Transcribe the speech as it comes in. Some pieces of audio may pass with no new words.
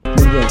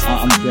look,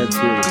 I'm dead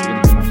serious. It's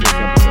gonna be my first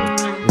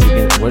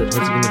episode. What's it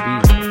gonna be?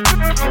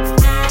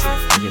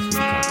 I guess we can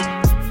talk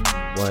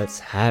about it. What's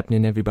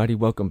happening, everybody?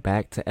 Welcome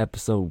back to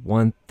episode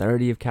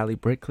 130 of Cali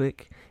Brick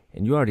Click.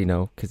 And you already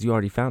know, because you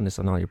already found this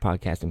on all your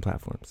podcasting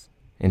platforms.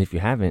 And if you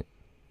haven't,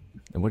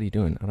 then what are you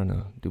doing? I don't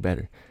know. Do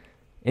better.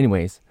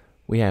 Anyways,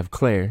 we have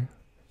Claire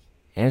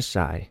and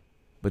Shy,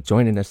 but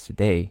joining us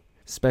today,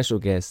 special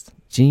guest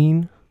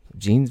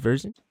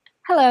jeansversion.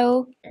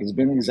 Hello. It's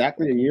been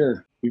exactly a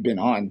year we've been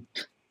on.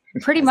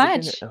 Pretty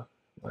much.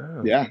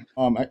 Wow. Yeah.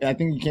 I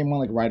think you came on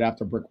like right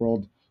after Brick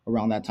World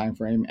around that time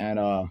frame. And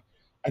I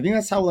think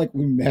that's how like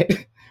we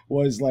met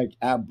was like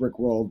at Brick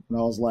World. And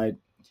I was like,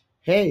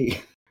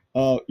 hey,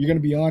 you're gonna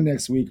be on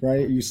next week,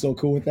 right? Are you still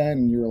cool with that?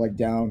 And you were like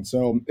down.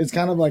 So it's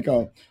kind of like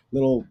a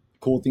little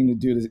cool thing to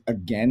do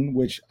again,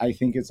 which I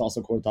think it's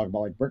also cool to talk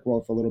about like Brick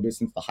World for a little bit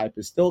since the hype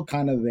is still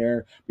kind of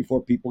there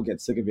before people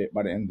get sick of it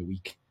by the end of the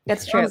week.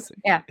 That's true.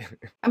 Yeah.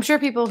 I'm sure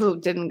people who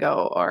didn't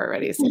go are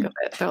already sick of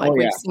it. They're like, Oh,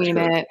 yeah, we've seen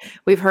it.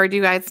 We've heard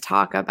you guys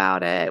talk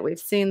about it. We've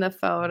seen the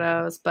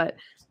photos. But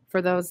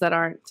for those that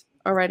aren't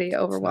already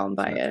overwhelmed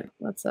by it,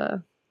 that's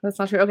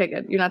not true. Okay,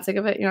 good. You're not sick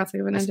of it? You're not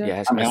sick of it, Ninja?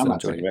 Yeah, I mean, I'm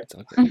not sick of it.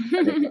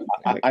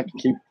 I can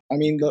keep. I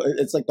mean,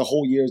 it's like the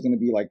whole year is going to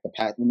be like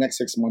the next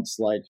 6 months,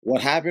 like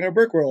what happened at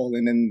Brick World,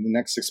 and then the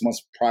next 6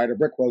 months prior to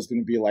Brick World is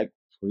going to be like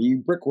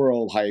pre-Brick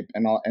World hype,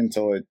 and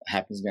until it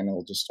happens again,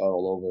 it'll just start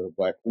all over.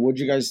 But what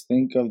do you guys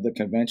think of the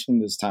convention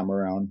this time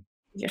around?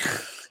 Yeah,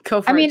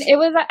 go for it. I mean,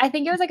 I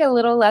think it was like a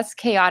little less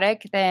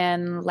chaotic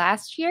than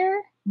last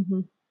year.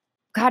 Mm-hmm.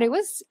 God, it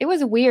was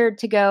weird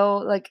to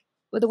go like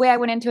with the way I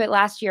went into it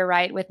last year,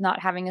 right? With not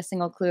having a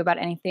single clue about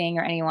anything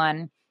or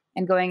anyone,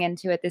 and going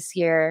into it this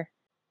year,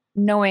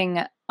 knowing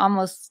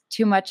almost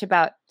too much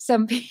about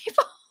some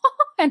people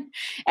and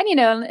you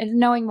know,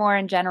 knowing more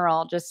in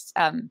general, just,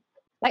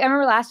 like I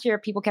remember last year,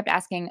 people kept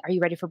asking, "Are you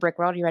ready for Brick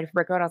World? Are you ready for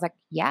Brick World?" I was like,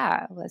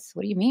 "Yeah."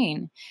 What do you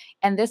mean?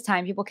 And this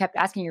time, people kept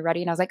asking, "You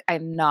ready?" And I was like,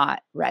 "I'm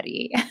not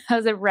ready." I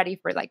wasn't ready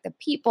for like the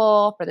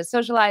people, for the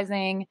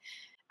socializing.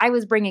 I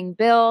was bringing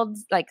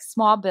builds, like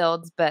small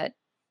builds, but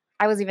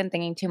I was even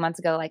thinking 2 months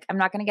ago, like I'm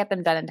not going to get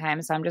them done in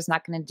time, so I'm just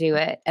not going to do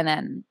it. And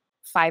then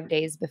 5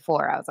 days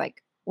before, I was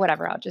like,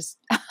 "Whatever, I'll just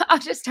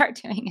start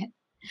doing it."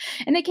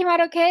 And it came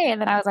out okay. And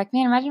then I was like,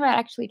 "Man, imagine if I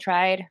actually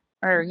tried,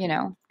 or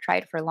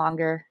tried for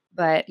longer."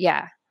 But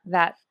yeah,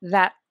 that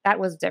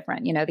was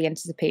different, the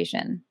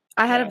anticipation.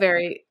 I had a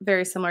very,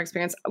 very similar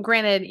experience.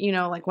 Granted,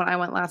 like when I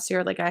went last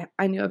year, like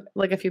I knew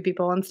like a few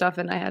people and stuff,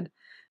 and I had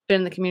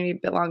been in the community a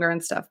bit longer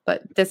and stuff.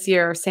 But this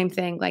year, same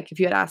thing. Like if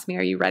you had asked me,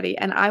 "Are you ready?"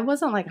 And I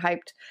wasn't like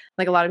hyped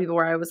like a lot of people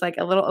where I was like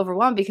a little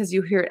overwhelmed because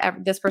you hear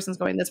this person's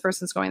going, this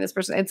person's going, this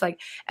person. It's like,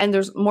 and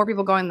there's more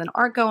people going than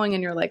aren't going.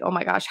 And you're like, oh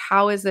my gosh,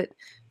 how is it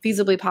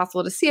feasibly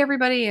possible to see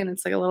everybody? And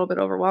it's like a little bit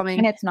overwhelming.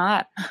 And it's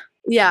not.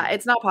 Yeah,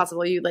 it's not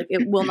possible.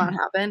 It will not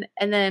happen.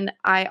 And then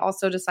I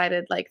also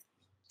decided like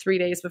 3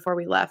 days before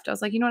we left, I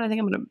was like, you know what? I think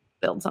I'm going to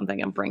build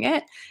something and bring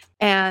it.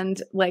 And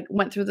like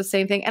went through the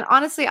same thing. And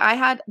honestly,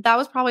 that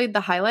was probably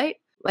the highlight,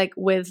 like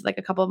with like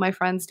a couple of my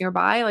friends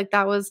nearby. Like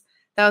I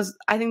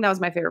think that was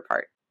my favorite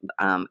part.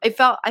 I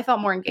felt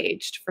more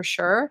engaged for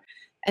sure,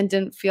 and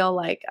didn't feel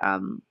like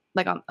on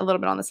a little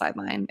bit on the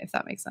sideline, if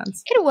that makes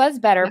sense. It was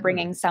better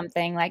bringing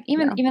something, like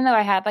even though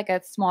I had like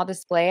a small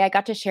display, I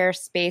got to share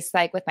space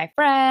like with my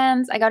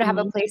friends. I got to have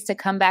a place to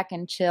come back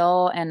and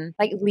chill and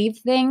like leave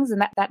things.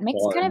 And that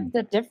makes kind of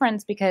the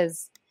difference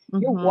because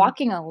you're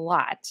walking a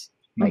lot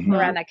like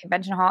around that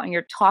convention hall, and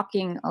you're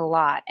talking a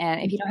lot.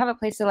 And if you don't have a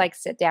place to like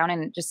sit down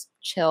and just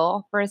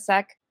chill for a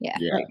sec. Yeah,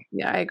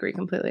 I agree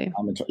completely.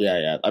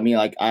 I mean,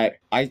 like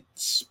I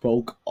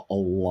spoke a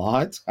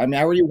lot. I mean,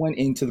 I already went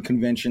into the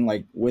convention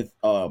like with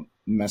a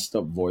messed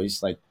up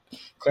voice. Like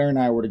Claire and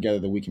I were together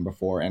the weekend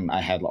before, and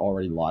I had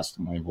already lost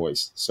my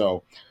voice.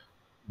 So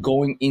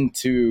going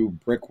into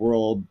Brick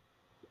World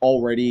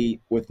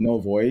already with no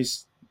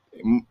voice,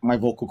 my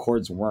vocal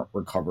cords weren't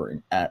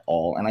recovering at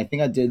all. And I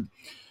think I did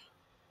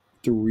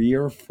 3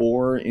 or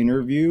 4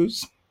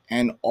 interviews,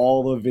 and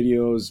all the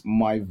videos,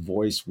 my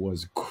voice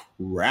was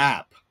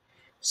crap.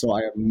 So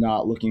I am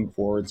not looking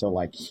forward to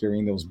like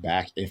hearing those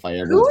back if I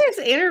ever. Who is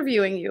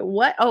interviewing you?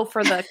 What? Oh,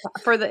 for the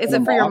is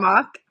it for your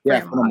mock? Yeah,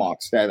 for the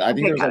mocks. I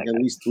think there's like at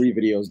least 3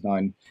 videos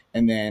done,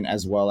 and then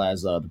as well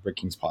as the Brick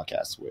Kings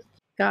podcast with.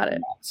 Got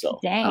it. So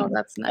dang,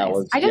 that's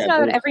nice. I just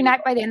know that every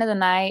night by the end of the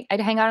night,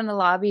 I'd hang out in the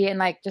lobby and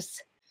like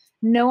just.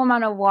 No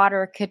amount of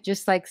water could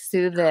just like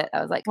soothe it. I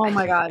was like, oh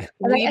my God.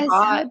 It's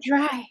so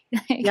dry.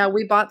 Yeah,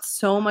 we bought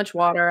so much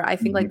water. I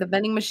think like the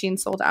vending machine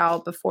sold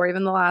out before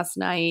even the last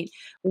night.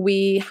 So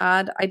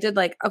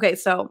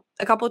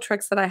a couple of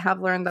tricks that I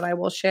have learned that I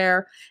will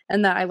share,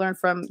 and that I learned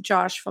from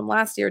Josh from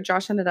last year.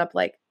 Josh ended up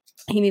like,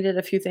 he needed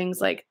a few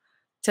things like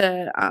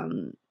to,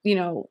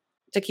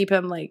 to keep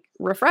him like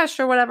refreshed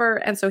or whatever.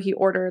 And so he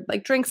ordered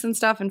like drinks and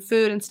stuff and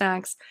food and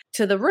snacks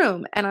to the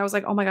room. And I was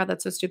like, oh my God,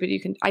 that's so stupid.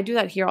 I do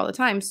that here all the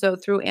time. So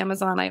through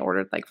Amazon, I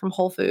ordered like from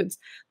Whole Foods,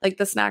 like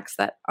the snacks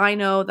that I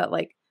know that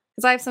like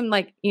because I have some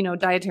like,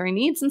 dietary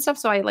needs and stuff.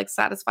 So I like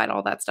satisfied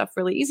all that stuff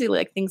really easily,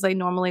 like things I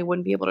normally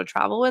wouldn't be able to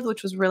travel with,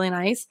 which was really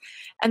nice.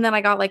 And then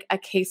I got like a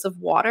case of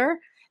water.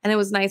 And it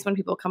was nice when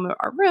people come to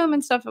our room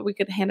and stuff that we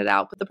could hand it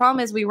out. But the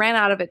problem is we ran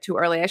out of it too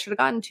early. I should have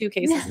gotten 2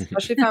 cases,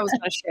 especially if I was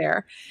going to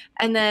share.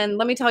 And then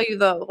let me tell you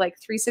though, like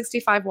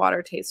 365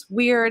 water tastes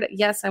weird.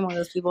 Yes, I'm one of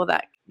those people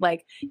that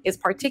like is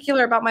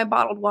particular about my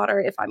bottled water.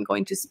 If I'm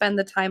going to spend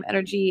the time,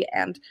 energy,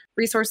 and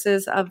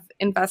resources of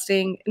not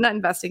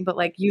investing, but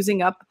like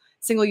using up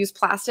single-use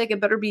plastic,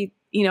 it better be,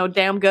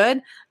 damn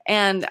good.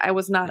 And I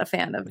was not a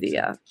fan of the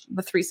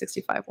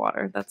 365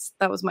 water.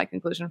 That was my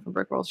conclusion from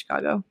Brickworld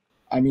Chicago.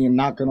 I mean, I'm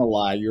not gonna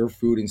lie, your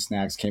food and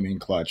snacks came in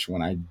clutch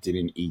when I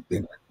didn't eat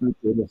them the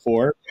day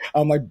before.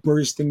 I'm like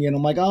bursting in.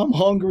 I'm like, I'm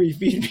hungry,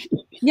 feed me.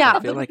 Yeah, I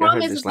feel like I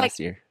heard this last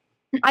year.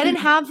 I didn't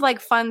have like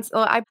fun.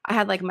 I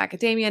had like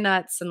macadamia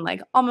nuts and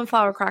like almond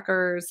flour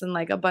crackers and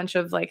like a bunch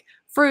of like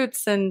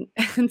fruits and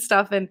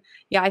stuff. And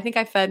yeah, I think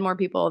I fed more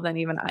people than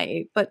even I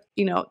ate. But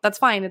that's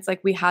fine. It's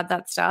like we had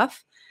that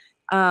stuff,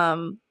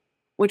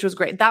 which was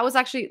great.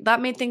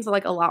 That made things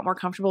like a lot more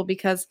comfortable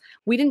because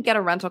we didn't get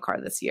a rental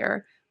car this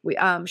year. We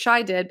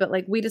Shy did, but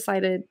like we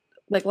decided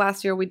like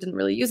last year we didn't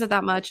really use it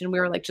that much and we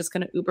were like just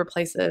going to Uber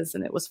places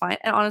and it was fine.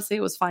 And honestly,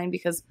 it was fine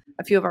because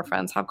a few of our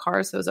friends have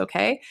cars, so it was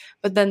okay.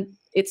 But then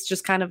it's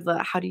just kind of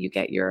how do you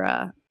get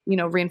your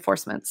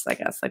reinforcements, I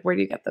guess, like where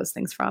do you get those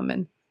things from?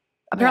 And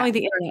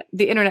apparently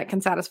the internet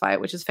can satisfy it,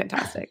 which is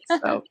fantastic.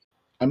 So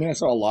I mean, I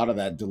saw a lot of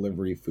that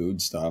delivery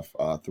food stuff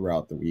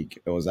throughout the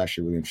week. It was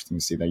actually really interesting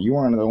to see that you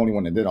weren't the only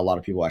one that did. A lot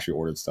of people actually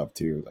ordered stuff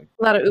too, like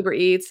a lot of Uber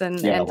Eats and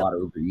a lot of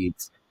Uber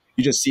Eats.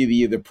 You just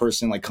see the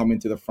person like come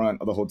into the front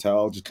of the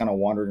hotel, just kind of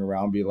wandering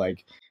around, be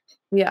like,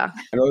 yeah.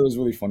 I know it was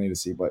really funny to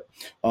see, but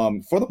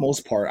for the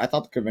most part, I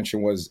thought the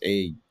convention was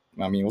I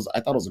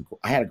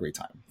had a great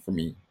time for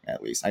me,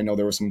 at least. I know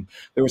there were some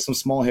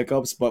small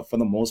hiccups, but for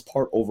the most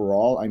part,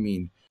 overall, I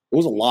mean, it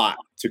was a lot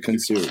to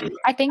consume.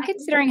 I think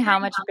considering how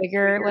much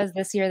bigger it was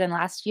this year than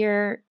last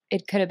year,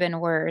 it could have been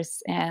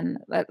worse. And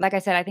like I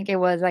said, I think it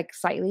was like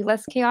slightly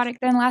less chaotic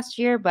than last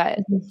year, but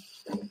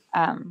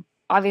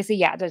obviously,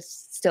 yeah, there's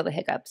still the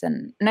hiccups.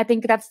 And I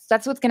think that's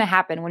what's going to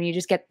happen when you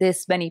just get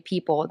this many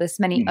people, this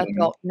many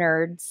adult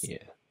nerds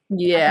at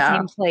the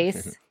same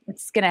place.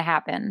 It's going to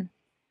happen.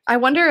 I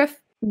wonder if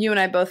you and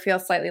I both feel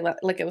slightly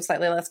like it was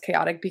slightly less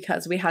chaotic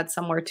because we had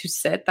somewhere to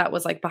sit that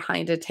was like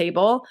behind a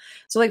table.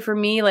 So like for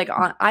me, like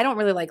I don't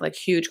really like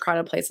huge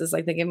crowded places.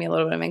 Like they give me a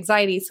little bit of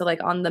anxiety. So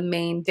like on the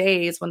main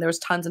days when there was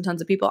tons and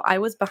tons of people, I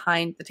was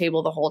behind the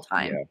table the whole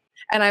time. Yeah.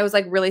 And I was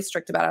like really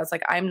strict about it. I was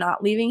like, I'm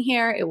not leaving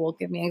here. It will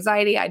give me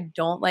anxiety. I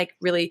don't like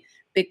really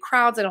big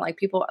crowds. I don't like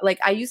people. Like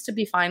I used to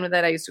be fine with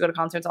it. I used to go to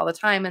concerts all the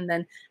time. And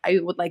then I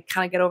would like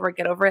kind of get over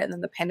it. And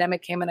then the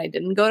pandemic came and I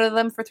didn't go to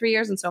them for 3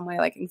 years. And so my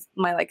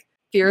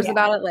fears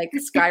about it like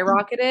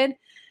skyrocketed.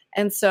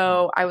 And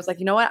so I was like,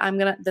 you know what?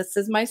 This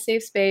is my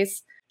safe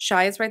space.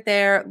 Shy is right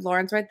there.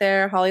 Lauren's right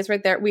there. Holly's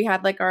right there. We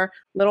had like our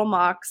little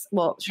mocks.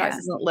 Well, Shy's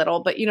isn't little,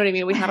 but you know what I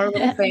mean? We had our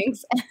little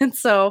things. And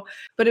so,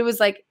 but it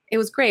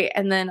was great.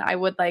 And then I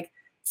would like,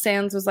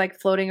 Sans was like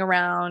floating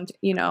around,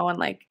 and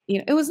like,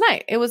 it was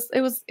nice.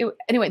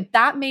 Anyway,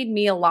 that made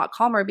me a lot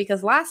calmer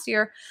because last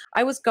year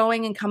I was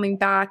going and coming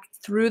back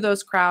through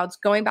those crowds,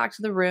 going back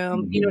to the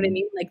room. You know what I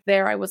mean? Like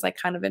there, I was like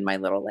kind of in my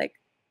little like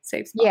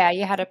safe spot. Yeah,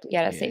 you had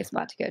a safe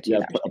spot to go to.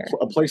 Yeah,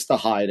 a place to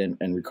hide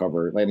and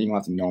recover. Like you don't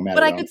have to know.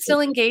 But I could still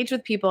engage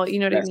with people. You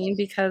know what I mean?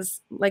 Because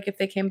like if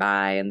they came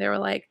by and they were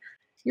like,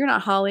 "You're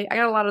not Holly," I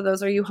got a lot of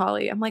those. Are you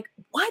Holly? I'm like,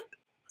 what?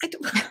 I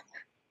don't.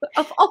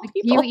 Of all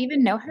people, you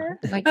even know her?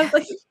 Like, I was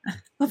like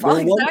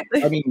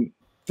exactly. I mean,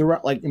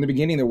 throughout, like in the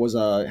beginning, there was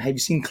have you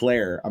seen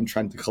Claire? I'm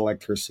trying to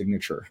collect her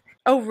signature.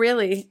 Oh,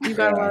 really? You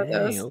got a lot of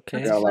those.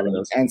 Okay. I got a lot of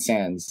those. And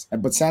Sans.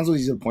 But Sans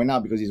was easy to point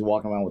out because he's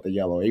walking around with a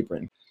yellow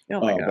apron. Oh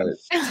my God.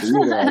 But I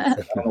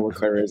don't know where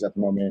Claire is at the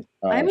moment.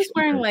 I was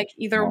wearing like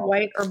either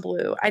white or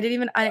blue.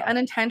 I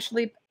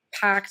unintentionally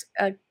packed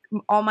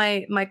all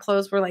my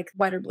clothes were like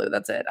white or blue.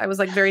 That's it. I was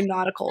like very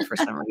nautical for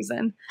some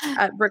reason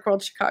at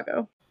Brickworld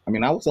Chicago. I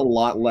mean, I was a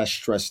lot less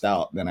stressed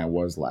out than I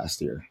was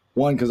last year.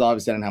 One, because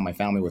obviously I didn't have my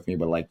family with me,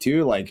 but like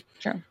two, like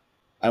sure.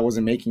 I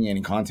wasn't making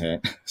any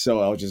content. So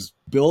I would just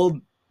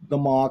build the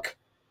mock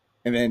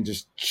and then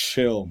just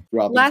chill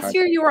throughout. Last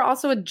year, you were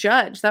also a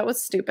judge. That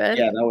was stupid.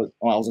 Yeah,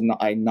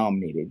 I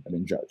nominated, I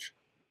didn't judge.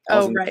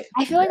 Right.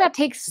 I feel like that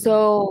takes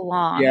so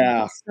long.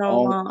 Yeah.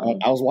 So long.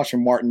 I was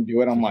watching Martin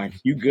do it. I'm like,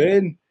 you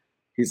good?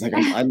 He's like,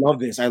 I love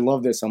this. I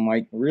love this. I'm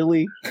like,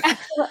 really?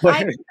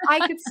 I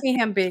could see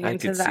him being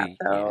into that,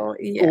 though.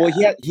 Yeah.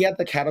 Well, he had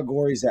the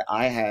categories that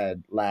I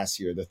had last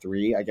year, the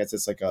 3. I guess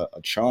it's like a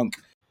chunk.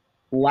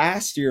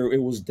 Last year,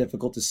 it was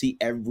difficult to see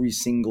every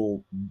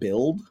single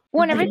build.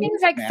 When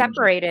everything's like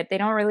separated, they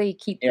don't really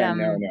keep them.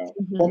 No.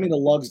 Mm-hmm. Well, I mean, the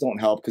lugs don't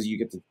help because you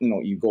get to,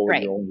 you go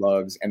with your own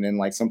lugs. And then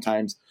like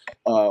sometimes,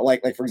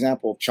 like for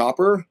example,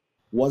 Chopper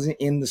wasn't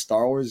in the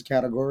Star Wars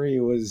category.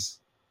 It was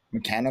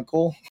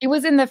mechanical. He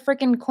was in the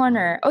freaking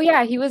corner. Oh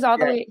yeah, he was all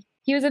the way.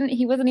 He wasn't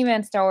even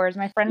in Star Wars.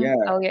 My friend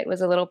Elliot was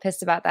a little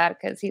pissed about that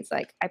because he's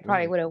like, I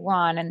probably would have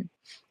won, and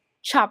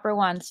Chopper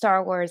won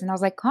Star Wars. And I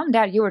was like, calm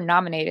down, you were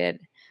nominated.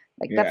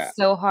 Like, Yeah. that's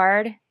so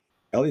hard.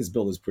 Elliot's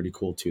build is pretty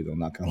cool too, though,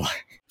 not gonna lie.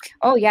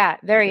 Oh yeah,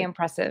 very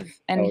impressive.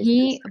 And That was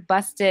he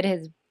busted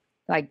his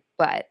like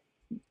butt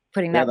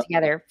putting that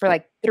together for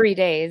like 3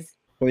 days.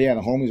 Well, yeah,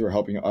 the homies were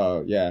helping.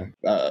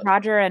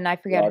 Roger and I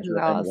forget Roger who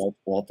else. and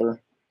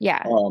Walter.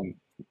 Yeah.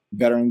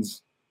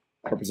 Veterans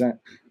represent.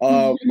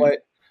 But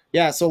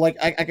yeah, so like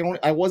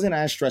I wasn't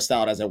as stressed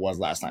out as I was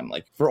last time.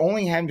 Like for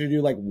only having to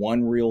do like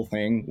one real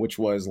thing, which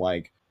was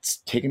like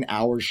take an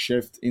hour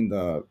shift in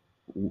the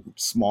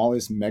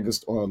smallest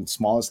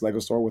Lego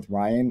store with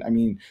Ryan. I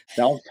mean,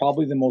 that was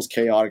probably the most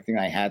chaotic thing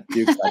I had to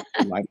do because I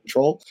had my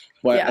control.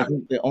 But I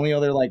think the only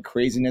other like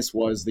craziness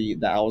was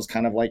that I was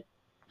kind of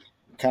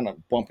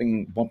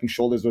bumping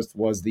shoulders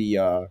was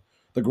the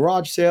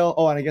garage sale.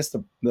 Oh, and I guess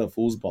the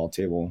foosball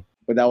table.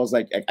 But that was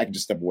like I could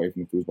just step away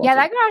from the foosball. Yeah,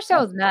 table. that garage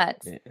sale was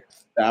nuts.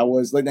 That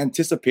was like the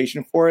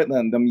anticipation for it,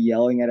 and them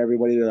yelling at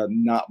everybody to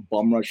not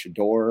bum rush the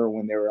door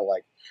when they were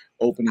like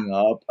opening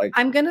up. Like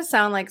I'm gonna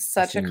sound like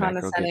such a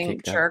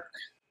condescending jerk,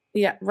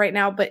 right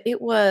now, but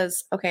it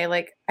was okay.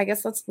 Like I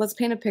guess let's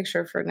paint a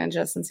picture for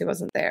Ninja since he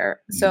wasn't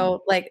there.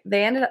 So like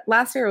they ended up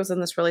last year. It was in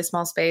this really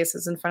small space. It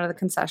was in front of the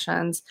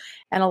concessions,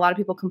 and a lot of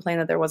people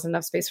complained that there wasn't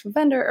enough space for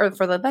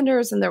the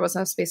vendors, and there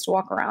wasn't enough space to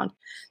walk around.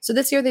 So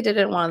this year they did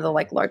it in one of the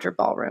like larger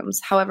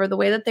ballrooms. However, the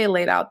way that they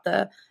laid out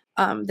the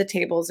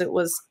tables, it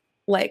was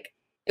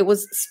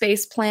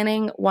space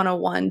planning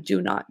 101,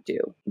 do not do.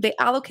 They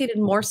allocated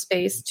more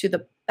space to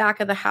the back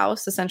of the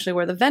house, essentially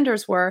where the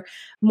vendors were,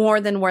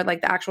 more than where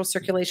like the actual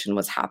circulation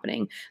was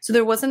happening. So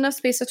there wasn't enough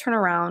space to turn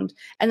around.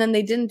 And then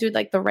they didn't do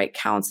like the right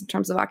counts in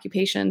terms of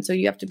occupation. So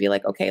you have to be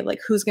like, okay, like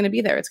who's going to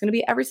be there? It's going to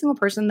be every single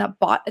person that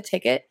bought a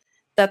ticket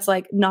that's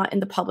like not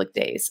in the public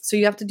days. So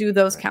you have to do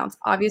those counts.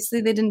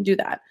 Obviously they didn't do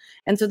that.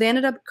 And so they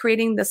ended up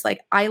creating this like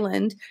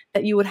island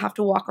that you would have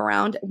to walk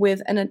around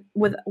with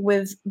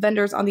with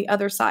vendors on the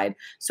other side.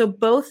 So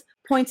both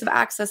points of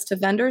access to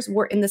vendors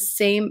were in the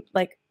same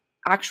like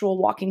actual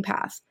walking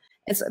path.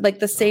 It's like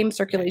the same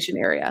circulation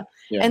area.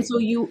 Yeah. And so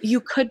you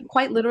could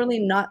quite literally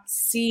not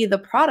see the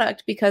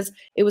product because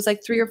it was like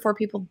 3 or 4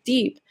 people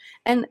deep.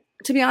 And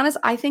to be honest,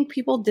 I think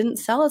people didn't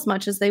sell as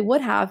much as they would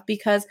have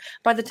because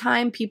by the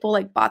time people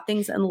like bought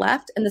things and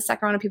left and the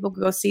second round of people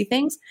could go see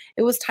things,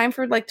 it was time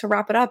for like to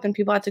wrap it up and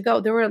people had to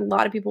go. There were a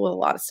lot of people with a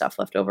lot of stuff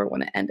left over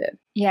when it ended.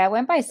 Yeah, it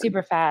went by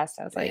super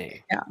fast. I was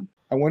like, yeah.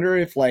 I wonder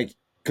if like,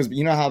 because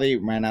you know how they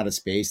ran out of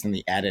space and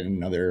they added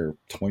another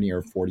 20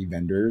 or 40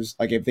 vendors?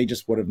 Like if they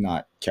just would have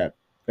not kept,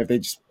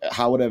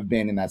 how would it have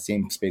been in that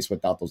same space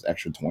without those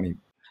extra 20?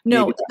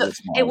 No,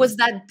 it was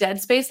that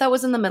dead space that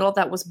was in the middle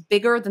that was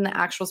bigger than the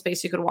actual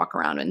space you could walk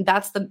around in.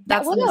 That was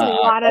a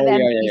lot of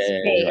empty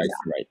space.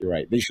 You're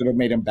right. They should have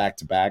made them back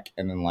to back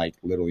and then like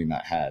literally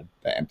not had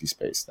that empty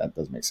space. That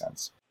does make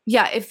sense.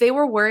 Yeah, if they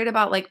were worried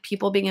about like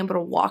people being able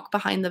to walk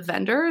behind the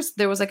vendors,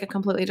 there was like a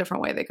completely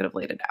different way they could have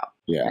laid it out.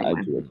 Yeah, anyway,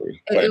 I do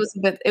agree.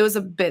 It was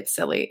a bit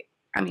silly.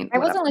 I mean, I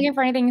wasn't looking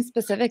for anything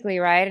specifically,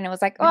 right? And it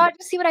was like, oh, I'll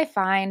just see what I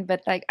find.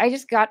 But like, I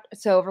just got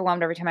so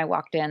overwhelmed every time I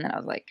walked in that I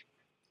was like,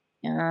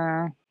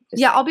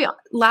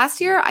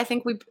 last year, I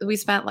think we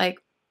spent like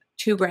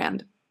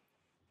 $2,000.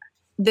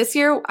 This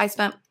year I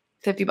spent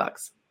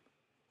 $50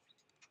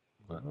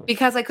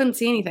 because I couldn't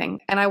see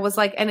anything. And I was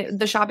like,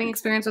 the shopping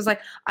experience was like,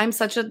 I'm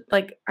so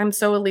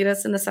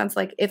elitist in the sense,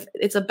 like if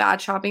it's a bad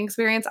shopping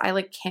experience, I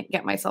like can't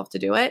get myself to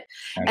do it.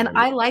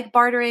 I like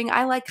bartering.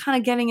 I like kind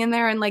of getting in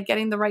there and like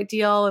getting the right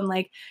deal. And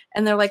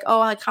they're like, oh,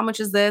 like how much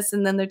is this?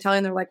 And then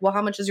they're like, well,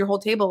 how much is your whole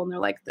table? And they're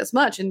like, this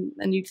much. And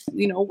you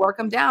work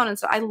them down. And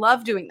so I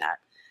love doing that.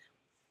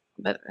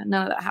 But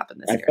none of that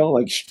happened this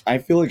year. I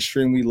feel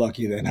extremely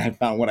lucky that I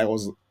found what I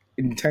was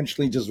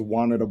intentionally just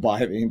wanted to buy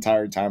the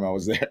entire time I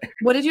was there.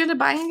 What did you end up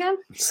buying again?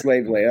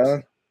 Slave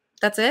Leia.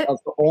 That's it?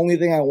 That's the only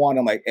thing I want.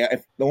 I'm like,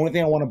 if the only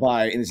thing I want to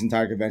buy in this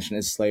entire convention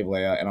is Slave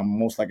Leia, and I'm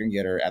most likely going to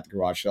get her at the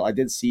garage sale. I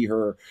did see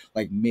her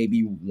like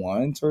maybe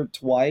once or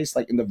twice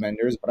like in the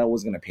vendors, but I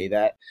wasn't going to pay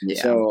that.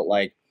 Yeah. So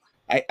like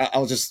I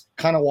was just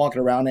kind of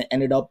walking around and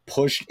ended up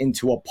pushed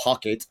into a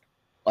pocket.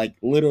 Like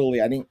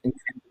literally, I didn't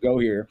intend to go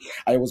here.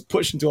 I was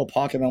pushed into a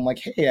pocket and I'm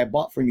like, hey, I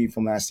bought from you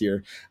from last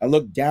year. I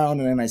look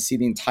down and then I see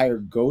the entire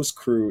Ghost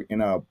crew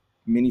in a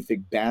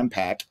minifig band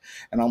pack.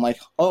 And I'm like,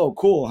 oh,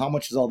 cool. How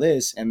much is all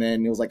this? And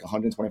then it was like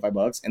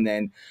 $125. And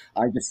then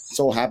I just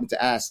so happened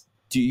to ask,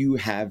 do you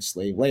have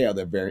Slave Leia,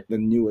 the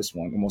newest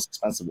one, the most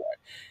expensive one?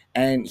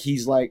 And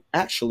he's like,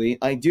 actually,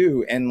 I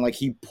do. And like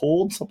he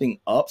pulled something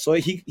up. So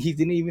he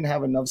didn't even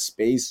have enough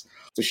space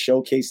to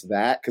showcase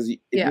that because if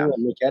you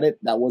look at it,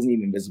 that wasn't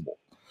even visible.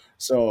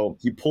 So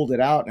he pulled it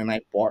out and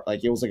I bought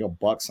like it was like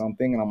 $1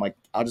 something. And I'm like,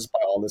 I'll just buy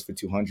all this for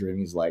 $200. And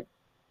he's like,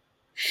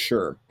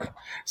 sure.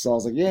 So I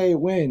was like, yay,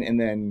 win. And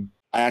then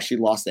I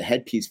actually lost the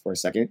headpiece for a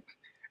second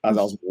as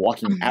I was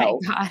walking out.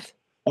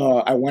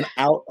 I went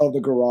out of the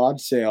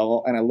garage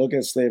sale and I look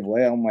at Slave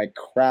Leia. I'm like,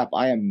 crap,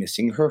 I am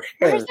missing her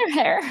hair. Where's her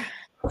hair?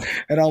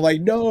 And I'm like,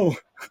 no.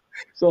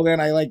 So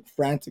then I like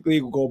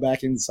frantically go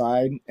back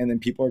inside and then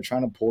people are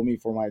trying to pull me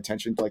for my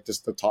attention to like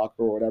just to talk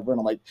or whatever.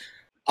 And I'm like,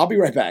 I'll be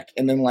right back.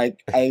 And then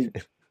like I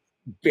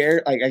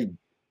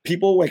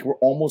people like were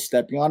almost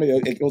stepping on it.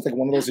 It was like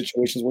one of those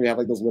situations where you have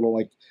like those little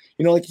like,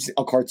 you know, like you see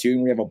a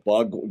cartoon where you have a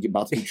bug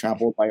about to be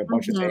trampled by a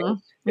bunch of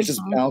things. It's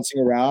just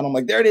bouncing around. I'm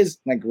like, there it is.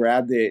 And I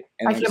grabbed it.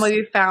 And I can't believe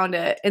you found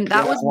it. And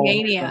that was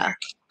mania.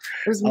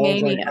 It was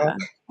mania.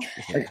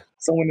 Like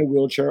someone in a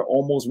wheelchair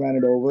almost ran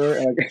it over.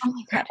 And like, Oh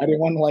my God. I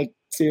didn't want to like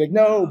say like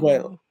no,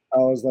 but I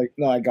was like,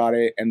 no, I got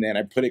it. And then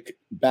I put it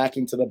back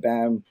into the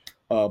BAM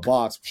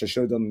box, which I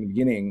should have done in the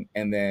beginning.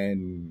 And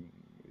then,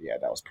 yeah,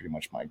 that was pretty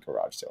much my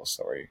garage sale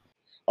story.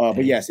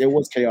 But yes, it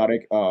was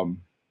chaotic.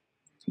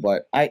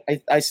 But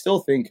I still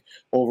think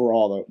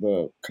overall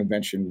the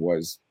convention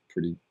was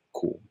pretty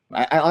cool.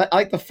 I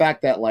like the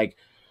fact that like,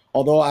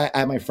 although I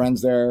had my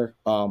friends there,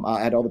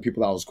 I had other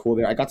people that was cool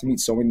there. I got to meet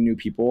so many new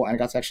people, and I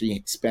got to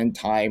actually spend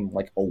time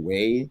like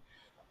away,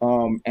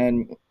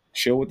 and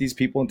chill with these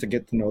people and to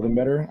get to know them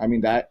better. I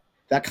mean that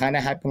kind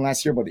of happened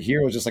last year, but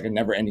here it was just like a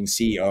never-ending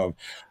sea of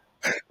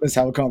let's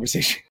have a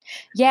conversation.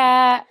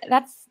 Yeah,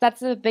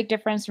 that's a big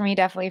difference for me,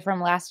 definitely from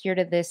last year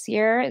to this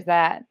year, is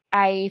that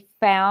I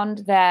found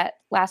that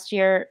last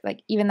year,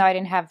 like even though I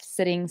didn't have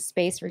sitting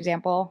space, for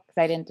example,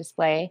 because I didn't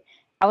display,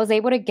 I was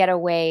able to get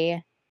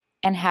away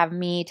and have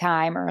me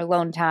time or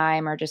alone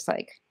time, or just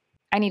like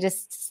I need to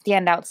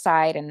stand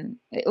outside. And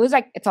it was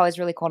like, it's always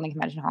really cold in the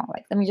convention hall.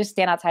 Like, let me just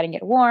stand outside and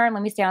get warm.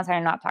 Let me stand outside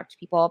and not talk to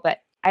people. But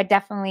I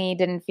definitely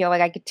didn't feel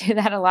like I could do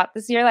that a lot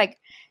this year. Like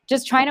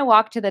just trying to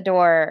walk to the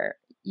door,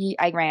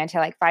 I ran into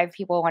like 5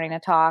 people wanting to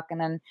talk,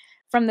 and then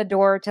from the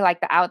door to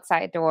like the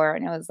outside door.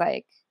 And it was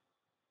like,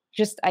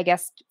 just, I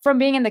guess, from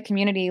being in the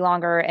community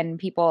longer and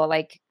people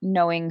like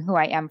knowing who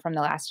I am from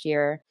the last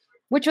year,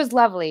 which was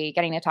lovely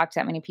getting to talk to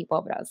that many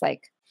people. But I was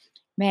like,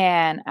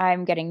 man,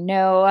 I'm getting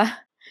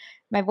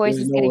my voice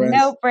is getting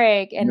no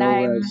break, and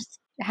I'm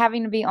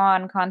having to be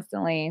on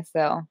constantly.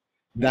 So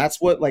that's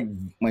what like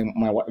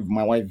my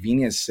wife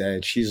Venus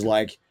said. She's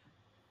like,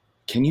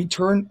 can you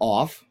turn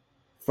off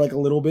for like a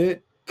little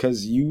bit?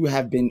 Because you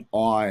have been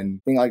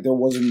on. I mean, like there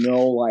was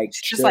no like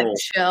chill. Just like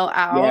chill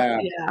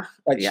out. Yeah.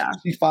 Like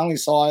she finally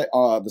saw it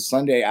the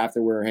Sunday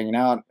after we were hanging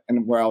out,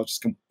 and where I was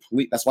just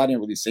complete. That's why I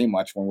didn't really say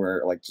much when we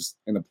were like just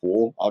in the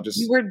pool.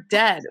 You were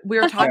dead.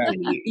 We were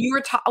talking to you.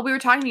 We were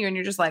talking to you, and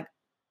you're just like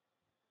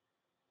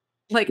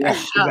a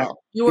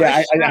shell. You were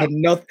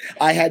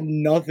I had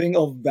nothing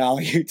of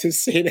value to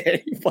say to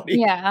anybody.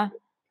 Yeah.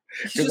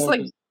 He's just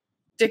like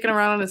dicking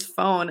around on his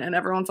phone, and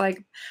everyone's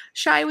like,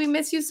 Shy, we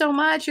miss you so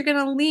much, you're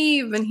gonna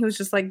leave. And he was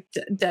just like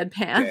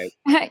deadpan.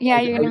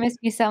 Yeah, you're gonna miss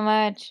me so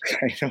much.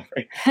 I know,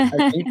 right?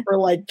 I think for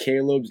like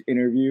Caleb's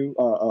interview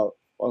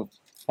of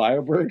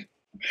Firebird,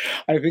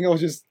 I think I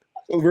was just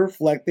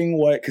reflecting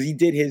because he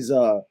did his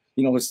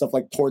his stuff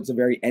like towards the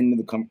very end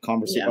of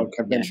the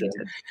convention.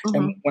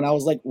 And when I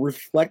was like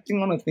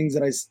reflecting on the things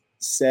that I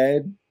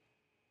said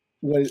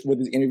with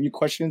his interview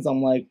questions,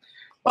 I'm like,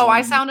 oh,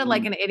 I sounded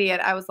like an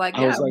idiot. I was like,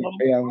 I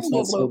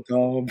sound so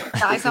dumb.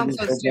 Yeah, I sound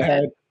so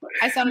stupid.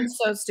 I sounded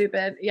so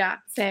stupid. Yeah,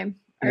 same.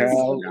 I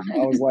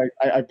was like,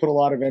 I put a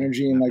lot of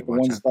energy in like the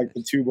ones like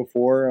the 2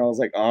 before, and I was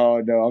like,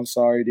 oh no, I'm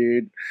sorry,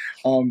 dude.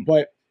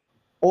 But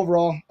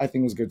overall, I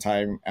think it was a good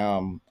time.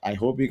 I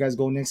hope you guys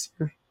go next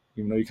year,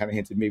 even though you kind of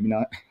hinted maybe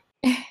not.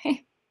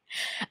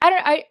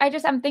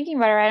 I'm thinking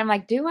about it, right? I'm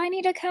like, do I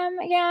need to come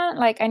again?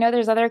 Like, I know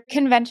there's other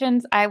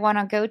conventions I want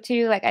to go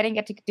to. Like, I didn't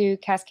get to do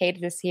Cascade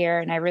this year,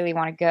 and I really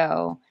want to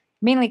go,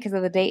 mainly because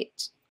of the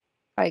date.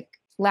 Like,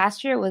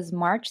 last year it was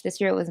March,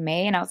 this year it was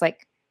May, and I was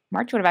like,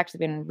 March would have actually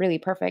been really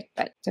perfect,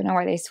 but I don't know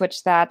why they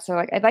switched that. So,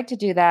 like, I'd like to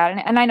do that.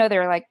 And I know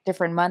there are, like,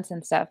 different months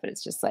and stuff, but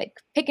it's just, like,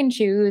 pick and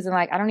choose, and,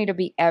 like, I don't need to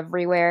be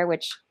everywhere,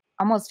 which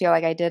I almost feel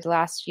like I did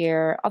last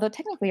year. Although,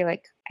 technically,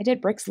 like, I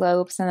did Brick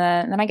Slopes, and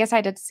then I guess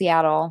I did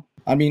Seattle.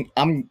 I mean,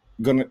 I'm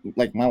gonna,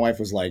 like, my wife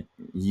was like,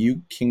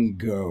 you can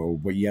go,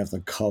 but you have to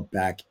cut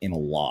back in a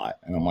lot.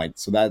 And I'm like,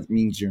 so that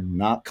means you're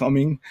not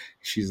coming?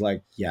 She's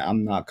like, yeah,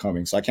 I'm not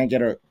coming. So I can't get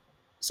her.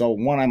 So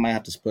 1, I might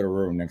have to split a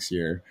room next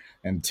year.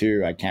 And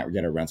 2, I can't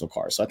get a rental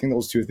car. So I think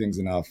those 2 things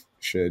enough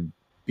should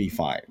be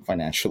fine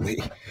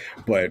financially.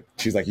 But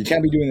she's like, you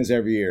can't be doing this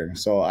every year.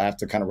 So I have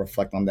to kind of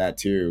reflect on that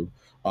too.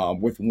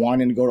 With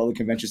wanting to go to other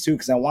conventions too,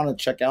 because I want to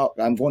check out.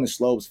 I'm going to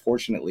Slopes,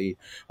 fortunately,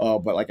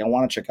 but like I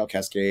want to check out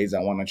Cascades.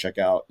 I want to check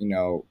out,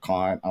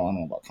 Con. I don't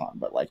know about Con,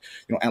 but like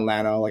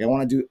Atlanta. Like I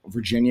want to do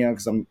Virginia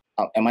because am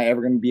I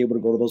ever going to be able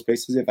to go to those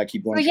places if I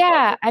keep going? Oh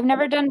yeah, I've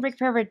never done Brick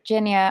Fair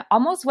Virginia.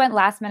 Almost went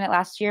last minute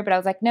last year, but I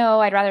was like,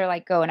 no, I'd rather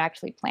like go and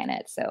actually plan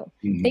it. So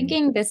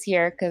thinking this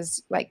year,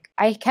 because like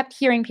I kept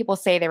hearing people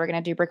say they were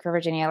going to do Brick Fair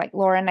Virginia. Like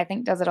Lauren, I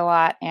think, does it a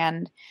lot,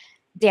 and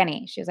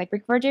Danny, she was like,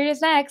 Brick Virginia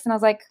is next. And I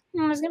was like,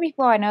 there's going to be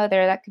people I know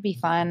there. That could be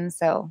fun.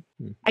 So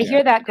I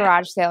hear that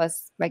garage sale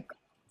is like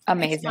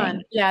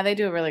amazing. Yeah, they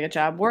do a really good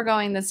job. We're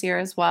going this year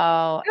as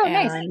well. Oh,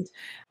 nice.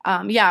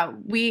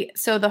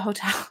 So the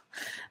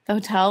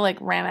hotel like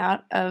ran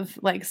out of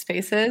like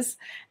spaces.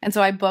 And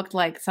so I booked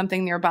like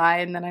something nearby.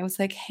 And then I was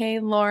like,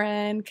 hey,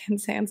 Lauren, can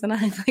Sans and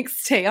I like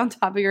stay on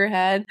top of your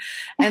head?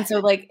 And so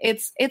like,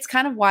 it's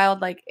kind of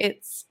wild. Like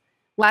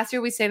last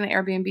year we stayed in an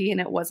Airbnb and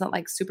it wasn't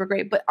like super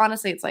great, but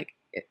honestly, it's like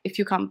if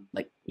you come,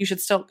 like you should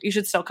still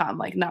come,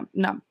 like not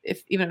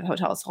if even if the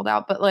hotel is sold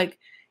out, but like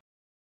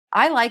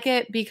I like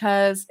it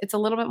because it's a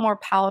little bit more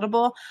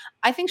palatable.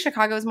 I think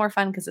Chicago is more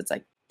fun because it's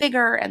like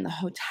bigger and the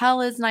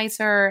hotel is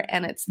nicer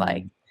and it's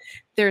like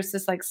there's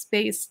this like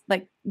space,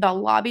 like the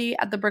lobby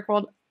at the Brick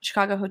World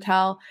Chicago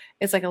Hotel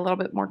is like a little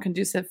bit more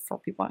conducive for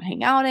people to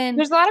hang out in.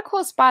 There's a lot of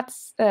cool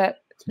spots. There's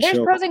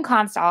Sure. pros and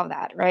cons to all of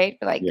that, right?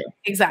 But like, Yeah.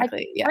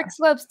 Exactly. Yeah. Brick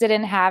Slopes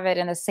didn't have it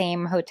in the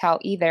same hotel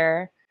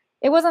either.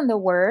 It wasn't the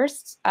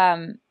worst.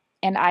 And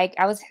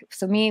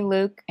so me,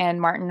 Luke,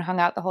 and Martin hung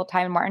out the whole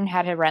time. Martin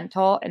had a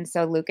rental, and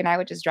so Luke and I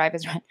would just drive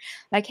his rent.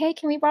 Like, hey,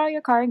 can we borrow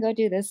your car and go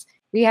do this?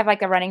 We have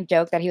like a running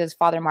joke that he was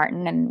Father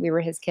Martin and we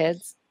were his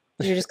kids.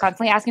 We were just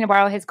constantly asking to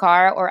borrow his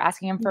car or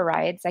asking him for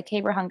rides. Like,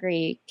 hey, we're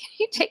hungry. Can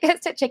you take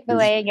us to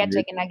Chick-fil-A and get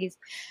chicken nuggets?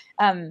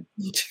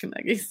 Chicken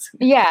nuggets.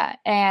 Yeah,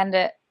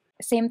 and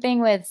same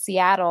thing with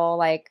Seattle.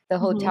 Like the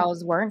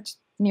hotels weren't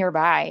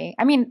nearby.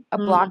 I mean, a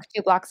block,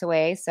 2 blocks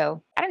away.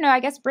 So I don't know. I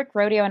guess Brick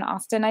Rodeo in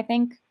Austin, I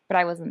think, but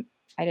I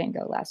didn't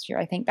go last year.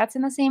 I think that's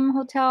in the same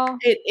hotel.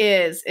 It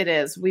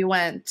is. We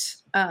went.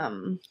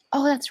 Oh,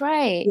 that's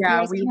right.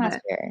 Yeah, You guys we came went.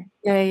 last year.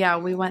 Yeah.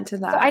 We went to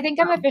that. So I think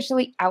I'm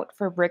officially out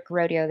for Brick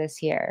Rodeo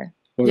this year.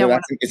 Well, Yeah,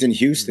 it's in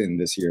Houston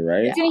this year,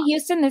 right? It's in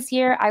Houston this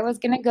year. I was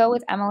going to go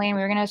with Emily and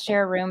we were going to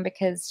share a room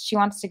because she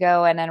wants to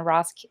go. And then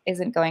Ross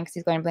isn't going because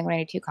he's going to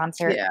Blink-182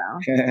 concert.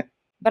 Yeah.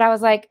 But I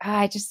was like,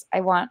 I just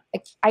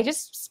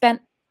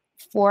spent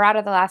 4 out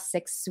of the last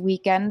 6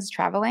 weekends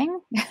traveling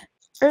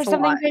or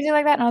something crazy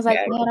like that. And I was like,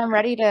 man, I'm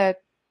ready to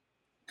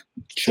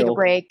take a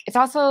break. It's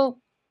also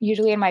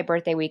usually in my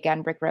birthday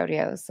weekend, Brick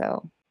Rodeo.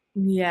 So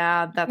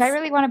Yeah, I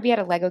really want to be at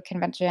a Lego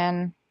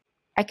convention.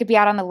 I could be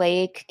out on the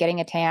lake getting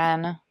a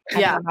tan.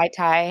 Yeah. High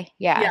tie.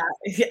 Yeah,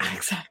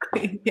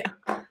 exactly. Yeah.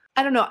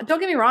 I don't know. Don't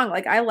get me wrong.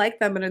 Like I like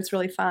them and it's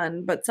really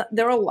fun, but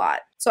there are a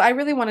lot. So I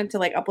really wanted to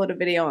like upload a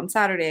video on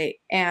Saturday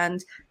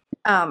and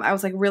I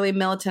was like really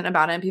militant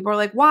about it. And people were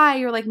like, why?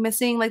 You're like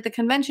missing like the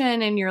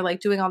convention and you're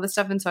like doing all this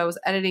stuff. And so I was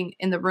editing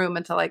in the room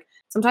until like,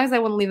 sometimes I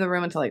wouldn't leave the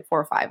room until like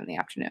 4 or 5 in the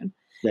afternoon.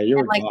 Yeah, you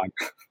were like, gone.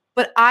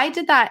 But I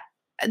did that.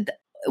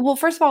 Well,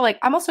 first of all, like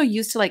I'm also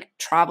used to like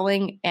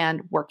traveling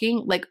and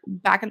working. Like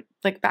back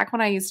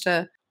when I used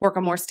to work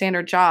a more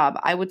standard job,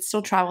 I would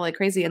still travel like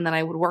crazy and then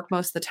I would work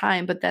most of the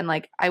time, but then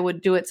like I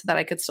would do it so that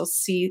I could still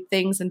see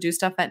things and do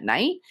stuff at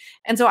night.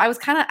 And so I was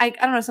kind of, I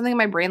don't know, something in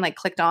my brain like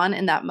clicked on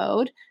in that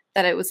mode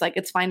that it was like,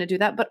 it's fine to do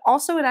that. But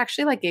also it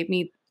actually like gave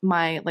me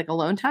my like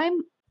alone time.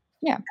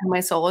 Yeah. And my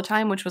solo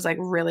time, which was like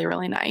really,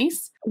 really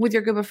nice with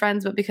your group of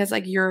friends. But because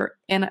like you're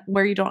in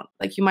where you don't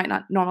like, you might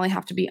not normally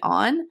have to be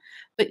on,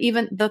 but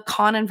even the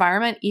con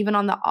environment, even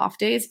on the off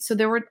days. So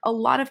there were a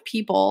lot of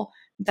people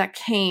that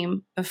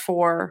came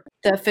before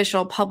the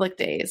official public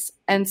days.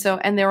 And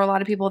there were a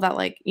lot of people that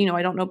like, you know,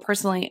 I don't know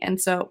personally. And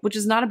so, which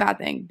is not a bad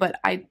thing, but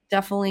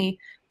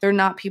they're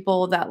not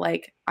people that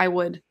like, I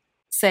would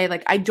say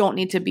like, I don't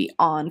need to be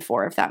on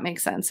for, if that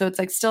makes sense. So it's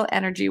like still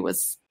energy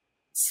was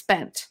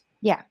spent.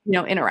 Yeah. You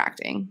know,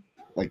 interacting.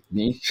 Like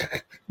me.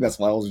 That's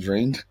why I was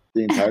drained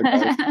the entire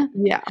time.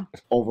 Yeah.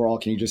 Overall,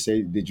 can you just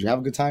say, did you have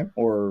a good time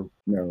or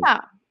no?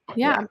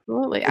 Yeah,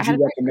 absolutely. Would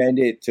you recommend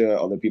it to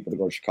other people to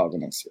go to Chicago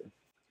next year?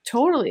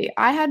 Totally.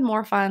 I had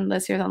more fun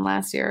this year than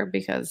last year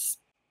because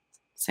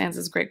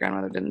Sans' great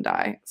grandmother didn't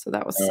die. So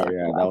that was that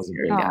was a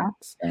great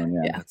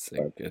yeah. That's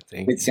a good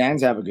thing. Did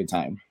Sans have a good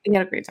time? He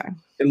had a great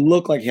time. It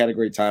looked like he had a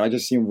great time. I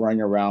just see him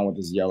running around with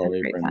his yellow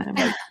apron.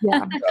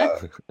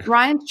 Like,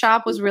 Ryan's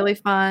shop was really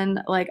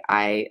fun. Like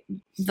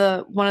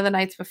one of the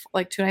nights before,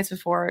 like 2 nights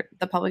before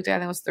the public day, I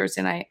think it was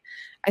Thursday night,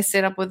 I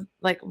stayed up with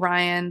like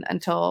Ryan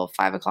until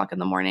 5 o'clock in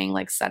the morning,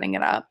 like setting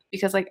it up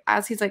because like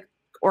as he's like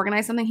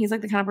organize something, he's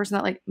like the kind of person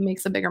that like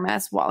makes a bigger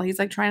mess while he's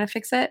like trying to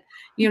fix it.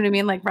 You know what I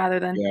mean? Like rather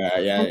than so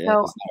it's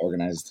not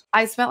organized.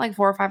 I spent like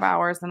 4 or 5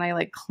 hours and I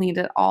like cleaned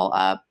it all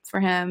up for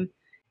him.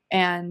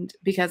 And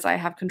because I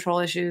have control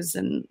issues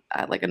and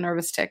like a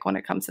nervous tick when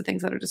it comes to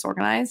things that are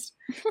disorganized,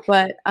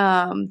 but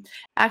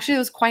actually it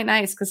was quite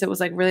nice because it was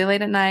like really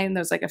late at night and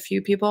there's like a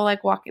few people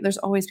like walking. There's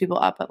always people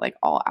up at like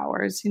all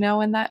hours, you know,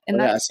 in that.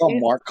 I saw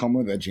Mark come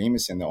with a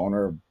Jameson, the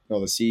owner of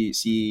the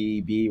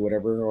CB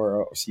whatever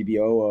or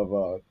CBO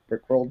of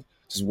Brick World,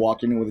 just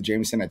walking in with a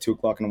Jameson at 2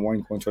 o'clock in the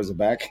morning, going towards the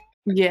back.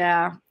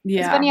 Yeah.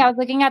 It's funny. I was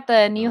looking at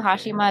the new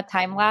Hashima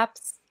time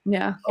lapse.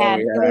 Yeah.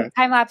 And it was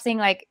time lapsing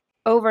like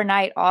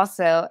overnight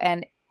also.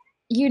 And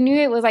you knew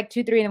it was like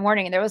 2-3 in the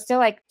morning and there was still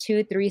like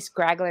 2-3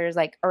 scragglers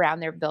like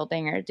around their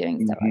building or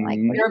doing stuff. I'm like,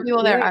 there were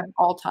people there at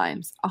all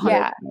times.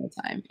 100% of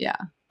the time. Yeah.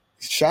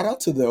 Shout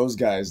out to those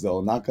guys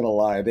though, not gonna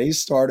lie. They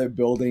started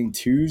building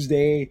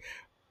Tuesday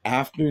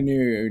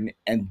afternoon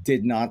and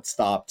did not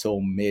stop till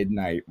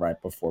midnight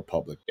right before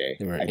public day.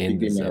 I think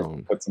they may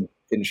have put some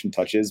finishing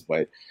touches,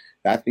 but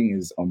that thing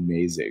is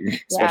amazing,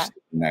 especially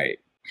at night.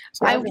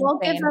 So I will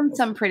give them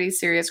some pretty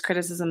serious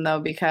criticism though,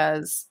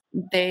 because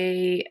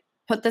they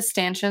put the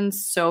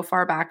stanchions so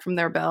far back from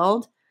their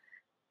build.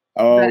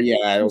 Oh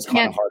yeah, it was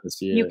kind of hard to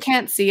see it. You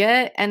can't see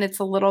it, and it's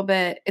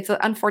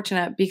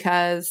unfortunate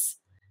because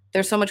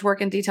there's so much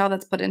work and detail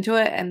that's put into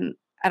it. And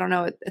I don't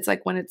know, it's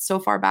like when it's so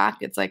far back,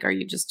 it's like, are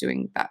you just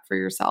doing that for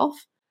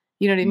yourself?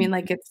 You know what I mean?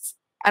 Like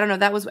I don't know.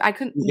 That was, I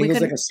couldn't, You think it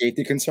was like a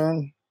safety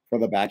concern for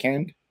the back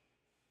end?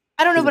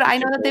 I don't know, but I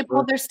know that they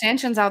pulled their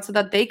stanchions out so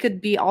that they could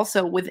be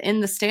also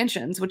within the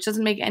stanchions, which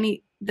doesn't make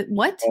any,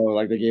 what? Oh,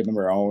 like they gave them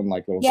their own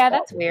like little. Yeah,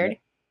 that's weird.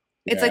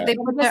 It's like they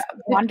would just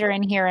wander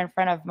in here in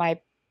front of my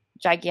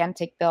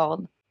gigantic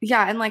build.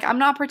 Yeah, and like I'm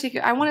not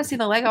particular. I want to see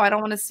the Lego. I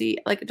don't want to see,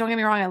 like, don't get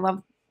me wrong, I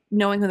love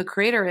knowing who the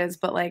creator is,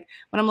 but like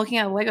when I'm looking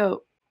at a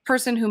Lego,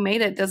 person who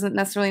made it doesn't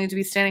necessarily need to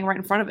be standing right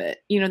in front of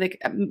it. You know, they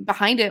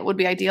behind it would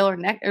be ideal, or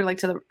like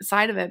to the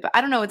side of it. But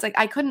I don't know. It's like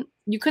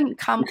you couldn't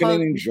come. You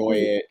couldn't enjoy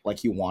it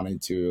like you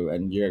wanted to,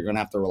 and you're gonna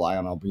have to rely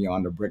on a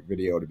Beyond a Brick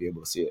video to be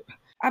able to see it.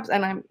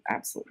 And I'm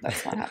absolutely,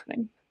 that's not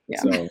happening.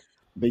 Yeah. So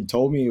they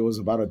told me it was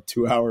about a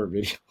 2-hour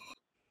video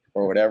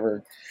or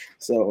whatever.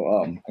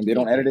 So and they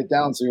don't edit it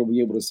down, so you'll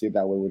be able to see it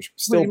that way. Which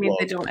still, what do you mean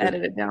they don't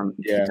edit it down?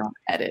 Yeah, they don't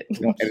edit. They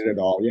don't edit at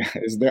all. Yeah,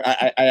 is there?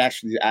 I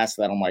actually asked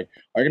that. I'm like,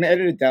 are you gonna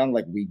edit it down?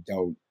 Like, we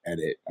don't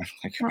edit. I'm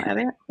like, don't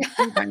edit.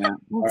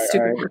 All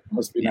right,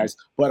 must be nice.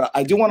 But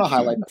I do want to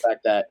highlight the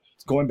fact that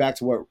going back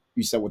to what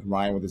you said with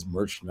Ryan with his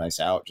merchandise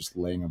out, just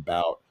laying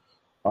about.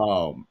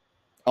 I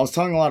was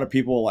telling a lot of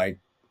people like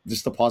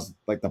just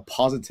the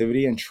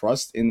positivity and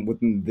trust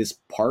within this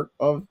part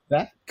of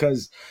that,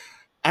 because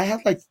I had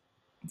like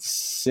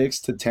 6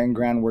 to 10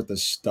 grand worth of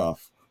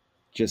stuff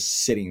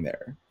just sitting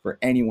there for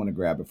anyone to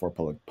grab before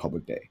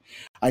public day.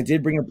 I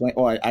did bring a blanket.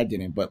 Oh, I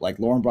didn't, but like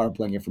Lauren brought a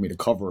blanket for me to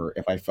cover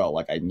if I felt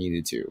like I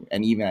needed to.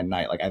 And even at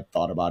night, like I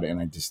thought about it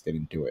and I just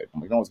didn't do it.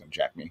 I'm like, no one's gonna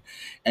jack me,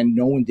 and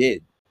no one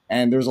did.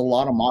 And there's a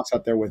lot of mocks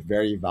out there with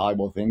very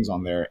valuable things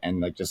on there,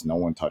 and like just no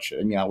one touched it.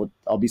 I mean,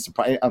 I'll be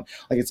surprised. Like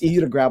it's easy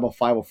to grab a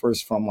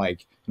 501st from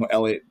like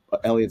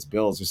Elliot's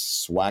bills,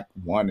 just swag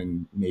one,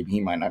 and maybe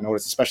he might not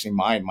notice. Especially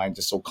mine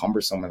just so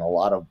cumbersome and a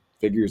lot of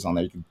figures on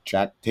there. You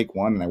could take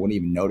one and I wouldn't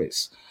even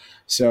notice.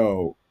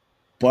 So,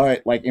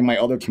 but like in my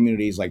other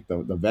communities, like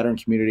the veteran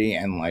community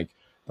and like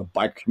the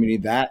bike community,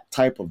 that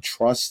type of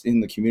trust in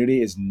the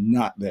community is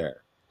not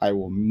there. I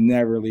will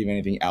never leave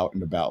anything out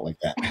and about like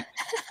that.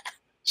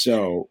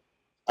 So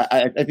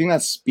I think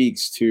that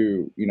speaks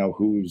to,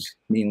 who's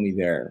mainly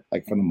there,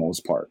 like for the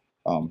most part,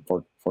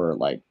 for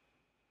like,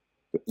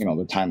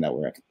 the time that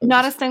we're at.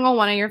 Not a single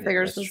one of your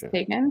figures was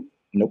taken?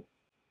 Nope.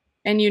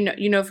 And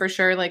you know for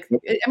sure, like,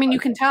 nope. I mean, you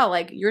can tell,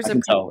 like, yours. I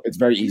can tell. It's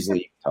very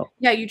easily tell.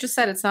 Yeah, you just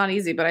said it's not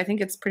easy, but I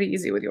think it's pretty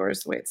easy with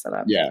yours, the way it's set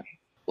up. Yeah.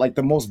 Like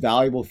the most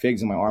valuable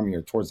figs in my army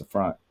are towards the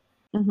front.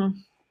 Mm-hmm.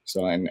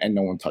 So, and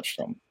no one touched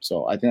them.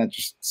 So I think that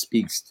just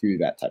speaks to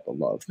that type of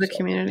love. The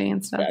community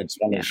and stuff. Yeah, I just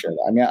wanted to share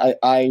that. I mean,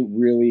 I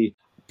really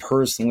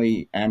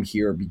personally am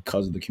here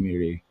because of the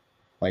community.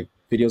 Like,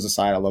 videos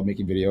aside, I love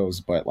making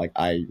videos, but like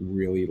I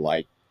really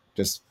like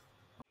just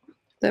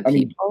the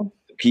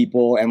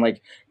people. And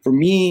like for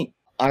me,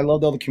 I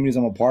love all the communities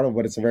I'm a part of,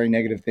 but it's a very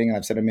negative thing. And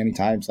I've said it many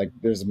times. Like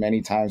there's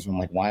many times when I'm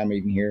like, why am I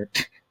even here?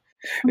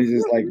 It's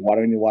just like, why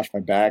do I need to watch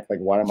my back? Like,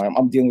 why am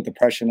I'm dealing with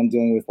depression. I'm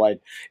dealing with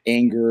like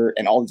anger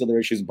and all these other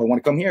issues. But when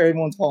I come here,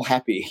 everyone's all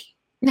happy.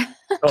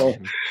 So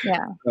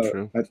yeah,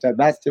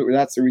 that's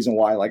the reason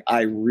why, like,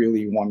 I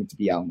really wanted to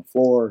be out on the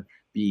floor,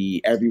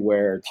 be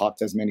everywhere, talk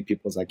to as many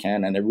people as I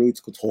can. And it really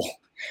took a toll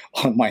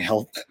on my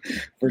health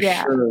for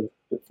sure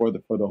for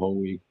the whole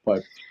week.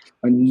 But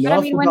I mean,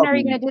 when are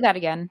you going to do that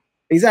again?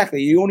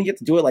 Exactly. You only get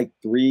to do it like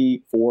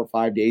 3, 4,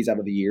 5 days out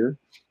of the year.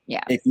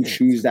 Yeah. If you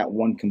choose that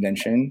one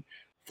convention.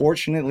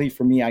 Fortunately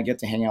for me, I get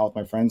to hang out with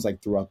my friends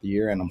like throughout the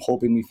year, and I'm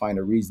hoping we find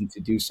a reason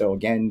to do so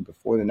again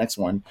before the next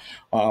one.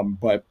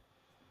 But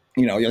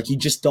like you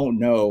just don't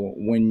know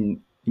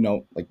when,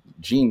 like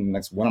Gene,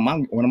 when am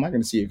I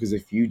going to see you? Because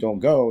if you don't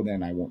go,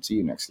 then I won't see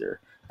you next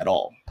year at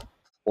all.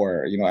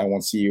 Or, I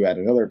won't see you at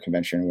another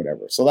convention or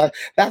whatever. So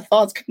that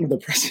thought's kind of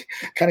depressing,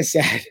 kind of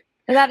sad.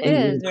 That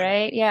is,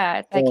 right? Yeah.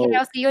 It's like,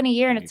 I'll see you in a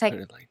year, and it's like,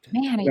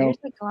 man, a year's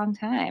like a long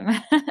time.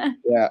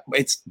 Yeah,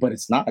 but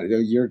it's not. A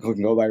year can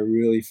go by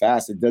really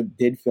fast. It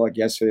did feel like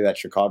yesterday that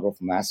Chicago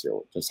from last year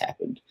just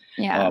happened.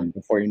 Yeah.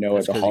 Before you know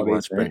it, the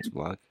holidays are in.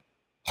 Blog.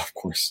 Of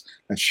course,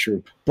 that's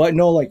true. But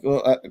no, like,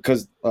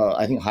 because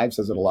I think Hype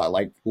says it a lot.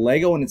 Like,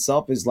 Lego in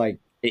itself is like,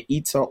 it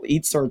eats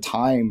our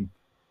time,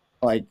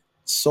 like,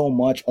 so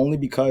much, only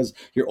because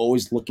you're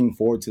always looking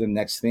forward to the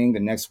next thing, the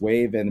next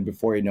wave, and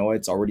before you know it,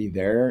 it's already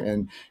there,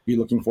 and you're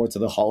looking forward to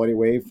the holiday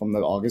wave from the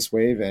August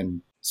wave,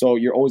 and so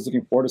you're always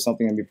looking forward to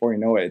something, and before you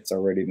know it, it's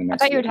already the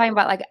next. I thought you were talking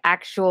about like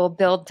actual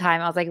build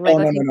time. I was like, no,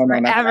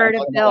 forever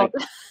to build.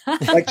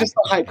 Like just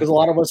the hype, because a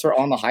lot of us are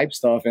on the hype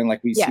stuff, and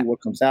like we see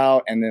what comes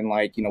out, and then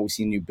like we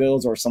see new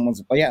builds or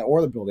someone's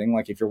or the building.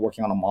 Like if you're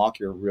working on a mock,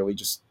 you're really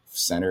just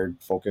centered,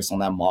 focused on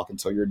that mock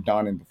until you're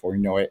done, and before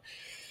you know it.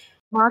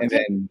 And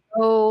then,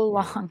 so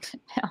long to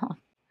build.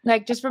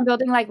 Like just from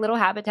building like little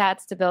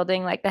habitats to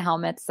building like the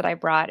helmets that I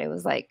brought, it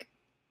was like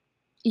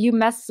you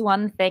mess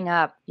one thing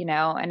up,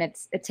 and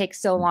it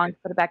takes so long to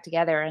put it back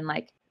together. And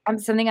like I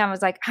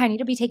was like, I need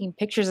to be taking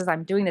pictures as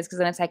I'm doing this, because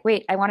then it's like,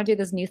 wait, I want to do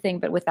this new thing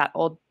but with that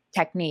old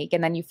technique,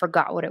 and then you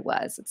forgot what it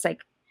was. It's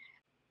like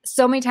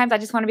so many times I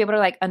just want to be able to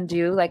like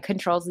undo, like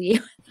Control Z.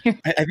 I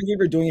think if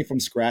you're doing it from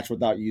scratch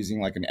without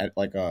using like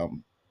like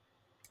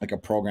a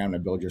program to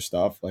build your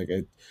stuff, like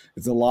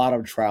it's a lot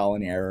of trial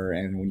and error.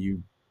 And when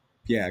you,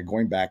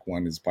 going back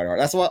one is quite hard.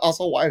 That's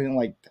also why I didn't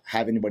like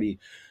have anybody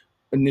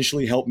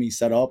initially help me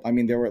set up. I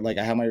mean, there were like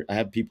I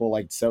had people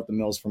like set up the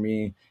mills for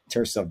me,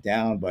 tear stuff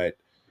down, but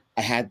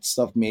I had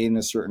stuff made in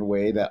a certain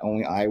way that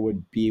only I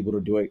would be able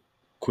to do it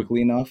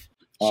quickly enough.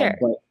 Sure.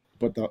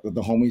 But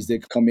the homies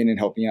did come in and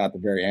help me out at the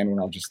very end when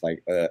I was just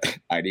like,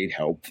 I need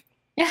help.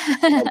 Yeah.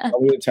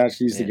 I'll attach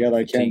these together.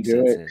 I can't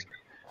do it.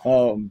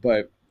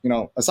 But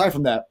aside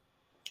from that,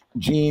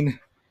 Gene,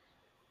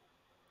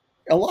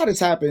 a lot has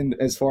happened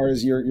as far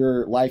as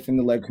your life in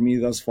the Lego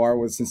community thus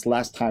far since the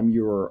last time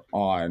you were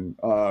on.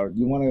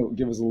 You want to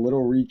give us a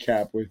little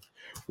recap with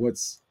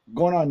what's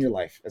going on in your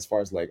life as far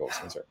as Lego is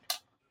concerned?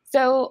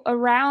 So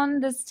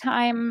around this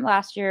time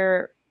last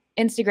year,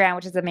 Instagram,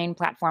 which is the main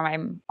platform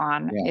I'm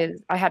on,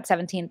 I had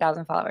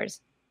 17,000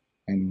 followers.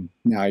 And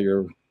now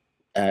you're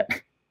at,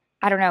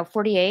 I don't know,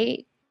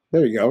 48.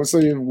 There you go. So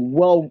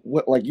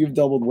you've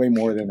doubled way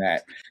more than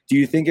that. Do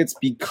you think it's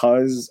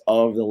because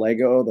of the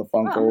Lego, the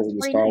Funko,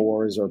 the Star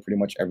Wars, or pretty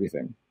much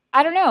everything?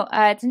 I don't know.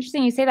 It's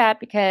interesting you say that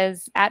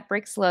because at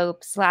Brick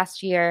Slopes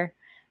last year,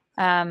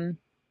 Martin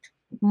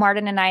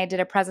and I did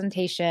a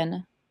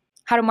presentation,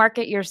 how to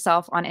market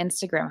yourself on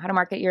Instagram, how to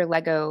market your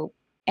Lego.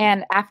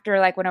 And after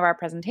like one of our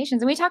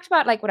presentations, and we talked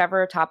about like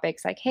whatever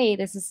topics, like, hey,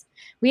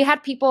 we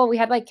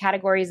had like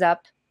categories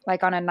up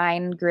like on a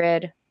 9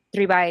 grid,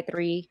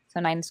 3x3, so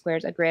 9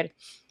 squares a grid.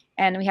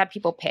 And we had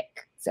people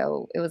pick.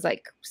 So it was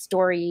like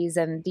stories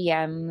and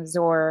DMs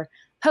or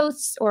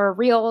posts or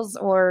reels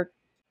or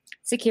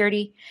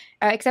security,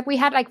 except we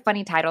had like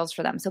funny titles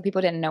for them. So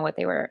people didn't know what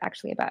they were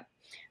actually about.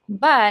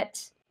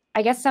 But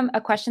I guess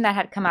a question that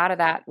had come out of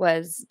that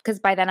was, because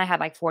by then I had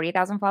like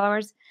 40,000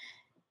 followers.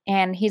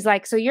 And he's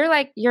like, so you're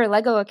like your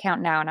Lego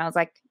account now. And I was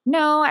like,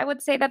 no, I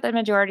would say that the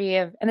majority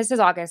of, and this is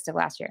August of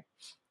last year.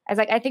 I was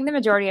like, I think the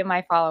majority of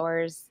my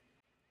followers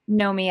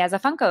know me as a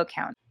Funko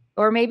account,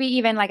 or maybe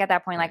even like at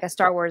that point, like a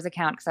Star Wars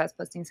account, because I was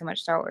posting so much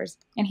Star Wars.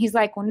 And he's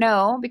like, well,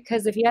 no,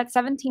 because if you had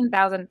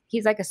 17,000,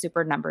 he's like a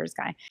super numbers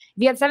guy.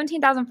 If you had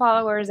 17,000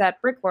 followers at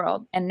Brick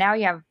World and now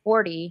you have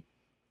 40,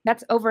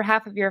 that's over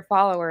half of your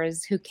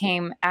followers who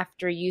came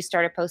after you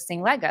started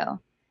posting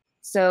Lego.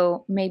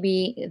 So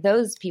maybe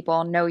those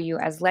people know you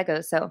as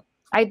Lego. So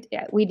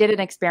we did an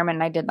experiment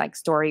and I did like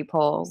story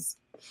polls,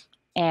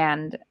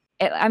 and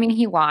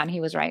he won. He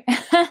was right.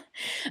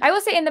 I will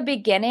say in the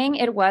beginning,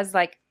 it was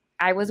like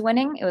I was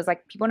winning. It was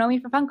like people know me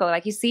for Funko.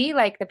 Like you see,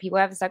 like the people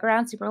have stuck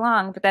around super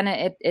long, but then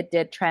it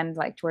did trend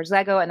like towards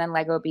Lego, and then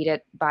Lego beat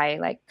it by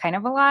like kind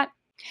of a lot.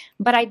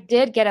 But I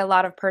did get a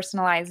lot of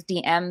personalized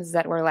DMs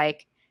that were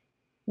like,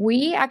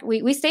 we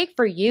stay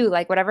for you,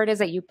 like whatever it is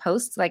that you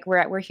post, like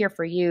we're here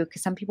for you.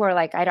 Because some people are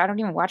like, I don't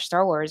even watch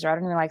Star Wars, or I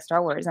don't even like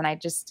Star Wars, and I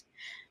just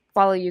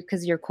follow you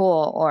because you're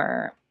cool,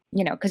 or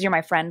because you're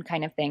my friend,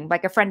 kind of thing,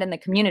 like a friend in the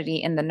community,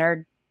 in the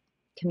nerd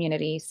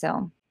community.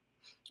 So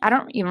I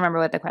don't even remember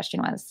what the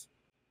question was.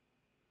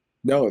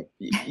 No,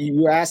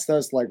 you asked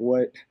us like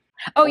what?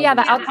 Oh yeah,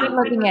 the outside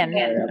looking in.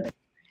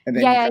 And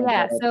then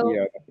yeah.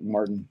 So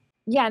Martin.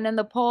 Yeah, and then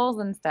the polls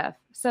and stuff.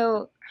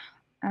 So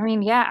I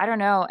don't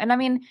know.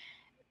 And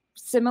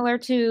similar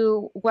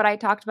to what I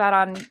talked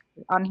about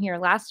on here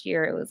last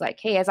year, it was like,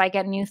 hey, as I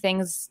get new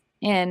things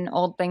in,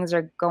 old things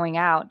are going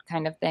out,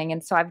 kind of thing.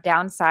 And so I've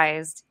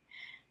downsized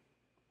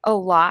a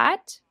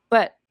lot,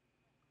 but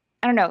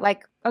I don't know,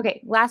 like,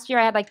 okay, last year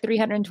I had like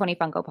 320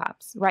 Funko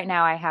Pops. Right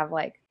now I have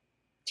like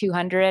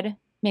 200,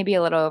 maybe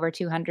a little over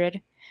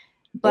 200.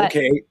 But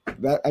okay,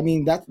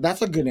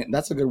 that's a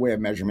good way of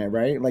measurement,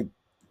 right? Like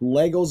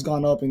Lego's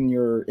gone up in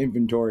your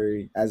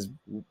inventory as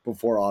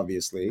before,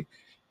 obviously,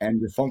 and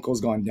your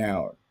Funko's gone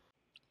down.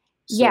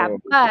 So,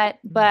 yeah,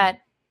 but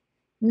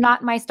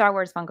not my Star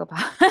Wars Funko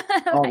Pop.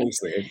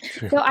 Obviously.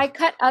 So I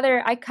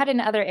cut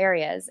in other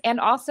areas, and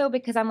also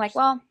because I'm like,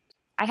 well,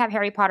 I have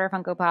Harry Potter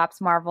Funko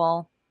Pops,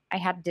 Marvel. I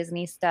had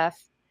Disney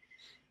stuff,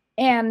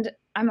 and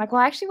I'm like,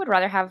 well, I actually would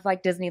rather have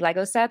like Disney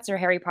Lego sets or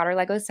Harry Potter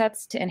Lego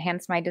sets to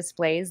enhance my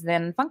displays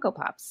than Funko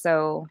Pops.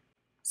 So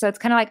it's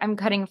kind of like I'm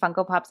cutting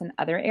Funko Pops in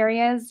other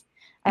areas.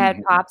 I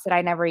had pops that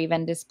I never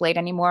even displayed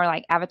anymore,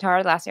 like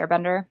Avatar: The Last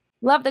Airbender.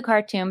 Love the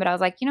cartoon, but I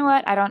was like, you know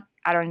what? I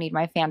don't need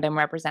my fandom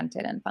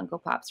represented in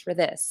Funko Pops for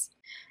this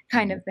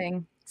kind of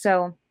thing.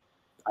 So,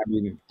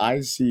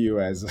 I see you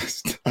as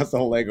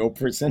a Lego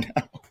person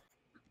now.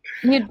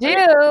 You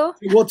do?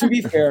 Well, to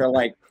be fair,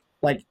 like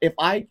if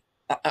I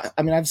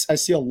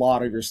see a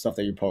lot of your stuff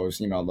that you post,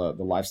 the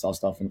lifestyle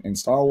stuff in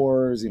Star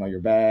Wars, your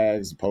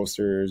bags,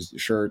 posters,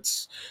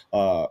 shirts.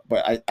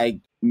 But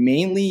I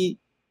mainly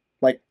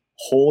like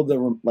hold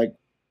the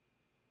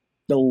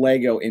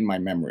Lego in my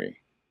my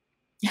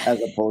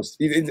as opposed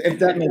to, if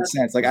that makes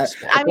sense. Like I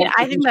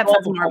think that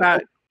says more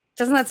about,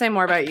 doesn't that say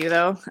more about you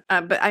though?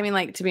 But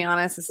like, to be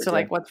honest, as to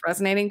like what's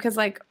resonating. Cause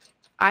like,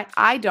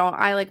 I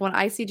like when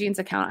I see Jean's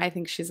account, I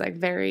think she's like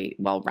very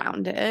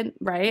well-rounded.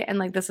 Right. And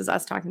like, this is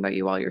us talking about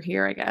you while you're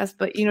here, I guess,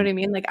 but you know what I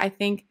mean? Like, I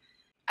think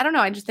I don't know.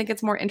 I just think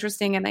it's more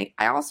interesting. And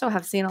I also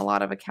have seen a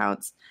lot of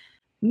accounts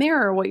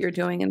mirror what you're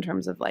doing in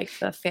terms of like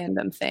the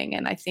fandom thing.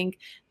 And I think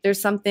there's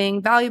something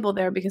valuable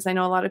there because I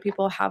know a lot of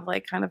people have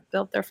like kind of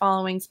built their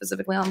following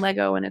specifically on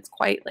Lego, and it's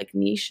quite like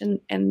niche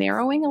and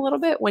narrowing a little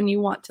bit when you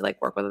want to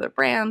like work with other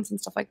brands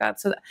and stuff like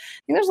that. So I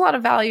think there's a lot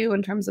of value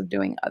in terms of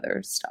doing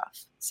other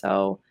stuff.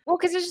 So, well,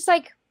 because it's just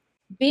like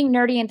being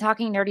nerdy and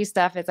talking nerdy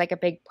stuff is like a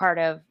big part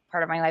of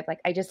my life. Like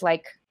I just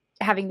like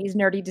having these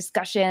nerdy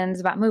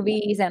discussions about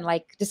movies and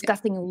like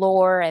discussing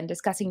lore and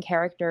discussing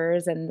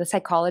characters and the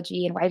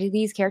psychology and why do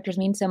these characters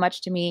mean so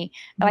much to me.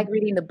 I like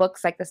reading the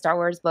books, like the Star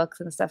Wars books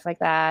and stuff like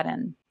that.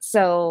 And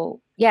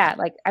so, yeah,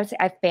 like I would say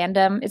I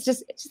fandom. It's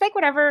just like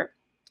whatever.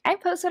 I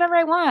post whatever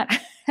I want.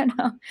 I don't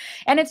know.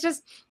 And it's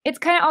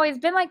kind of always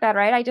been like that,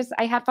 right?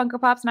 I had Funko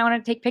Pops and I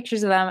wanted to take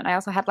pictures of them. And I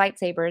also had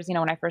lightsabers,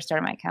 when I first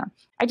started my account.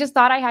 I just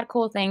thought I had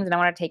cool things and I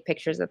wanted to take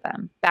pictures of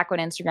them back when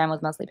Instagram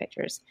was mostly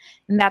pictures.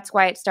 And that's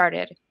why it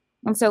started.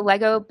 And so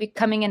Lego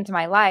coming into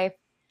my life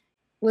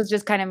was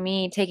just kind of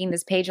me taking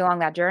this page along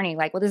that journey.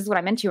 Like, well, this is what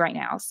I'm into right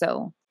now.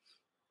 So,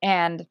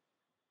 and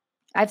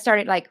I've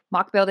started like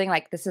mock building,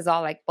 like this is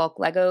all like bulk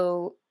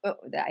Lego. Oh,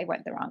 I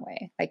went the wrong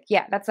way. Like,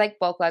 yeah, that's like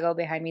bulk Lego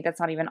behind me. That's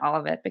not even all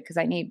of it because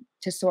I need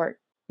to sort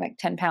like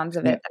 10 pounds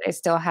of it that I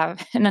still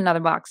have in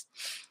another box.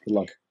 Good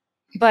luck.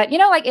 But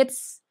like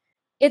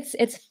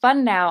it's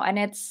fun now. And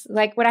it's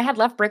like when I had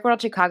left Brick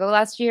World Chicago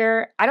last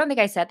year, I don't think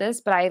I said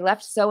this, but I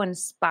left so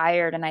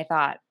inspired and I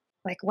thought,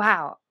 like,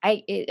 wow,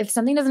 if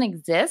something doesn't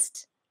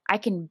exist, I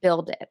can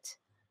build it.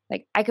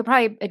 Like I could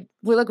probably, it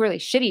would look really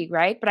shitty,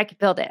 right? But I could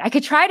build it. I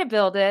could try to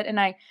build it and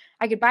I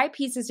could buy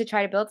pieces to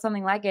try to build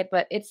something like it,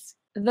 but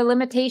the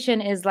limitation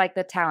is like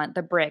the talent,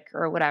 the brick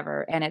or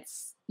whatever. And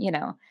it's,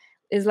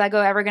 is Lego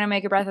ever going to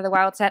make a Breath of the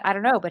Wild set? I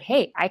don't know, but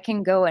hey, I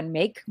can go and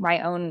make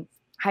my own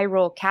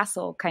Hyrule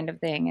castle kind of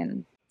thing.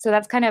 And so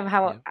that's kind of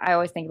how I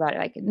always think about it.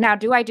 Like, now,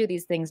 do I do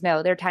these things?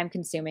 No, they're time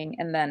consuming.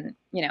 And then,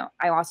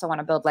 I also want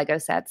to build Lego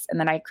sets and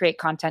then I create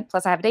content.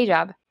 Plus I have a day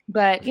job.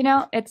 But,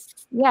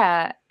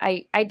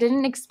 I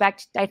didn't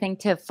expect, I think,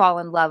 to fall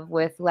in love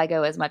with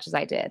Lego as much as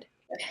I did.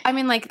 I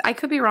mean, like, I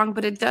could be wrong,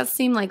 but it does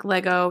seem like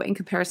Lego, in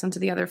comparison to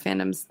the other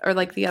fandoms or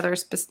like the other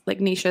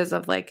niches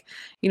of like,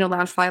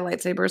 Loungefly,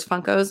 lightsabers,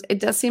 Funkos, it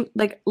does seem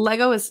like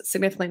Lego is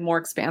significantly more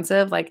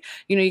expansive. Like,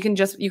 you can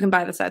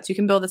buy the sets, you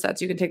can build the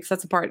sets, you can take the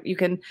sets apart, you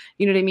can,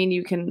 you know what I mean?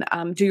 You can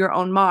do your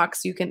own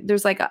mocks.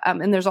 There's like,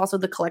 and there's also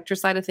the collector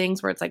side of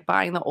things where it's like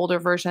buying the older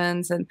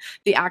versions and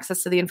the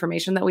access to the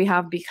information that we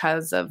have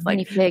because of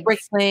like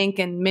Bricklink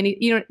and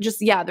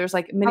there's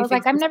like mini. I was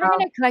like, I'm never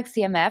going to collect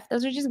CMF.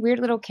 Those are just weird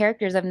little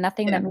characters of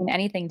nothing that mean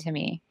anything to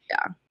me.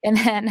 Yeah. And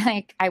then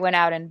like I went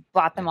out and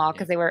bought them all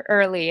because they were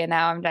early and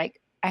now I'm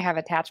like, I have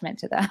attachment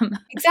to them.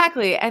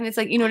 Exactly. And it's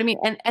like, you know what I mean?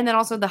 And then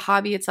also the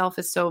hobby itself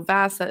is so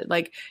vast that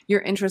like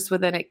your interest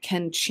within it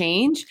can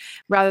change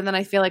rather than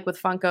I feel like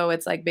with Funko,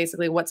 it's like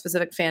basically what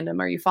specific fandom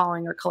are you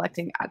following or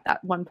collecting at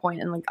that one point?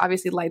 And like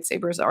obviously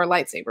lightsabers are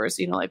lightsabers,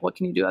 like what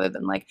can you do other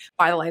than like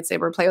buy the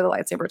lightsaber, play with the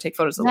lightsaber, take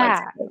photos of the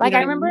lightsaber? Like I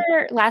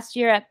remember last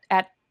year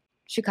at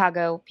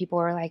Chicago, people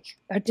were like,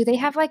 do they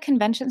have like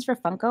conventions for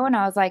Funko? And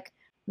I was like,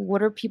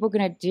 what are people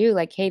going to do?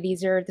 Like, hey,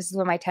 this is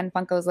what my 10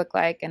 Funkos look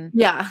like. And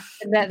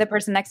the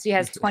person next to you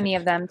has 20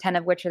 of them, 10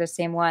 of which are the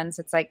same ones.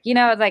 It's like,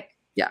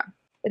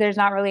 there's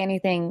not really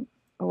anything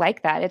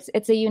like that.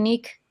 It's a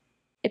unique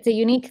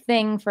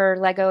thing for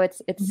Lego.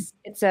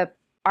 It's a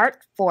art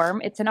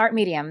form. It's an art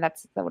medium.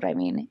 That's what I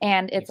mean.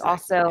 And it's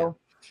also,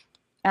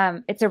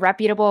 it's a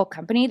reputable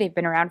company. They've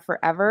been around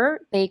forever.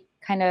 They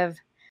kind of,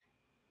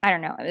 I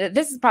don't know.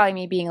 This is probably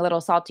me being a little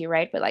salty,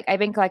 right? But like I've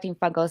been collecting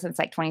Funko since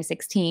like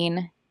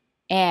 2016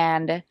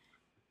 and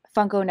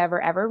Funko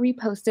never ever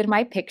reposted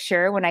my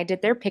picture when I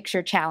did their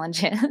picture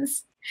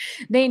challenges.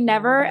 They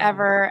never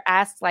ever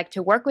asked like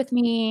to work with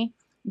me.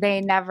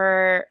 They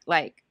never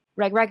like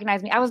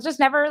recognized me. I was just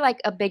never like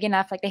a big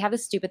enough, like they have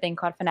this stupid thing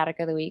called Fanatic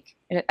of the Week.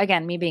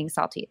 Again, me being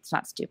salty. It's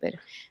not stupid.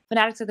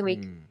 Fanatics of the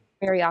Week,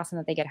 very awesome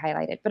that they get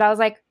highlighted. But I was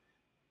like,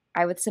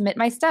 I would submit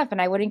my stuff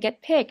and I wouldn't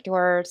get picked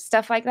or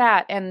stuff like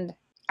that. And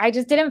I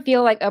just didn't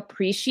feel like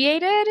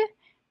appreciated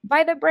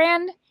by the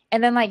brand.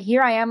 And then like,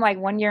 here I am like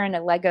 1 year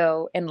into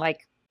Lego and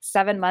like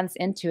 7 months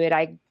into it,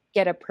 I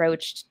get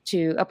approached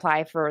to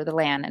apply for the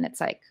LAN. And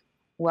it's like,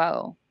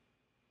 whoa,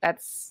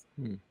 that's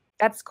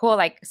cool.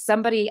 Like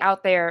somebody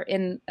out there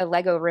in a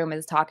Lego room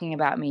is talking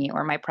about me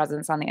or my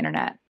presence on the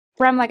internet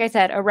from, like I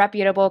said, a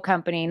reputable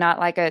company, not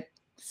like a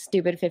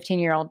stupid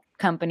 15-year-old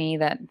company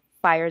that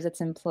fires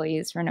its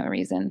employees for no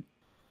reason.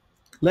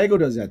 Lego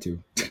does that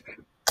too.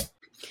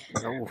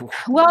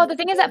 Well, the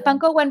thing is that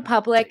Funko went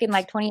public in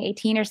like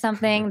 2018 or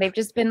something. They've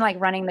just been like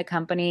running the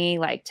company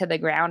like to the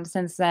ground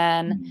since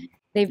then.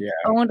 They've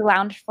owned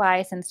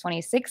Loungefly since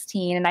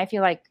 2016. And I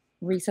feel like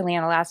recently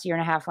in the last year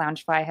and a half,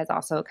 Loungefly has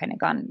also kind of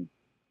gone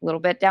a little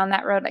bit down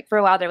that road. Like for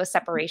a while there was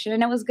separation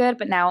and it was good,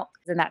 but now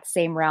it's in that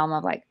same realm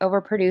of like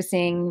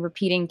overproducing,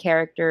 repeating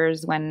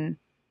characters when,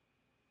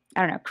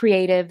 I don't know,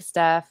 creative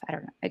stuff. I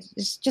don't know.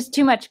 It's just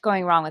too much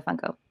going wrong with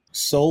Funko.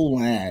 Soul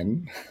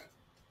LAN.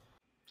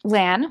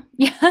 LAN.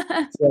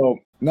 Yeah. So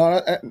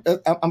no,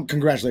 I'm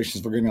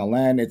congratulations for getting on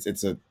land. It's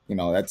a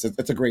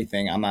it's a great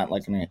thing. I'm not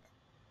like gonna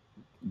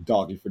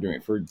dog you for doing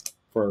it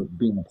for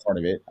being a part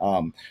of it.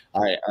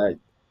 I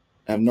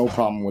have no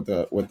problem with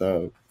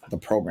the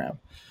program,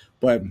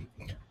 but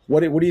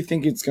what do you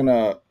think it's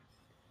gonna?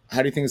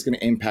 How do you think it's gonna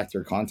impact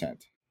your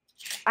content?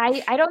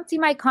 I don't see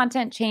my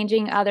content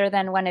changing other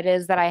than when it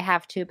is that I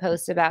have to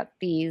post about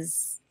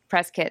these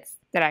press kits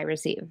that I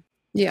receive.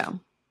 Yeah.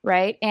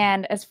 Right.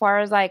 And as far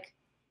as like,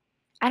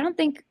 I don't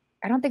think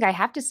I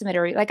have to submit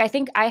I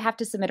think I have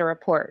to submit a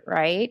report,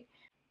 right?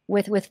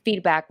 With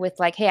feedback, with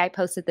like, hey, I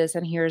posted this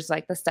and here's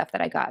like the stuff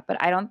that I got. But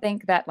I don't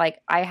think that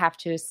like I have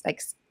to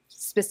like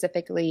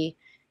specifically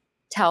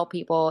tell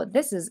people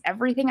this is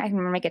everything. I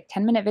can make a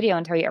 10-minute video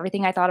and tell you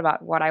everything I thought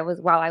about while I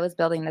was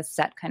building this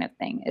set kind of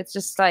thing. It's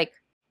just like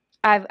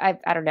I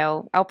don't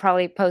know. I'll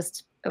probably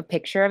post a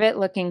picture of it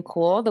looking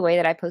cool the way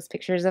that I post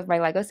pictures of my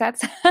Lego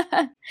sets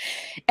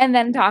and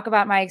then talk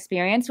about my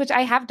experience, which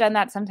I have done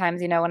that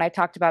sometimes. You know, when I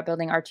talked about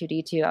building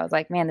R2D2, I was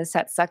like, man, this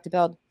set sucked to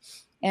build.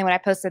 And when I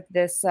posted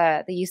this,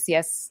 the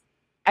UCS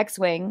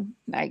X-Wing,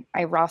 I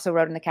also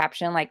wrote in the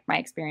caption, like my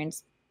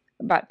experience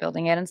about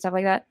building it and stuff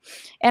like that.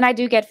 And I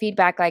do get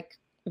feedback like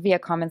via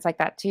comments like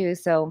that too.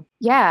 So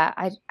yeah,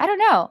 I don't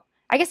know.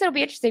 I guess it'll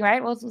be interesting,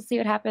 right? We'll see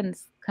what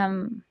happens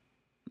come.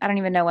 I don't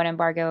even know what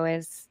embargo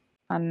is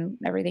on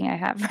everything I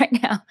have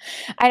right now.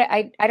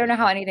 I don't know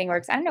how anything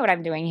works. I don't know what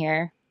I'm doing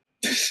here.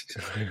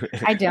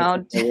 I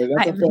don't.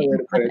 That's a fair way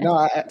to put it.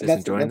 No, Just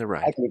enjoying the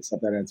ride. I can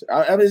accept that answer.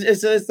 I mean,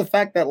 it's the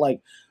fact that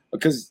like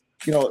because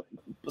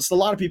it's a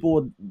lot of people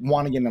would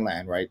want to get in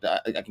land, right?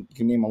 I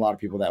can name a lot of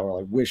people that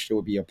were like wish they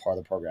would be a part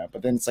of the program,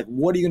 but then it's like,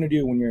 what are you going to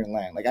do when you're in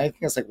land? Like I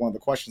think that's like one of the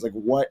questions. Like,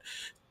 what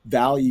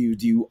value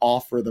do you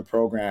offer the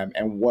program,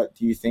 and what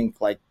do you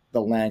think like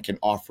the land can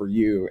offer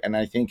you? And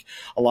I think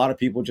a lot of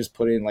people just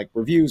put in like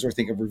reviews or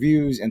think of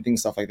reviews and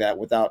things stuff like that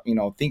without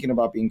thinking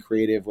about being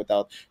creative,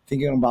 without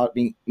thinking about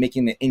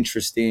making it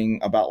interesting,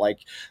 about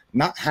like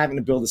not having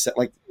to build a set,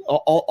 like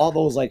all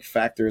those like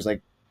factors,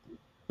 like,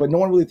 but no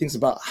one really thinks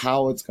about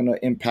how it's going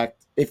to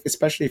impact,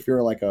 especially if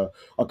you're like a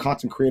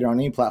content creator on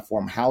any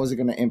platform, how is it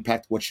going to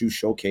impact what you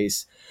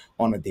showcase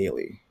on a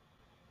daily?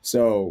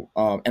 So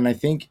and I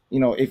think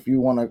if you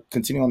want to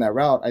continue on that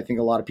route, I think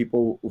a lot of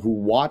people who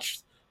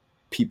watch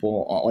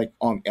people like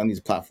on these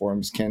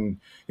platforms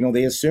can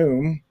they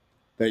assume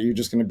that you're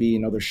just going to be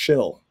another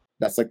shill.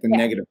 That's like the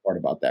negative part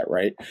about that,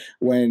 right?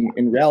 When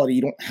in reality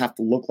you don't have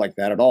to look like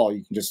that at all.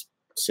 You can just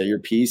say your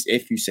piece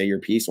if you say your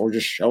piece, or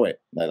just show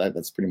it.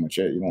 That's pretty much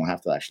it. You don't have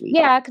to actually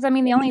because I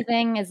mean the only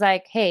thing is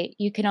like, hey,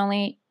 you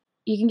can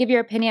give your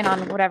opinion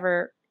on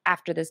whatever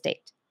after this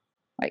date,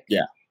 like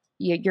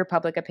your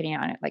public opinion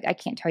on it. Like I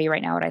can't tell you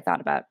right now what I thought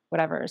about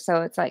whatever.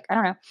 So it's like I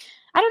don't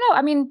know.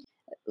 I mean,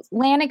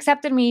 LAN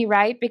accepted me,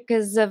 right,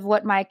 because of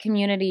what my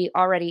community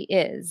already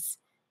is.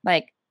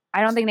 Like,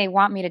 I don't think they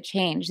want me to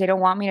change. They don't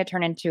want me to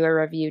turn into a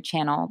review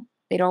channel.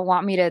 They don't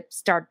want me to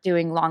start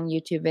doing long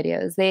YouTube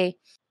videos.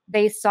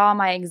 They saw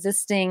my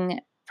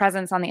existing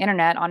presence on the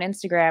internet, on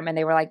Instagram, and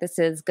they were like, this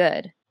is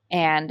good.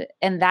 And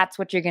that's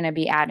what you're going to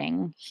be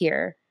adding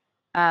here.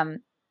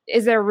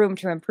 Is there room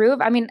to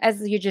improve? I mean,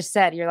 as you just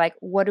said, you're like,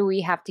 what do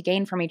we have to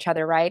gain from each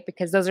other, right?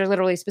 Because those are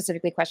literally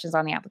specifically questions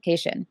on the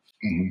application.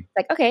 Mm-hmm.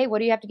 Like, okay, what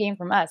do you have to gain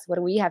from us? What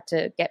do we have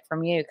to get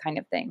from you, kind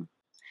of thing?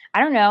 I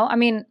don't know. I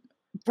mean,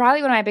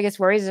 probably one of my biggest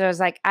worries is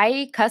like,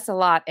 I cuss a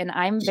lot and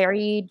I'm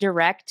very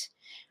direct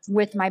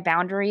with my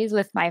boundaries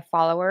with my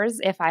followers.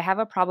 If I have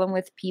a problem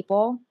with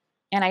people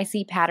and I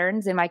see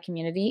patterns in my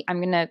community, I'm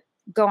going to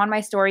go on my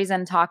stories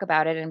and talk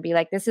about it and be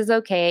like, this is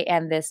okay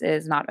and this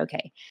is not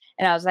okay.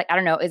 And I was like, I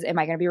don't know, am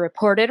I going to be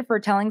reported for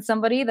telling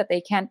somebody that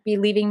they can't be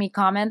leaving me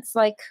comments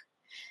like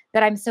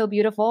that I'm so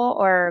beautiful,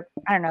 or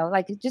I don't know,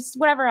 like just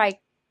whatever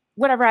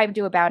I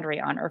do a boundary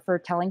on, or for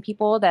telling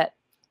people that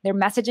they're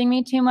messaging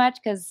me too much,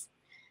 because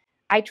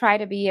I try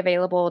to be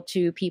available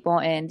to people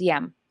in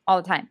DM all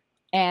the time.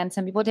 And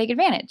some people take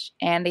advantage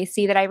and they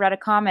see that I read a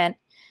comment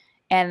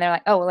and they're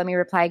like, oh, well, let me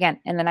reply again.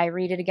 And then I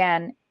read it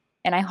again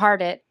and I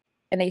heart it.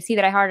 And they see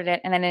that I hearted it,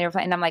 and then they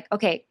reply, and I'm like,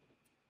 okay,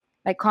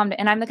 like calm down.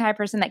 And I'm the kind of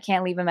person that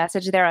can't leave a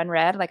message there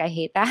unread. Like I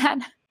hate that.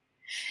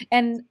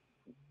 And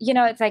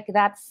it's like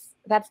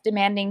that's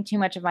demanding too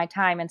much of my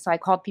time. And so I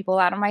called people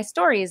out on my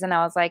stories, and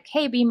I was like,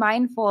 hey, be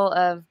mindful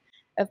of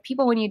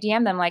people when you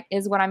DM them. Like,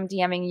 is what I'm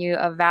DMing you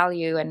of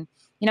value? And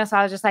so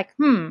I was just like,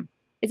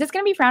 is this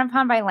going to be frowned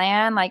upon by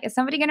LAN? Like, is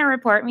somebody going to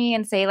report me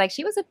and say like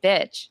she was a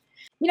bitch?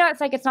 It's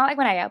like it's not like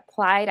when I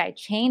applied, I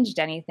changed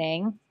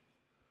anything.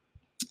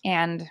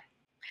 And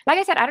like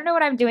I said, I don't know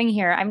what I'm doing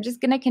here. I'm just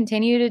going to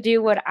continue to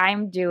do what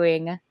I'm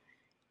doing.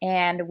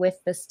 And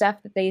with the stuff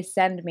that they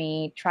send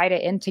me, try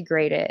to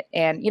integrate it.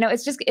 And,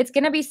 it's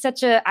going to be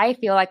such I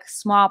feel like,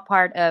 small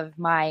part of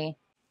my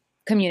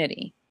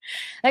community.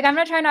 Like, I'm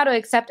not trying not to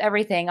accept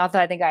everything. Although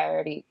I think I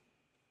already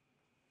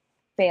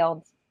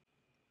failed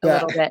a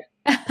little bit.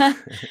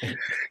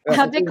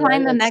 I'll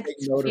decline the next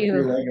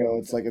few. Lego.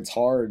 It's like, it's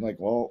hard. Like,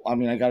 well, I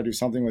mean, I got to do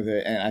something with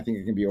it. And I think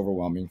it can be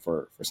overwhelming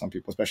for some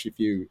people, especially if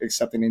you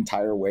accept an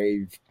entire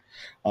wave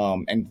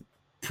and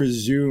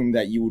presume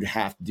that you would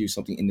have to do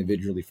something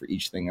individually for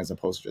each thing, as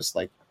opposed to just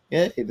like,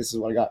 yeah, hey, this is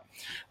what I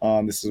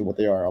got, this is what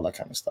they are, all that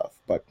kind of stuff.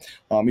 But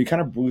you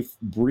kind of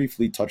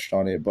briefly touched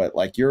on it, but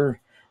like you're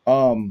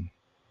on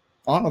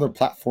other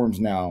platforms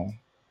now,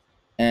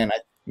 and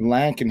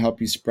LAN can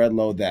help you spread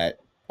load that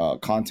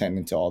content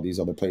into all these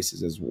other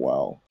places as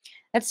well.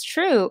 That's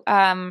true.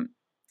 I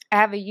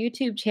have a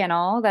YouTube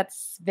channel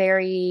that's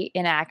very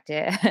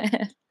inactive.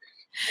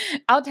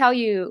 I'll tell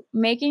you,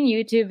 making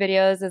YouTube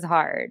videos is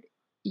hard.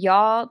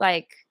 Y'all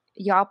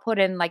put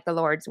in like the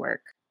Lord's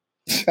work.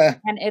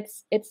 And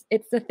it's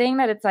the thing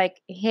that it's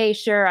like, hey,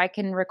 sure, I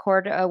can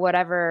record a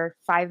whatever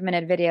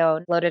 5-minute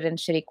video, load it in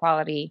shitty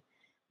quality,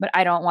 but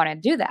I don't want to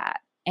do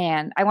that.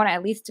 And I want to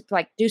at least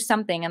like do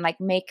something and like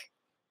make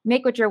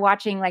what you're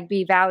watching like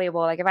be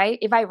valuable. Like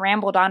if I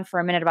rambled on for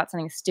a minute about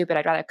something stupid,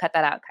 I'd rather cut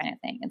that out, kind of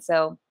thing. And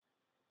so,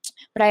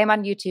 but I am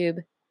on YouTube.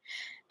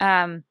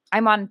 I'm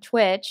on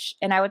Twitch,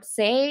 and I would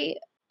say,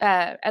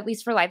 at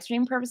least for live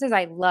stream purposes,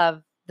 I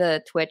love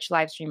the Twitch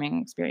live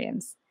streaming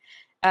experience.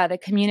 The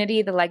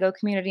community, the Lego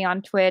community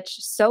on Twitch,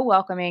 so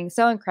welcoming,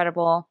 so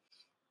incredible.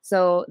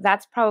 So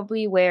that's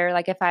probably where,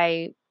 like, if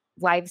I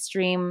live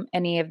stream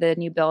any of the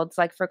new builds,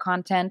 like for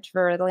content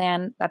for the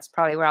LAN, that's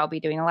probably where I'll be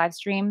doing the live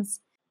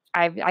streams.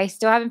 I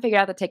still haven't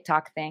figured out the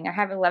TikTok thing. I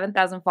have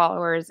 11,000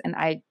 followers, and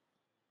I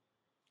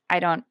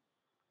don't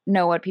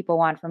know what people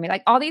want from me.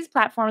 Like, all these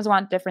platforms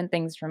want different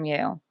things from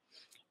you.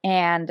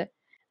 And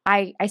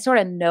I sort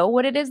of know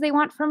what it is they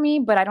want from me,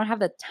 but I don't have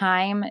the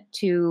time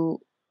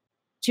to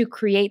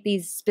create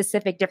these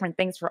specific different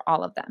things for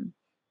all of them.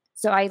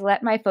 So I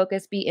let my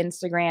focus be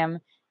Instagram.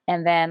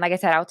 And then, like I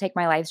said, I'll take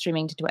my live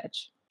streaming to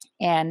Twitch.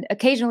 And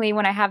occasionally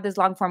when I have this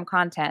long form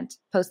content,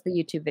 post the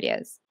YouTube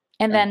videos,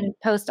 and then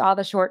post all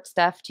the short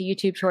stuff to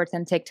YouTube Shorts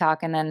and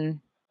TikTok, and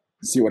then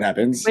see what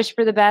happens. Wish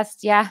for the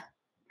best. Yeah.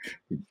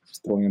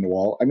 Just throwing in the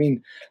wall. I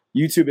mean,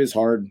 YouTube is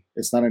hard.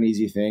 It's not an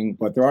easy thing,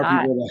 but there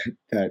are people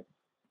that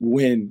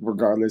win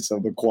regardless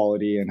of the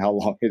quality and how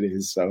long it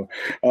is. So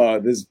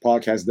this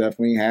podcast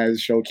definitely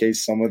has showcased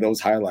some of those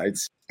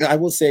highlights. I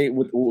will say,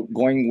 with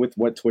going with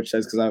what Twitch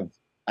says, because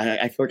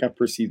I feel like I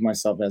perceive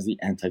myself as the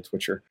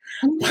anti-Twitcher.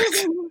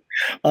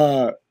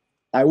 But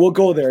I will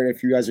go there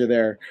if you guys are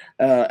there.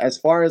 As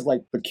far as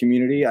like the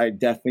community, I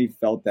definitely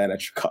felt that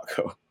at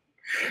Chicago,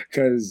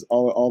 because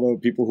all the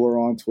people who are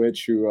on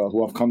Twitch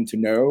who I've come to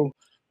know,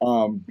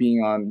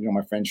 being on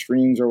my friend's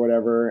streams or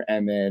whatever,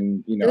 and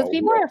then those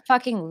people are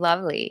fucking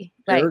lovely.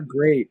 They're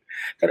great.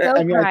 So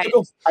I mean,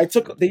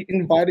 they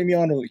invited me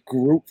on a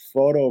group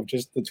photo of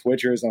just the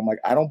Twitchers. And I'm like,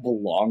 I don't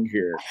belong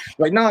here.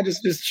 Like, no,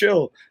 just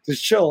chill,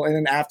 And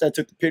then after I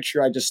took the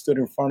picture, I just stood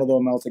in front of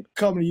them. I was like,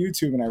 come to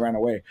YouTube, and I ran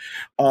away.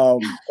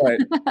 But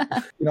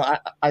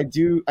I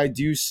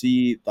do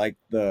see like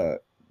the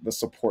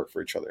support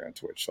for each other on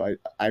Twitch. So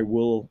I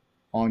will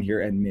on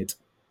here admit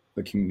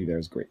the community there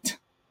is great.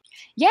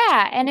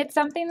 Yeah, and it's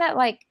something that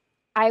like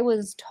I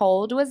was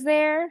told was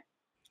there,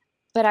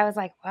 but I was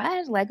like,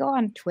 what? Lego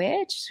on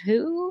Twitch?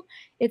 Who?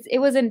 It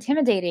was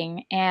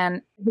intimidating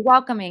and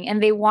welcoming,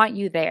 and they want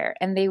you there,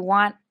 and they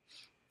want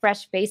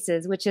fresh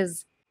faces, which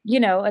is,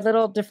 a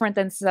little different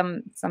than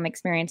some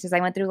experiences I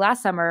went through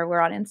last summer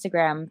where on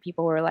Instagram,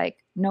 people were like,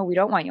 no, we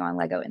don't want you on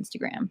Lego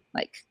Instagram.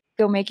 Like,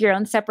 go make your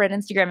own separate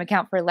Instagram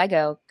account for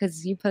Lego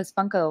because you post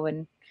Funko,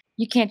 and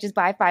you can't just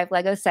buy 5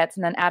 Lego sets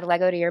and then add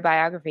Lego to your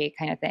biography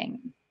kind of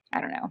thing. I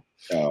don't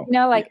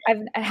know. I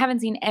haven't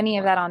seen any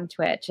of that on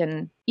Twitch.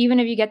 And even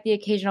if you get the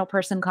occasional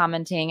person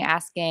commenting,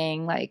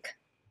 asking like,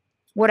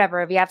 whatever,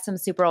 if you have some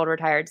super old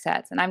retired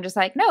sets, and I'm just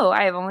like, no,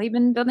 I've only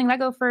been building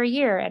Lego for a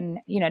year, and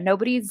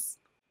nobody's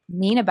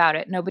mean about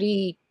it.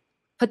 Nobody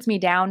puts me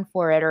down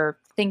for it or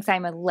thinks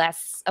I'm a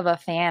less of a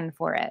fan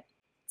for it.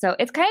 So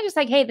it's kind of just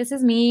like, hey, this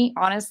is me.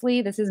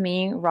 Honestly, this is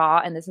me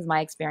raw, and this is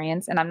my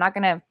experience. And I'm not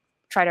going to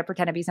try to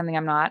pretend to be something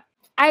I'm not.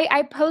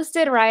 I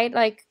posted, right,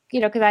 like,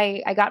 because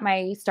I got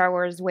my Star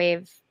Wars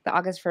wave, the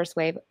August 1st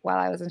wave, while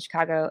I was in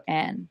Chicago,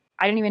 and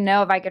I didn't even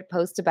know if I could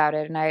post about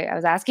it. And I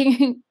was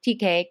asking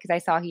TK, because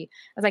I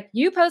was like,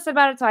 you posted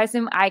about it, so I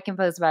assume I can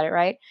post about it,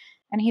 right?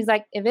 And he's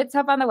like, if it's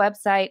up on the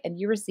website and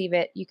you receive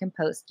it, you can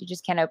post. You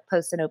just can't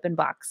post an open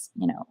box,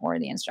 or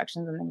the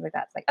instructions and things like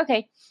that. It's like,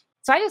 okay.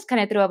 So I just kind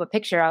of threw up a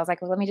picture. I was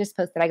like, well, let me just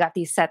post that I got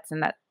these sets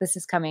and that this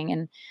is coming.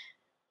 And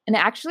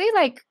actually,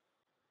 like,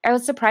 I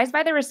was surprised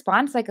by the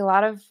response. Like, a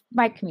lot of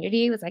my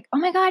community was like, oh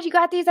my God, you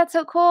got these. That's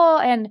so cool.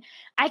 And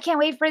I can't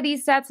wait for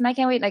these sets. And I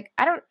can't wait. Like,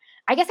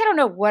 I guess I don't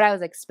know what I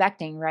was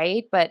expecting.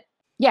 Right. But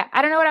yeah,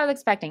 I don't know what I was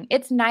expecting.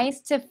 It's nice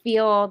to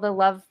feel the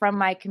love from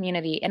my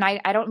community. And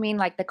I don't mean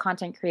like the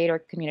content creator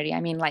community.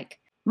 I mean like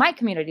my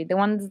community, the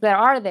ones that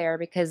are there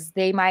because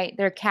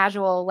they're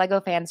casual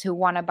Lego fans who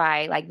want to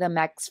buy like the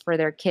mechs for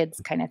their kids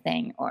kind of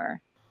thing.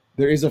 Or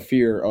there is a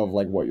fear of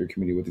like what your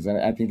community with is. And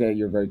I think that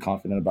you're very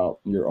confident about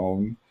your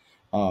own,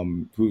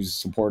 who's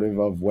supportive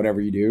of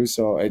whatever you do.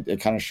 So it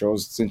kind of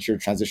shows, since you're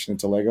transitioning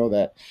to Lego,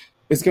 that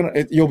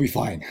you'll be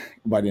fine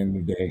by the end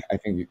of the day. I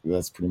think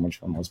that's pretty much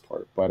for the most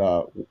part.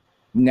 But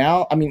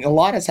now, I mean, a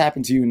lot has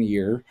happened to you in a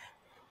year.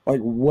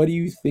 Like, what do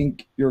you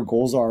think your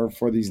goals are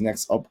for these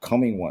next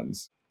upcoming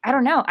ones? I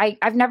don't know.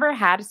 I've never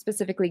had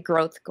specifically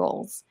growth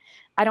goals.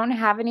 I don't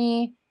have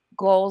any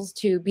goals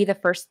to be the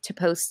first to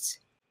post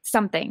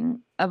something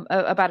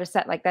about a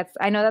set. Like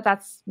I know that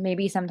that's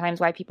maybe sometimes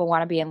why people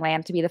want to be in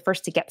land, to be the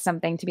first to get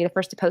something, to be the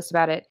first to post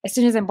about it. As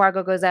soon as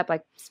embargo goes up,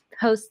 like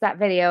post that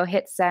video,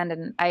 hit send.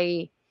 And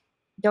I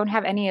don't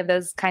have any of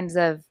those kinds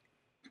of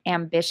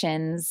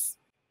ambitions.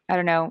 I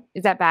don't know.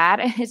 Is that bad?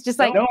 It's just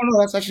like, No,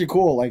 that's actually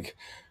cool. Like,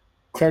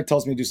 Claire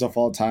tells me to do stuff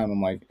all the time.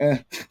 I'm like, eh.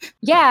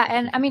 yeah.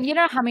 And I mean, you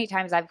know how many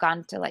times I've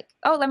gone to like,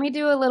 oh, let me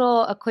do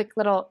a quick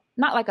little,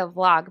 not like a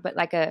vlog, but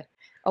like a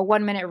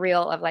 1 minute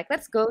reel of like,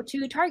 let's go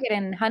to Target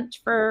and hunt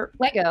for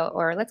Lego,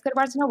 or let's go to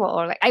Barnes & Noble,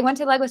 or like I went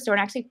to the Lego store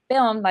and actually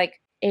filmed like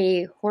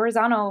a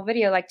horizontal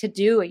video, like to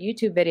do a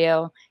YouTube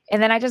video.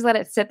 And then I just let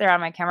it sit there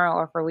on my camera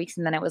roll for weeks.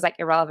 And then it was like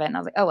irrelevant. And I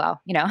was like, oh,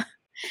 well, you know,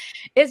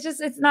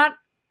 it's not,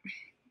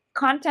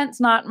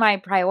 content's not my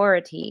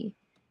priority.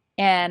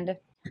 And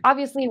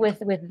obviously with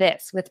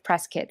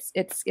press kits,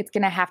 it's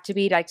going to have to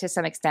be like to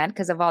some extent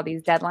because of all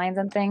these deadlines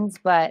and things,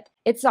 but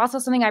it's also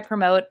something I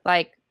promote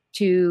like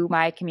to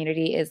my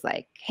community is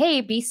like, hey,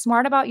 be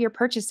smart about your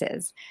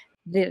purchases.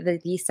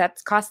 These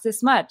sets cost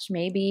this much.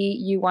 Maybe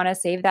you want to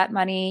save that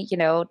money, you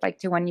know, like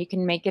to when you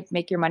can make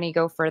your money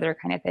go further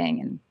kind of thing.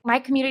 And my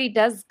community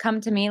does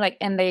come to me like,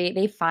 and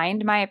they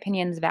find my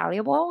opinions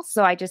valuable.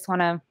 So I just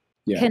want to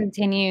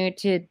continue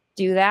to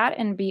do that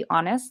and be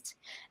honest.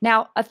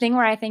 Now, a thing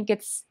where I think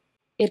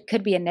it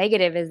could be a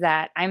negative is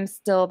that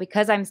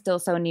because I'm still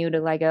so new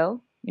to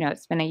Lego, you know,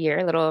 it's been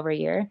a little over a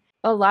year.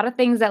 A lot of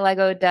things that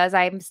Lego does,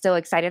 I'm still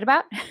excited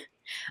about.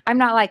 I'm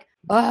not like,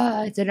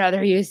 oh, it's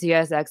another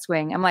UCS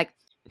X-Wing. I'm like,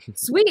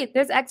 sweet,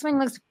 this X-Wing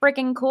looks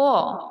freaking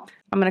cool.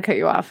 I'm going to cut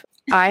you off.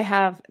 I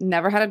have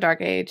never had a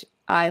dark age.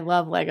 I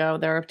love Lego.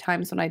 There are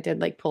times when I did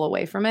like pull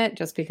away from it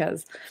just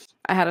because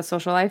I had a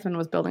social life and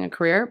was building a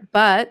career.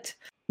 But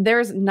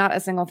there's not a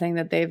single thing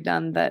that they've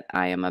done that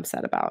I am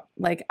upset about.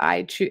 Like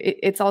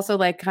it's also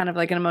like kind of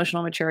like an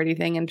emotional maturity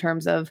thing in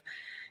terms of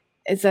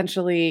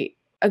essentially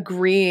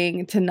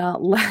agreeing to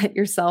not let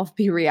yourself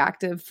be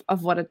reactive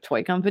of what a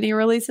toy company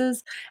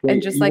releases. Wait,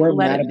 and just you like were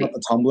let mad it be. about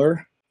the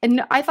Tumblr?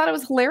 And I thought it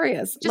was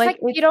hilarious. Just like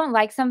if you don't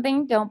like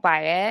something, don't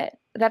buy it.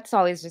 That's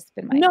always just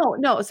been my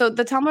No. So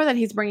the Tumblr that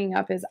he's bringing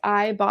up is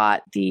I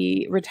bought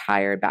the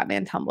retired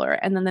Batman Tumblr,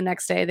 and then the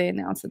next day they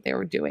announced that they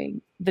were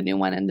doing the new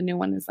one, and the new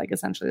one is like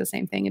essentially the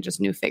same thing and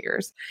just new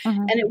figures.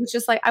 And it was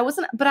just like I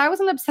wasn't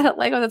upset at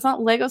Lego. That's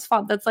not Lego's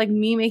fault. That's like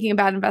me making a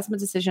bad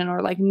investment decision,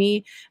 or like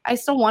me. I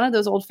still wanted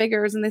those old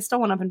figures, and they still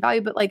went up in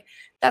value, but like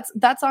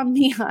that's on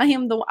me. I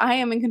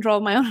am in control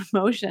of my own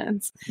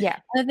emotions. Yeah.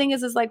 And the thing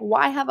is like,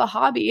 why have a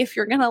hobby if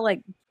you're gonna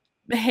like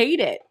hate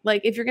it?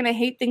 Like if you're going to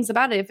hate things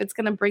about it, if it's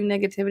going to bring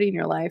negativity in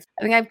your life,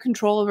 I think I have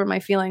control over my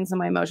feelings and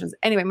my emotions.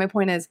 Anyway, my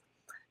point is,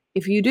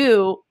 if you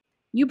do,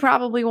 you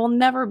probably will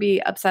never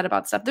be upset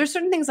about stuff. There's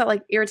certain things that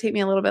like irritate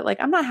me a little bit. Like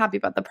I'm not happy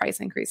about the price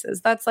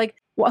increases. That's like,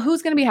 well,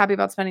 who's going to be happy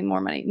about spending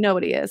more money?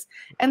 Nobody is.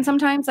 And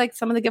sometimes like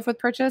some of the gift with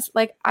purchase,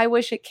 like I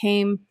wish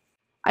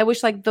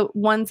like the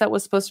ones that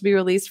was supposed to be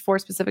released for a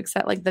specific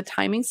set, like the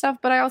timing stuff,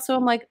 but I also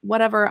am like,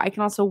 whatever, I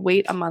can also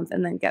wait a month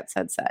and then get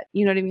said set.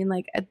 You know what I mean?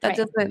 Like that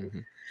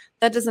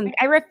doesn't.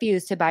 I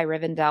refused to buy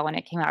Rivendell when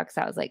it came out because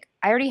I was like,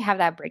 I already have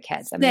that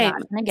Brickhead. So I'm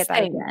not going to get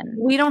that again.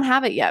 We don't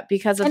have it yet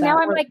because of that. And now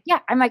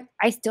I'm like,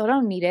 I still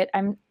don't need it.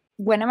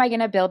 When am I going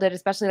to build it?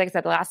 Especially like I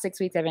said, the last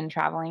 6 weeks I've been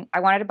traveling. I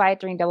wanted to buy it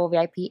during Double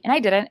VIP and I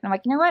didn't. And I'm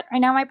like, you know what? Right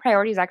now my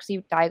priority is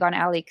actually Diagon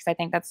Alley because I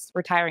think that's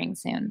retiring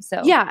soon.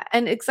 So yeah,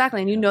 and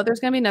exactly. And you know, there's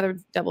going to be another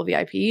Double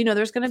VIP. You know,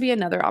 there's going to be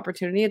another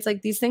opportunity. It's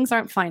like these things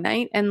aren't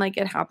finite, and like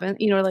it happens.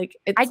 You know, like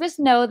I just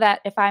know that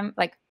if I'm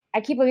like, I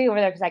keep looking over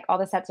there because like all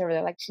the sets over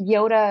there, like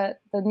Yoda,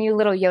 the new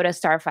little Yoda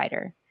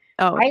Starfighter.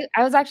 Oh,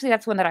 I was actually,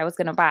 that's one that I was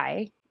going to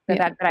buy.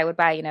 That I would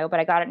buy, you know, but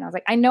I got it and I was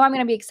like, I know I'm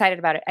going to be excited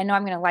about it. I know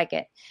I'm going to like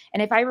it.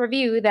 And if I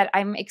review that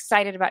I'm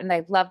excited about it and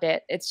I loved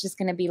it, it's just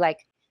going to be like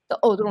the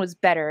old one was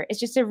better. It's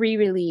just a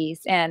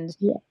re-release and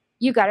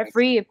you got it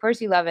free. Of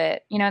course you love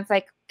it. You know, it's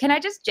like, can I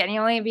just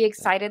genuinely be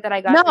excited that I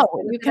got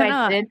you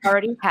cannot. I did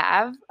already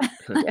have?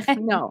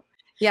 No.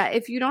 Yeah,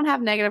 if you don't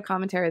have negative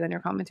commentary, then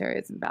your commentary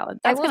is invalid.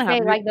 That's going to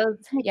happen. like those.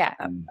 Yeah,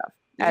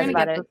 I was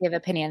about to give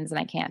opinions and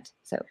I can't.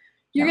 So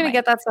you're going to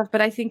get that stuff,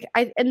 but I think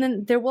and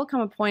then there will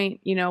come a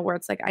point, you know, where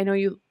it's like I know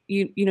you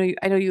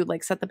I know you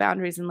like set the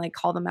boundaries and like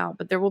call them out,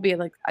 but there will be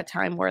like a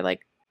time where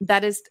like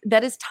that is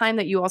time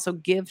that you also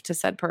give to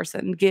said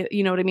person.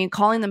 You know what I mean?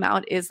 Calling them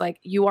out is like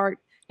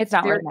it's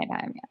not worth my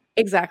time. Yeah,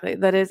 exactly.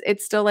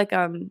 It's still like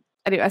a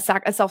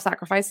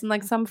self-sacrifice in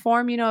like some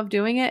form, you know, of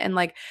doing it, and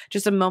like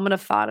just a moment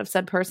of thought of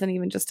said person,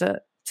 even just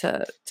to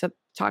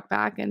talk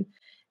back and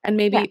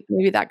maybe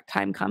that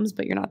time comes,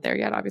 but you're not there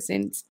yet, obviously.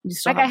 And you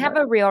still like I have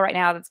a reel right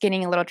now that's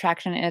getting a little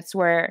traction, and it's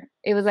where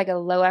it was like a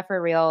low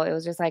effort reel. It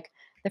was just like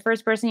the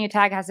first person you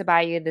tag has to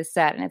buy you this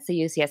set, and it's the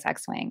UCS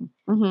X-Wing.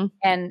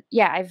 And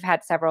yeah, I've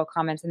had several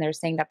comments, and they're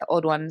saying that the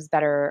old one's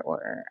better,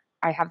 or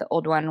I have the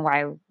old one.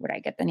 Why would I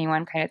get the new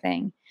one? Kind of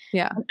thing.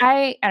 Yeah,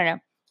 I don't know.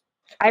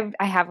 I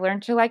have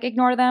learned to like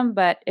ignore them,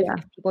 but if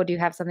people do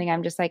have something,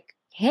 I'm just like,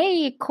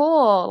 hey,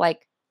 cool.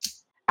 Like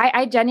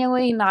I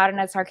genuinely, not in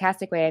a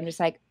sarcastic way. I'm just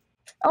like,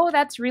 oh,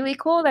 that's really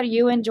cool that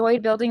you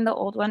enjoyed building the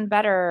old one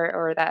better,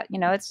 or that,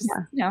 it's just,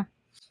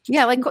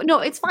 Yeah, like no,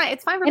 it's fine.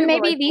 It's fine for and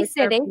people. maybe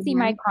Like, they see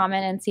my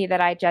comment and see that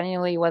I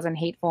genuinely wasn't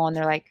hateful, and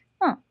they're like,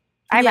 huh.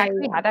 I've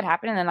actually had that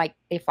happen, and then like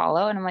they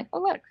follow, and I'm like,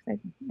 oh look, I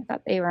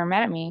thought they were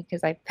mad at me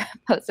because I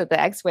posted the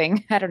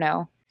X-wing. I don't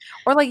know.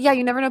 Or like,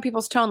 you never know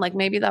people's tone. Like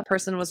maybe that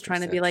person was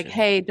trying to be like,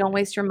 hey, don't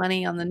waste your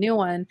money on the new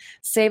one.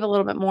 Save a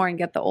little bit more and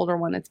get the older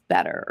one. It's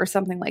better, or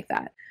something like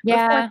that.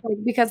 Yeah. Course,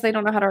 like, because they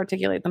don't know how to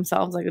articulate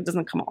themselves. Like it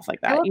doesn't come off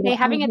like that. Okay,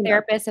 having a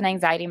therapist and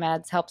anxiety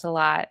meds helps a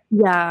lot.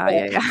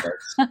 Yeah.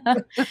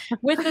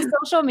 With the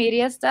social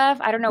media stuff,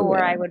 I don't know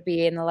where I would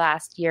be in the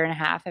last year and a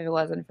half if it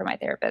wasn't for my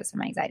therapist and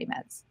my anxiety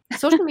meds.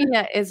 Social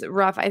media is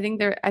rough. I think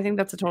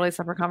that's a totally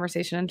separate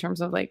conversation in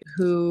terms of like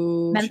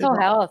who mental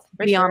health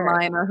be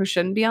online or who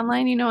shouldn't be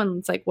online, and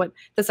it's like what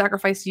the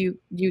sacrifice you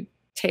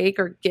take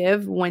or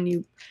give when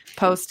you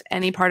post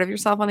any part of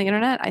yourself on the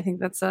internet. I think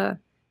that's a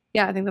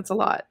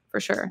lot for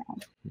sure.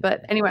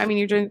 But anyway, I mean,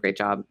 you're doing a great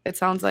job. It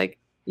sounds like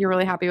you're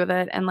really happy with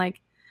it. And like,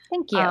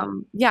 thank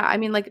you. Yeah, I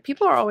mean, like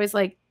people are always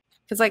like,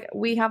 because like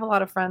we have a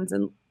lot of friends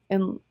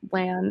in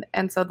LAN,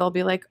 and so they'll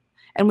be like,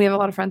 and we have a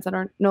lot of friends that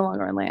are no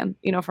longer in LAN,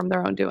 from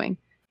their own doing.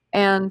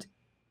 And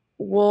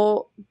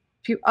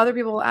other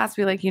people will ask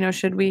me like,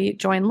 should we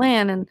join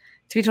LAN? And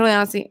to be totally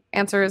honest, the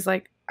answer is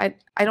like, I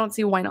don't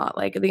see why not.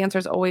 Like the answer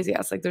is always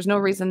yes. Like there's no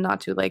reason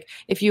not to. Like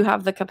if you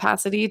have the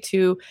capacity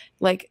to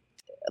like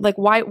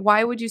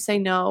why would you say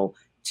no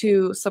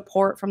to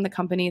support from the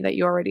company that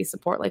you already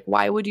support? Like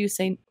why would you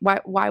say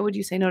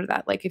no to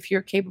that? Like if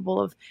you're capable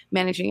of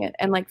managing it.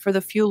 And like for the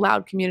few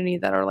loud community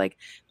that are like,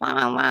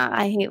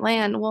 I hate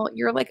LAN, well,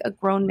 you're like a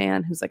grown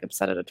man who's like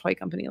upset at a toy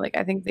company. Like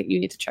I think that you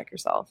need to check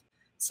yourself.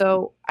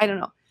 So I don't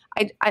know.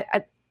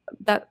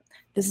 That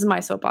this is my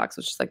soapbox,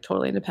 which is like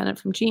totally independent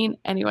from Jean.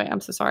 Anyway, I'm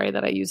so sorry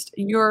that I used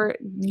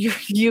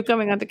you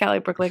coming onto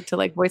Cali Bricklake to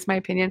like voice my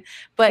opinion,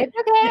 but it's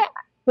okay.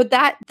 But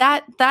that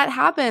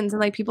happens, and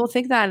like people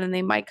think that, and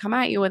they might come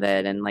at you with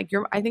it, and like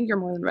I think you're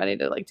more than ready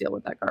to like deal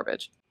with that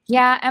garbage.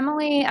 Yeah,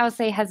 Emily, I would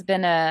say, has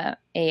been a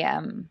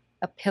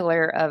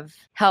pillar of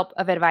help,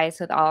 of advice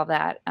with all of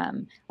that.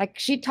 Like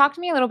she talked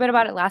to me a little bit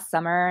about it last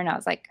summer, and I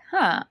was like,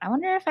 I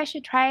wonder if I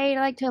should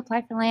try to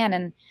apply for LAN.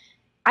 And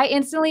I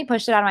instantly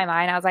pushed it out of my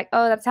mind. I was like,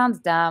 oh, that sounds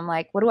dumb.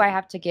 Like, what do I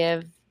have to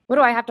give? What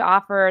do I have to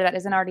offer that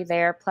isn't already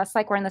there? Plus,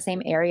 like, we're in the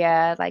same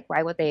area. Like,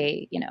 why would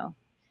they,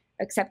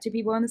 accept two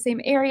people in the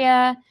same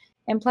area?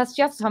 And plus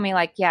Jeff told me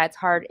like, yeah, it's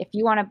hard if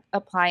you want to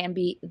apply and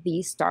be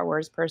the Star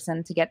Wars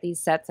person to get these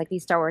sets. Like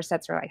these Star Wars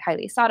sets are like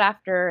highly sought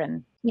after.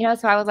 And,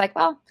 so I was like,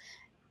 well,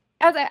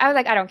 I was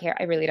like, I don't care.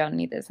 I really don't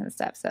need this and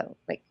stuff. So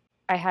like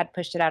I had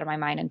pushed it out of my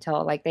mind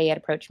until like they had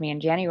approached me in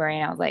January,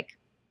 and I was like,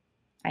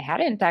 I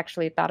hadn't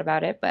actually thought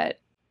about it, but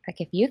like,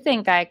 if you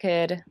think I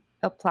could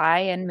apply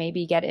and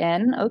maybe get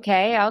in,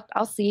 okay,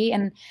 I'll see.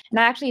 And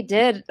I actually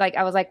did. Like,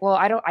 I was like, well,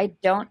 I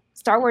don't,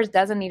 Star Wars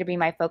doesn't need to be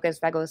my focus.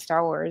 Lego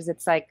Star Wars.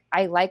 It's like,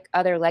 I like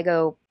other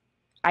Lego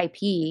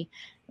IP,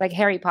 like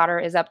Harry Potter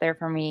is up there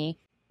for me.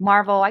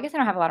 Marvel, I guess I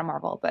don't have a lot of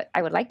Marvel, but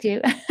I would like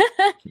to.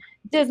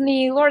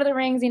 Disney, Lord of the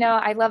Rings,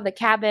 I love the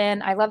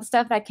cabin. I love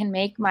stuff that can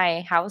make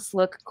my house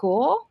look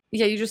cool.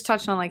 Yeah, you just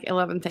touched on like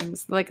 11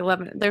 things, like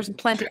 11. There's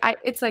plenty.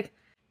 It's like,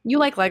 you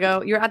like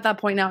Lego. You're at that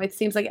point now. It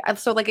seems like,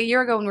 so like a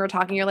year ago when we were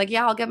talking, you're like,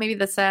 yeah, I'll get maybe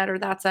this set or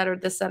that set or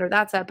this set or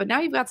that set. But now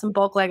you've got some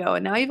bulk Lego,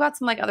 and now you've got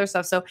some like other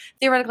stuff. So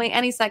theoretically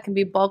any set can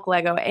be bulk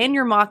Lego, and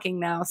you're mocking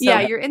now. So yeah,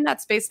 you're in that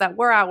space that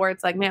we're at where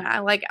it's like, man, I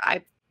like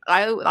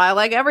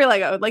every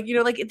Lego. Like,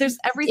 like there's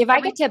everything. If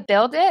I get to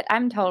build it,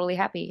 I'm totally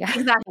happy.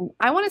 Exactly.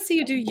 I want to see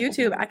you do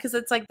YouTube because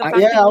it's like I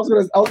was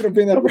gonna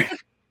bring that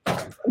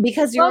up.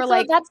 Because you were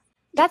like,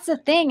 that's the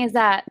thing is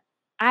that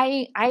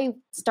I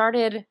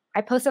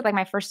posted like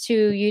my first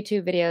 2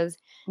 YouTube videos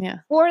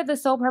for the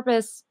sole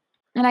purpose.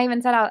 And I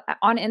even said out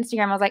on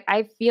Instagram, I was like,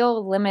 I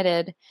feel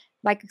limited.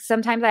 Like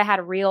sometimes I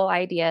had real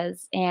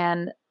ideas,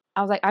 and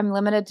I was like, I'm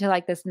limited to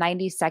like this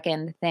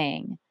 90-second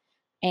thing.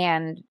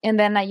 And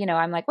then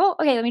I'm like, well,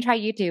 okay, let me try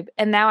YouTube.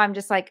 And now I'm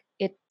just like,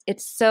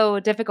 it's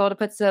so difficult to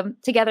put some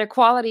together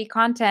quality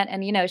content.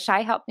 And,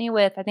 Shai helped me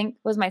with, I think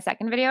it was my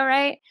second video,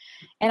 right?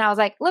 And I was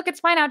like, look, it's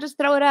fine. I'll just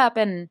throw it up,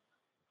 and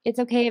it's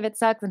okay if it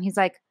sucks. And he's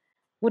like,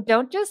 well,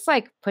 don't just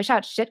like push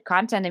out shit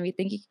content if you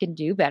think you can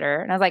do better.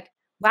 And I was like,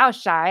 wow,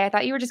 Shai, I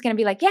thought you were just going to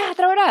be like, yeah,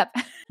 throw it up.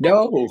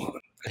 No.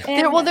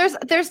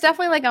 There's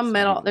definitely like a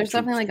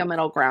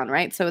middle ground,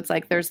 right? So it's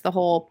like there's a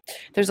whole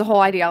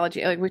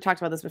ideology. Like we talked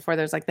about this before.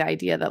 There's like the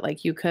idea that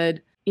like you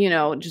could,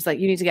 just like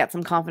you need to get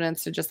some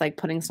confidence to just like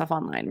putting stuff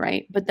online,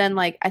 right? But then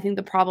like I think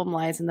the problem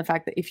lies in the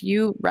fact that if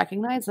you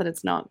recognize that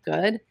it's not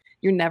good,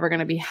 you're never going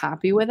to be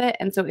happy with it.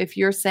 And so if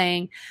you're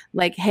saying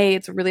like, hey,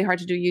 it's really hard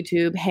to do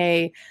YouTube,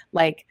 hey,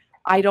 like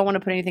I don't want to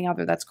put anything out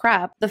there that's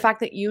crap. The fact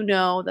that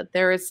that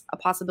there is a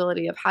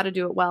possibility of how to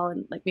do it well,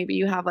 and like maybe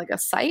you have like a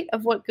sight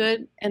of what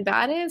good and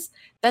bad is,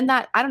 then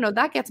that, I don't know,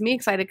 that gets me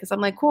excited because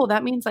I'm like, cool,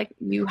 that means like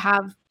you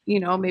have,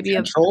 maybe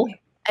control.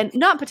 and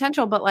not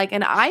potential, but like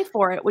an eye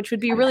for it, which would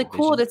be really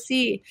cool to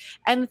see.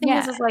 And the thing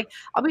is like,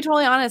 I'll be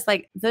totally honest,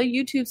 like the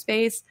YouTube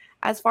space,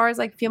 as far as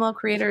like female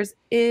creators,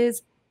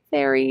 is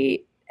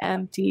very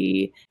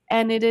empty.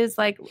 And it is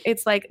like,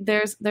 it's like,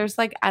 there's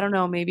like, I don't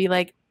know, maybe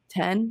like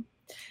 10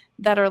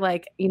 that are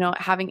like, you know,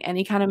 having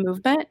any kind of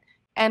movement.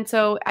 And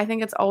so I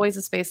think it's always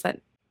a space that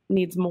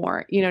needs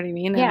more, you know what I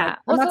mean? Yeah.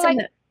 And like, Also,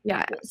 like,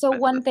 yeah. So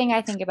one thing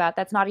I think about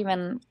that's not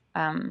even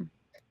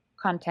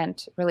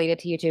content related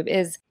to YouTube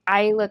is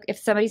if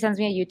somebody sends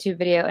me a YouTube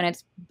video and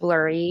it's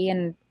blurry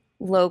and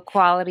low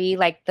quality,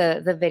 like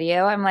the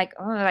video, I'm like,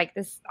 oh, like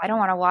this, I don't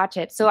want to watch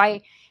it. So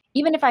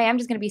even if I am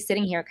just going to be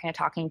sitting here kind of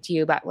talking to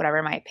you about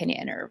whatever my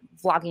opinion or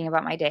vlogging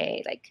about my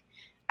day, like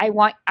I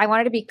want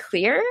it to be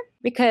clear,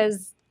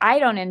 because I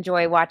don't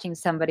enjoy watching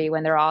somebody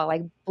when they're all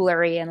like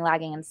blurry and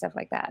lagging and stuff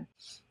like that.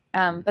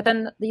 But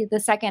then the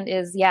second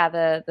is,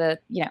 the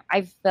you know,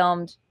 I've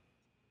filmed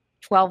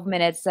 12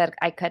 minutes that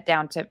I cut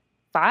down to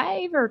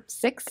 5 or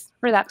 6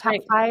 for that top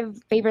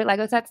 5 favorite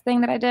Lego sets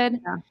thing that I did.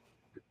 Yeah.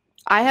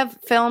 I have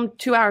filmed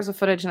 2 hours of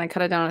footage and I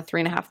cut it down to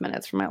 3.5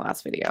 minutes for my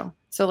last video.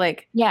 So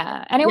like,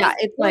 yeah. And it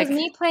was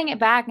me playing it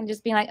back and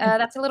just being like,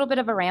 that's a little bit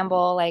of a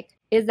ramble. Like,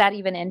 is that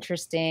even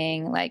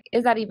interesting? Like,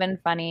 is that even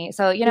funny?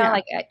 So, you know,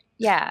 like,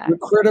 yeah. You're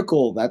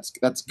critical. That's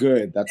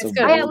good. That's it's a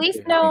good. I at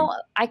least know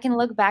I can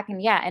look back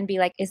and be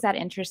like, is that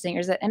interesting? Or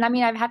is it? And I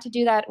mean, I've had to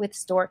do that with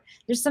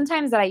There's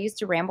sometimes that I used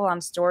to ramble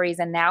on stories,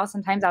 and now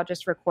sometimes I'll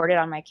just record it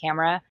on my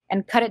camera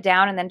and cut it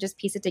down and then just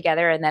piece it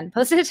together and then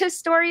post it to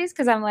stories.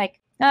 Cause I'm like,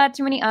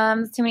 too many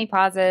too many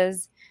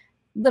pauses,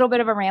 little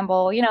bit of a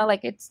ramble, you know,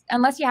 like it's,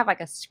 unless you have like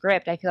a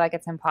script, I feel like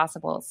it's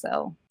impossible.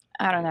 So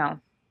I don't know.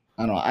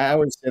 I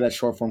would say that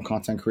short form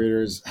content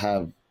creators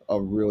have a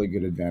really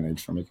good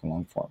advantage for making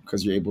long form,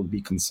 because you're able to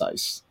be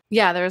concise.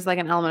 Yeah, there's like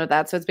an element of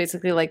that. So it's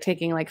basically like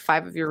taking like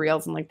 5 of your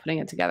reels and like putting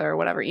it together or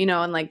whatever, you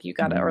know, and like you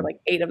gotta, or like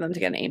 8 of them to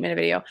get an 8-minute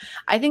video.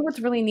 I think what's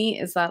really neat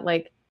is that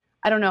like,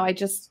 I don't know,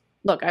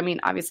 look, I mean,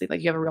 obviously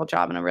like you have a real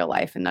job and a real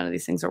life, and none of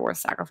these things are worth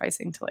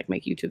sacrificing to like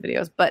make YouTube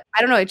videos. But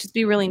I don't know, it'd just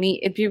be really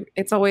neat.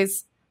 It's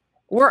always,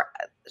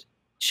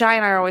 Shy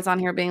and I are always on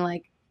here being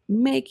like,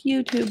 make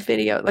YouTube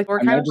video. Like we're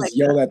kind of like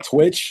yell at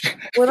Twitch.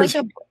 We're like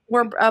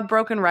we're a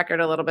broken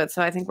record a little bit,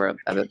 so I think we're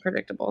a bit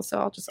predictable.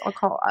 So I'll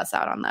call us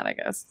out on that, I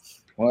guess.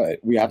 Well,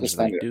 we have to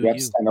stand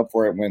up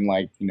for it when,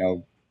 like, you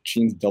know,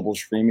 Sheen's double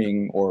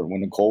streaming, or when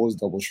Nicole is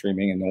double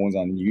streaming and no one's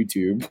on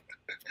YouTube.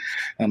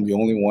 I'm the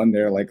only one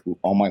there, like,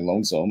 on my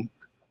lonesome.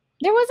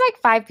 There was like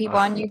 5 people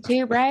on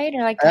YouTube, right?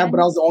 Or like 10? Yeah, but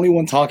I was the only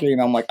one talking,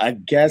 and I'm like, I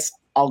guess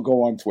I'll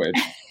go on Twitch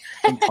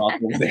and talk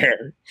over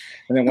there.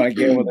 And then when I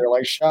get over there,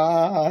 like,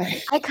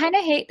 Shy. I kind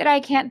of hate that I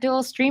can't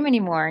dual stream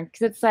anymore,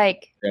 because it's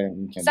like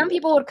some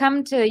people would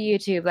come to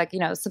YouTube, like, you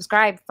know,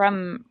 subscribe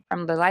from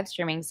the live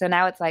streaming. So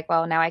now it's like,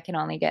 well, now I can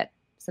only get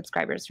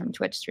subscribers from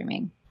Twitch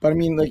streaming. But I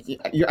mean, like,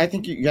 I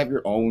think you have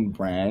your own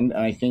brand,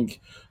 and I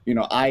think, you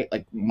know, I,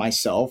 like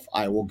myself,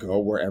 I will go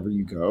wherever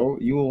you go.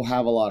 You will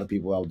have a lot of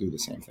people that will do the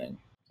same thing.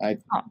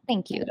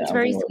 Thank you. That's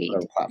very sweet.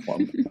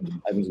 Platform.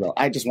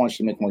 I just want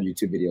you to make more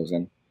YouTube videos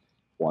and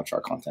watch our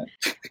content.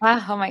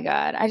 Oh my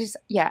God. I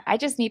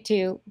just need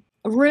to.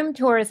 Room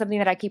tour is something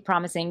that I keep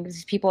promising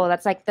people.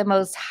 That's like the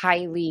most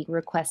highly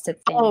requested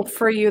thing. Oh,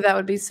 for you, that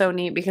would be so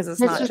neat, because it's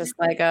not just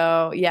like,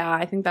 oh yeah,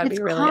 I think that'd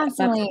be really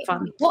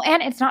fun. Well,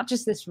 and it's not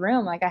just this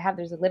room. Like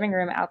there's a living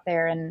room out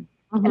there, and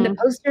the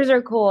posters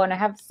are cool, and I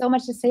have so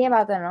much to say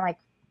about them. I'm like,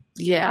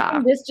 yeah, how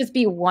can this just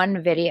be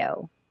one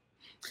video?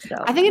 So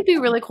I think it'd be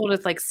really cool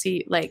to like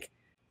see, like,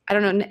 I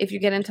don't know if you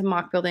get into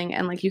mock building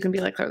and like you can be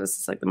like, oh, this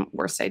is like the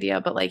worst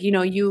idea, but like, you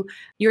know,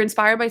 you're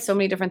inspired by so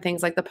many different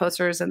things, like the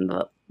posters and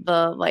the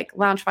like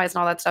Loungeflies and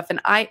all that stuff. And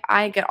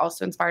I get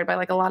also inspired by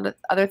like a lot of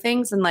other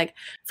things. And like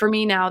for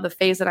me now, the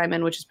phase that I'm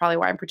in, which is probably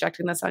why I'm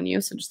projecting this on you,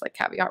 so just like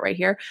caveat right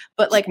here,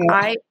 but like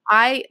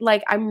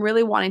I'm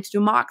really wanting to do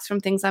mocks from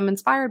things I'm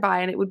inspired by,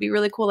 and it would be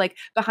really cool. Like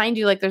behind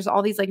you, like there's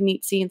all these like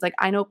neat scenes. Like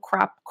I know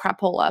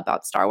crapola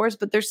about Star Wars,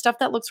 but there's stuff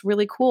that looks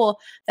really cool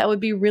that would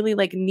be really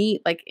like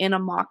neat, like in a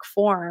mock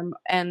form.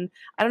 And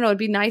I don't know, it'd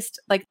be nice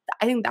to, like,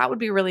 I think that would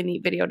be a really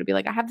neat video to be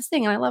like, I have this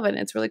thing and I love it and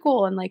it's really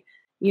cool, and like,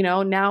 you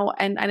know, now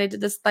and I did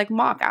this like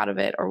mock out of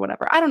it or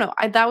whatever. I don't know.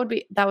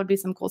 That would be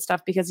some cool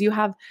stuff, because you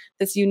have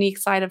this unique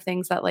side of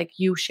things that like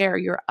you share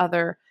your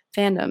other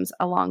fandoms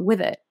along with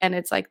it, and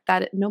it's like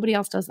that nobody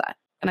else does that,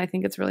 and I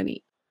think it's really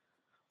neat.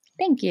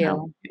 Thank you.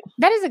 No.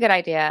 That is a good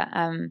idea.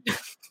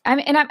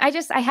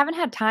 I haven't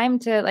had time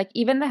to, like,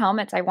 even the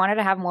helmets. I wanted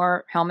to have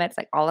more helmets,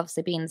 like all of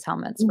Sabine's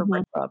helmets for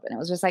Brick Club. And it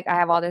was just like, I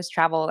have all this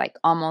travel like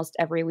almost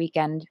every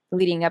weekend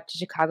leading up to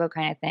Chicago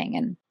kind of thing.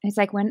 And it's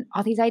like, when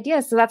all these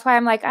ideas. So that's why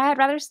I'm like, I'd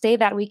rather stay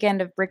that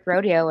weekend of Brick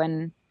Rodeo.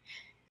 And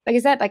like I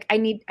said, like I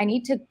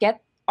need to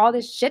get all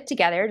this shit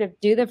together to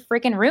do the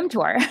freaking room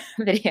tour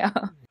video.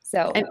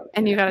 So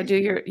and you got to do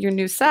your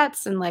new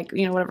sets and like,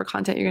 you know, whatever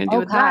content you're going to do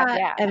with that.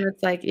 Yeah. And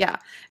it's like, yeah,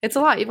 it's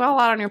a lot. You've got a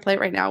lot on your plate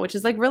right now, which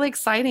is like really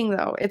exciting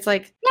though. It's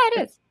like,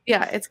 yeah, it is.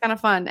 Yeah, it's kind of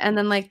fun. And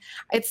then like,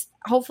 it's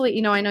hopefully,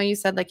 you know, I know you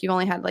said like you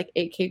only had like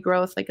 8K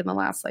growth like in the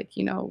last like,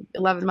 you know,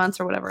 11 months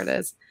or whatever it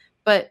is.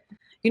 But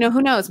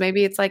who knows?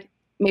 Maybe it's like,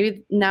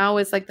 maybe now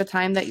is like the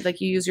time that like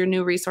you use your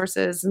new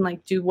resources and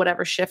like do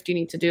whatever shift you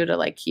need to do to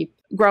like keep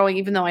growing,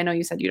 even though I know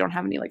you said you don't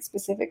have any like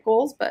specific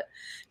goals, but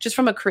just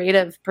from a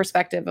creative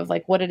perspective of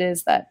like what it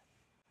is that,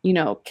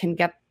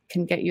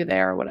 can get you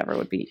there or whatever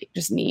would be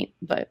just neat.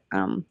 But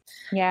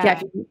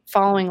if you're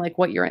following like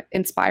what you're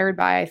inspired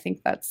by, I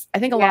think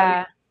a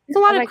lot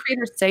of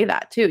creators say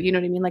that too. You know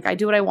what I mean? Like I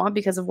do what I want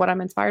because of what I'm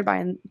inspired by,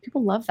 and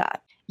people love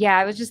that. Yeah,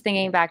 I was just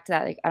thinking back to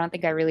that. Like, I don't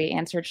think I really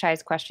answered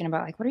Shai's question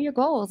about like, what are your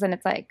goals? And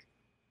it's like,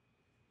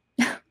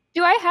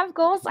 do I have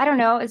goals? I don't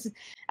know.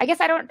 I guess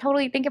I don't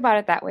totally think about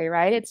it that way,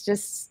 right? It's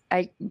just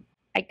I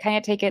kind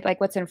of take it like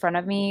what's in front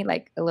of me,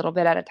 like a little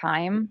bit at a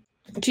time.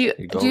 Do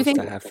you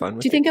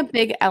think a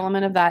big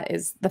element of that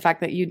is the fact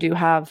that you do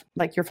have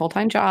like your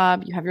full-time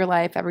job, you have your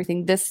life,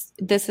 everything? This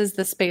is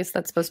the space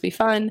that's supposed to be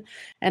fun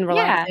and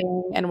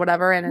relaxing and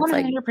whatever. And it's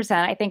 100%.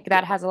 I think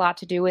that has a lot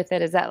to do with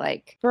it. Is that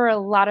like for a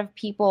lot of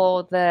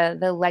people,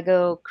 the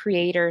Lego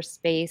creator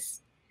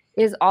space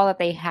is all that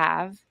they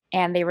have,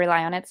 and they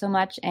rely on it so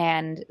much.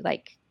 And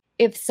like,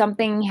 if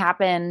something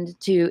happened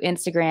to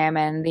Instagram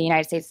and the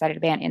United States decided to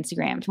ban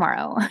Instagram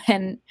tomorrow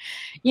and,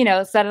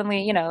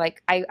 suddenly,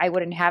 like I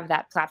wouldn't have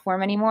that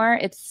platform anymore.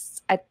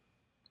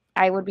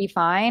 I would be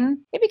fine.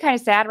 It'd be kind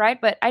of sad, right?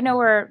 But I know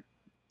where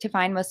to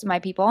find most of my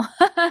people.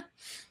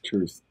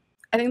 Truth.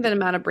 I think the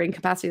amount of brain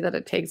capacity that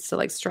it takes to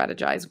like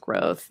strategize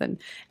growth and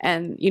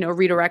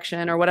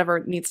redirection or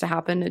whatever needs to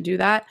happen to do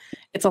that,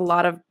 it's a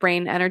lot of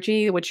brain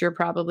energy, which you're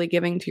probably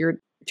giving to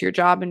your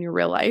job and your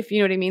real life. You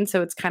know what I mean?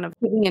 So it's kind of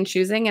picking and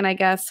choosing. And I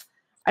guess,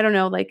 I don't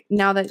know, like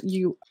now that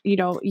you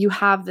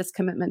have this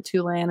commitment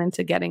to land and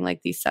to getting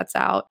like these sets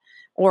out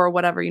or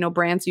whatever,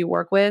 brands you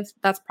work with,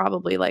 that's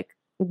probably like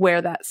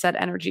where that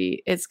set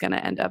energy is going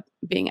to end up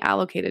being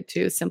allocated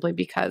to, simply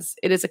because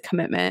it is a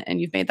commitment and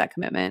you've made that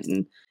commitment,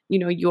 and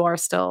you are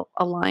still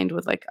aligned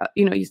with like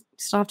you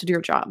still have to do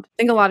your job. I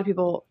think a lot of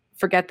people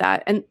forget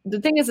that. And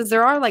the thing is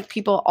there are like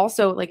people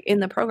also like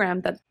in the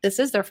program that this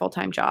is their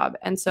full-time job,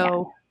 and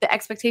so the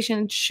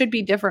expectation should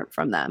be different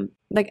from them.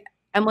 Like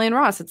Emily and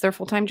Ross, it's their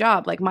full-time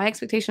job. Like my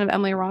expectation of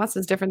Emily and Ross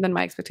is different than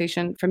my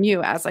expectation from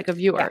you as like a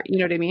viewer. You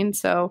know what I mean?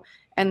 So,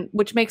 and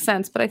which makes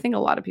sense, but I think a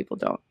lot of people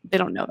don't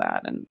know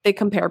that, and they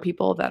compare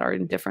people that are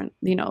in different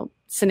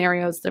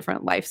scenarios,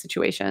 different life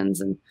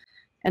situations,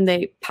 and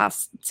they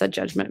pass said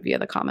judgment via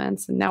the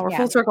comments. And now we're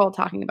full circle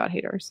talking about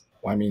haters.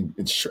 Well, I mean,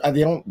 it's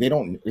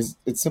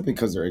simply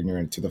because they're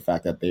ignorant to the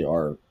fact that they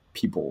are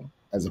people,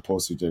 as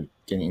opposed to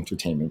getting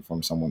entertainment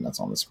from someone that's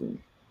on the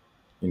screen.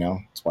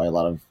 That's why a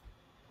lot of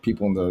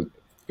people in the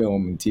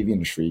film and TV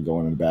industry go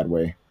in a bad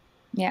way.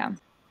 Yeah.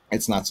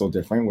 It's not so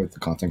different with the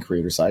content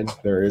creator side.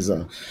 There is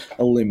a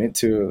limit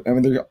to,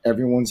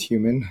 everyone's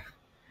human.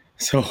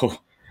 So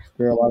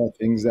there are a lot of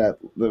things that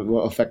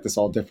will affect us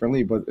all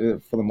differently, but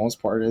for the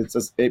most part,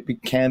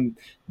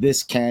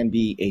 this can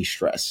be a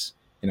stress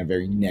in a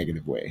very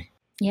negative way.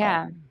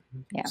 Yeah.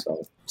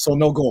 So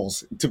no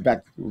goals.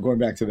 Going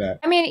back to that.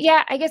 I mean,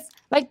 yeah, I guess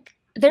like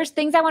there's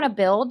things I want to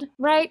build,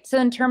 right? So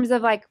in terms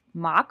of like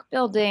mock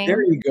building,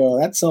 there you go.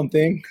 That's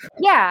something.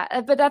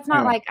 Yeah, but that's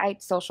not like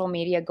social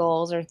media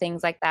goals or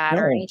things like that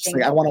or anything.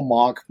 Like, I want to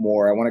mock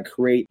more. I want to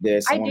create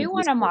this. I do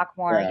want to mock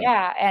more.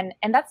 Yeah.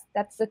 And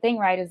that's the thing,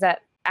 right? Is that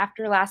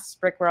after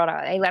last Brick World,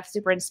 I left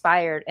super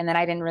inspired, and then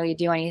I didn't really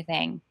do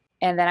anything.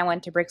 And then I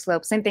went to Brick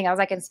Slope. Same thing. I was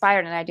like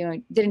inspired, and I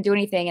didn't do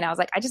anything. And I was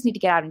like, I just need to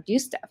get out and do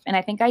stuff. And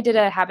I think I did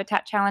a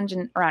habitat challenge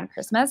around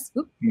Christmas.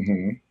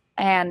 Mm-hmm.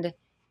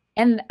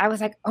 And I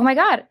was like, oh my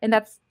God. And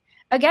that's,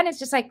 again, it's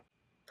just like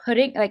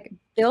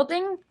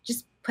building,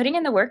 just putting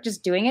in the work,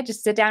 just doing it,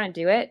 just sit down and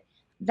do it.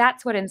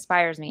 That's what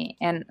inspires me.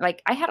 And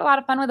like, I had a lot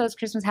of fun with those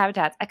Christmas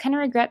habitats. I kind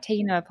of regret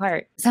taking them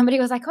apart. Somebody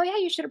was like, oh yeah,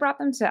 you should have brought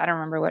them to, I don't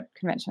remember what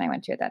convention I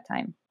went to at that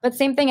time, but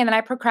same thing. And then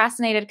I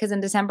procrastinated because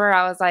in December,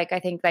 I was like, I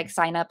think like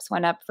signups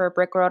went up for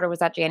Brick World, or was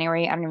that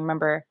January? I don't even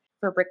remember,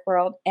 for Brick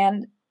World.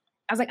 And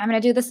I was like, I'm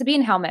going to do the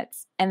Sabine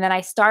helmets. And then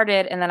I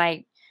started, and then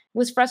I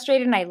was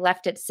frustrated, and I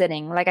left it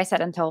sitting, like I said,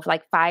 until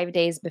like 5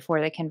 days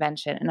before the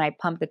convention. And I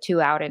pumped the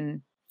 2 out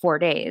in 4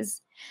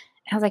 days.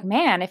 And I was like,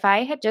 man, if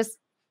I had just,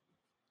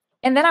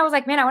 and then I was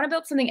like, man, I want to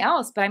build something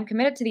else, but I'm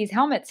committed to these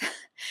helmets.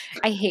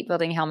 I hate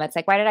building helmets.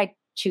 Like, why did I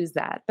choose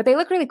that? But they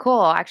look really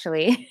cool,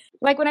 actually.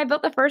 Like when I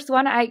built the first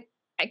one, I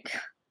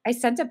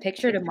sent a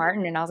picture to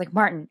Martin, and I was like,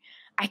 Martin,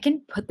 I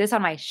can put this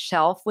on my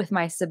shelf with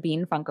my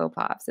Sabine Funko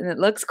Pops, and it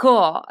looks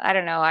cool. I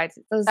don't know.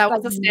 That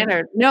was the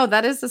standard. No,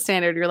 that is the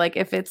standard. You're like,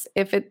 if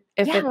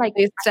like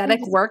the aesthetic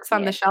works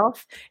on the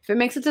shelf, if it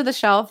makes it to the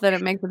shelf, then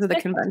it makes it to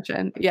the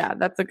convention. Yeah,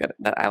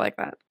 I like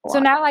that. So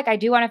now, like, I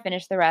do want to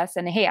finish the rest,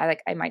 and hey,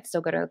 I might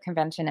still go to a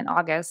convention in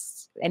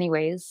August,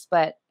 anyways.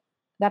 But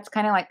that's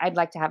kind of like, I'd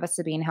like to have a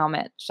Sabine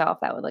helmet shelf.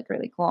 That would look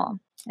really cool.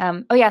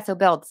 So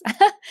builds.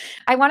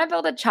 I want to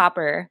build a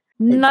chopper.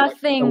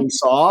 Nothing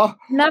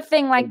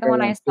like the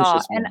one I saw.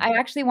 And I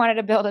actually wanted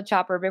to build a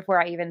chopper before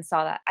I even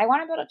saw that. I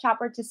want to build a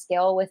chopper to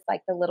scale with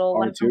like the little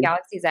one from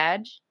Galaxy's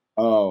Edge.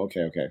 Oh,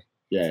 okay.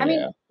 Yeah. I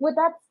mean, would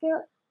that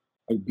scale?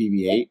 Like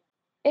BB-8?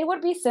 It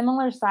would be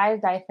similar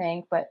sized, I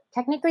think, but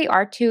technically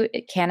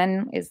R2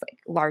 Canon is like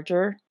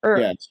larger, or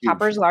Yeah, it's huge.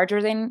 Chopper's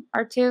larger than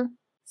R2.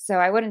 So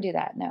I wouldn't do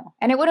that, no.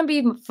 And it wouldn't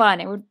be fun.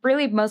 It would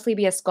really mostly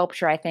be a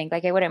sculpture, I think.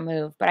 Like, it wouldn't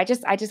move. But I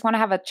just want to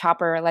have a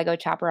Lego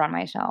Chopper on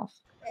my shelf.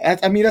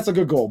 I mean, that's a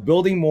good goal.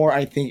 Building more,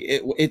 I think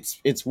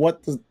it's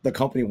what the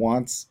company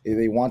wants.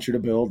 They want you to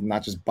build,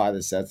 not just buy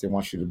the sets. They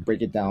want you to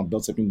break it down,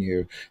 build something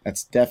new.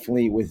 That's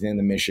definitely within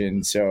the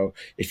mission. So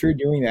if you're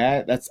doing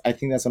that, I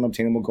think that's an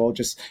obtainable goal.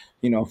 Just,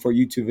 for a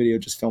YouTube video,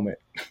 just film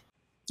it.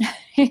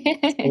 Film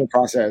the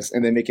process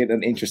and then make it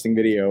an interesting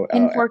video.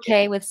 In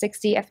 4K with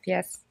 60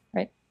 FPS,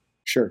 right?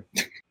 Sure.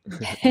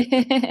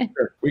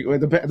 Sure.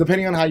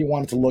 Depending on how you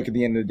want it to look at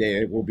the end of the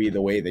day, it will be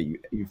the way that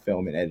you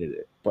film and edit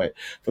it. But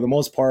for the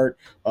most part,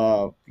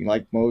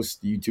 like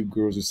most YouTube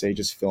gurus would say,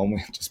 just film,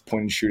 just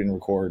point and shoot and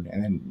record,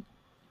 and then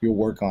you'll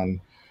work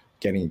on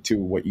getting to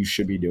what you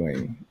should be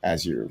doing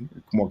as you're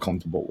more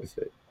comfortable with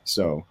it.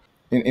 So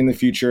in the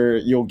future,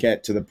 you'll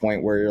get to the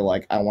point where you're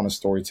like, I want to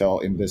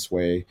storytell in this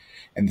way,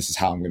 and this is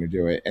how I'm going to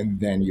do it,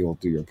 and then you'll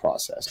do your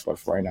process. But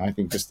for right now, I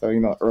think just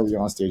early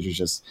on stages,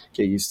 just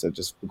get used to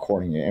just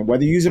recording it, and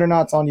whether you use it or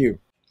not, it's on you.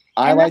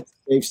 I like to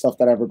save stuff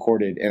that I've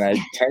recorded, and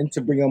I tend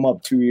to bring them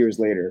up 2 years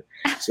later.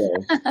 So,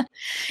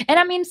 and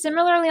I mean,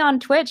 similarly on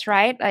Twitch,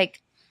 right?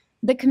 Like,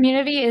 the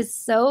community is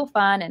so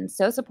fun and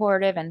so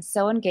supportive and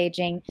so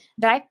engaging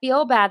that I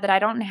feel bad that I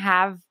don't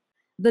have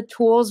the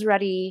tools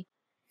ready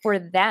for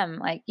them.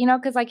 Like,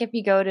 because like if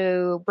you go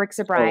to Bricks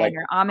O'Brien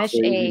or Amish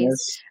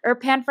Ace or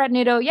Panfret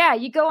Nudo, yeah,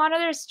 you go onto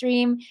their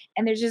stream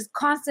and there's just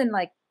constant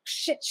like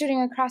shit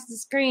shooting across the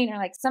screen, or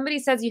like somebody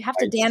says you have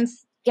to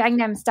dance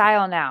Gangnam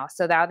Style now,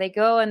 so now they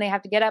go and they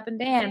have to get up and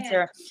dance,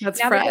 or that's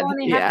now Fred. they go and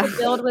they have to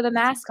build with a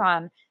mask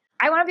on.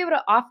 I want to be able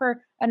to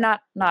offer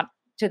not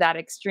to that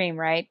extreme,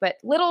 right? But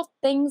little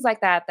things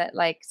like that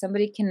like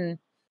somebody can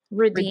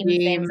redeem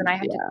things and I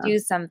have to do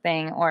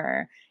something,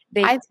 or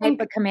they type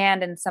a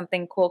command and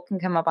something cool can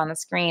come up on the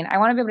screen. I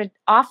want to be able to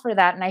offer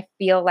that, and I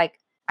feel like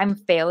I'm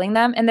failing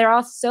them, and they're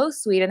all so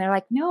sweet, and they're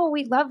like, no,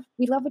 we love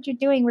what you're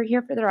doing. We're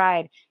here for the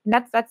ride.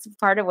 And that's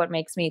part of what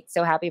makes me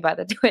so happy about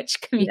the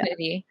Twitch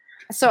community.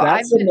 So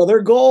that's another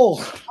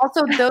goal.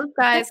 Also, those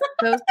guys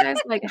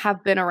like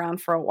have been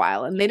around for a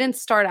while, and they didn't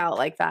start out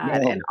like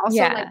that. No. And also,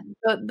 like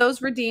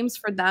those redeems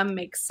for them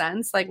make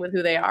sense, like with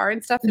who they are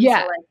and stuff. And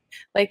so,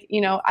 like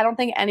I don't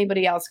think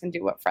anybody else can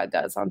do what Fred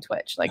does on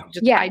Twitch. Like,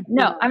 I'm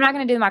not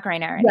going to do the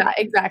Macarena right now. Yeah,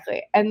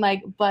 exactly. And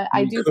like, but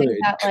I do think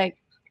that like,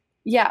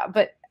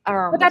 but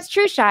that's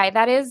true, Shy.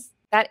 That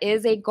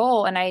is a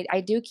goal, and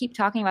I do keep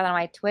talking about it on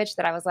my Twitch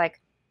that I was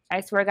like, I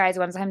swear, guys,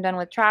 once I'm done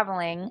with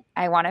traveling,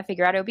 I want to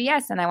figure out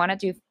OBS, and I want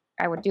to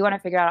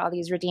figure out all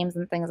these redeems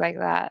and things like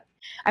that.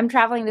 I'm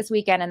traveling this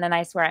weekend, and then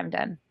I swear I'm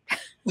done.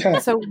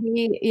 So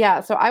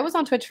I was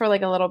on Twitch for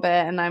like a little bit,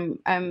 and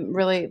I'm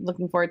really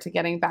looking forward to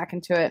getting back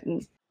into it.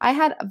 And I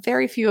had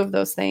very few of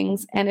those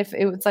things. And if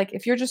it was like,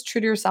 if you're just true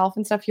to yourself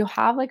and stuff, you'll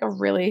have like a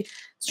really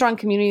strong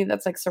community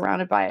that's like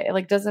surrounded by it. It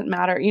like doesn't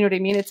matter. You know what I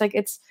mean? It's like,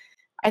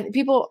 I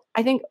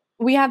think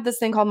we had this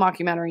thing called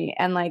Mockumentary,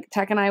 and like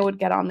Tech and I would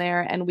get on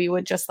there and we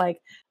would just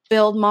like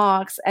build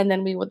mocks, and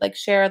then we would like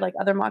share like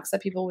other mocks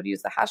that people would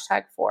use the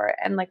hashtag for,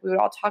 and like we would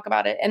all talk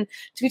about it. And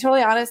to be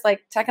totally honest,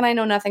 like Tech and I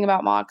know nothing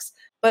about mocks,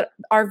 but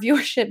our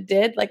viewership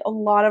did. Like a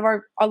lot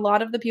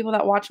of the people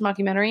that watched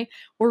Mockumentary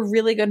were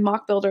really good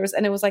mock builders,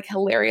 and it was like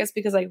hilarious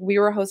because like we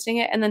were hosting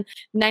it, and then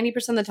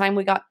 90% of the time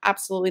we got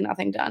absolutely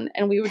nothing done,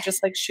 and we would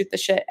just like shoot the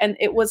shit. And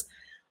it was,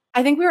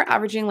 I think we were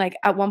averaging like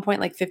at one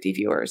point like 50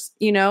 viewers,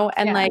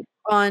 and like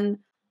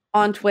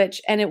on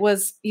Twitch, and it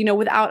was,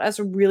 without us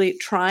really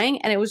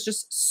trying, and it was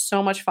just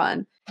so much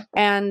fun.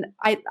 And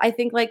I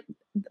think like,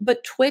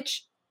 but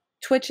Twitch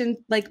and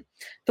like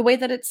the way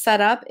that it's set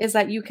up is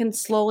that you can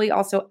slowly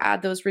also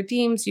add those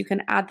redeems, you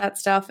can add that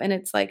stuff, and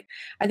it's like,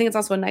 I think it's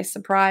also a nice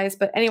surprise.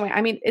 But anyway,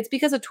 I mean, it's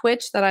because of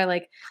Twitch that I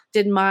like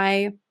did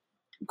my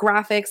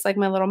graphics, like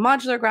my little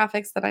modular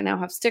graphics that I now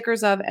have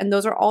stickers of, and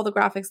those are all the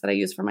graphics that I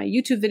use for my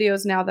YouTube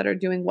videos now that are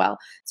doing well.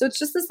 So it's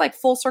just this like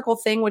full circle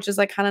thing, which is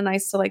like kind of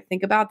nice to like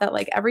think about, that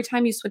like every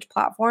time you switch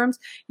platforms,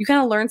 you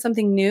kind of learn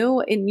something new,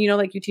 and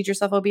like you teach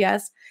yourself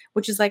OBS,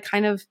 which is like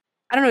kind of,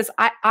 I don't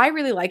know, I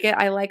really like it.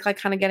 I like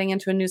kind of getting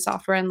into a new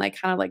software and like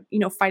kind of like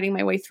fighting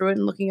my way through it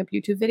and looking up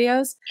YouTube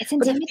videos. It's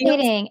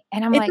intimidating,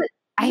 and I'm like,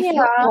 I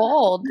feel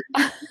old.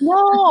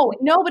 No,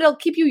 but it'll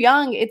keep you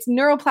young. It's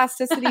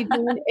neuroplasticity.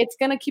 It's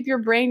going to keep your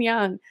brain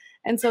young.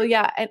 And so,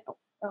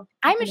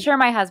 I'm sure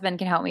my husband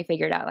can help me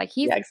figure it out. Like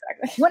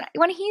exactly.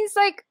 When he's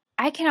like,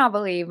 I cannot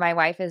believe my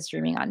wife is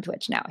streaming on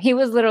Twitch now. He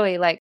was literally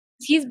like,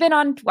 he's been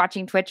on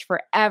watching Twitch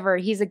forever.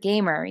 He's a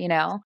gamer,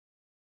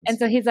 And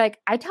so he's like,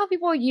 I tell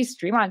people you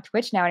stream on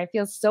Twitch now, and it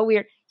feels so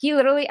weird.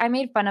 I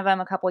made fun of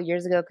him a couple of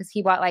years ago because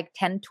he bought like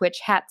 10 Twitch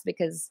hats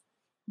because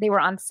they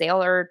were on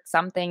sale or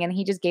something, and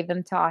he just gave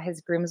them to all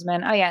his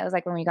groomsmen. Oh yeah, it was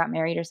like when we got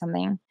married or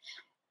something.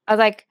 I was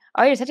like,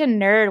 oh, you're such a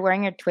nerd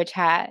wearing your Twitch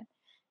hat.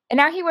 And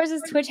now he wears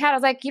his Twitch hat. I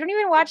was like, you don't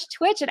even watch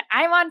Twitch, and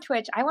I'm on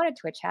Twitch. I want a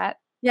Twitch hat.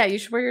 Yeah, you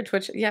should wear your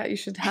Twitch. Yeah, you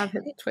should have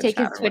his Twitch Take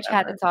hat. His Twitch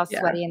hat that's all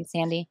sweaty and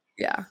sandy.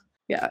 Yeah.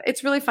 Yeah,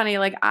 it's really funny.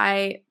 Like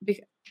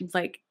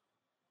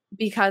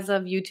because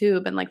of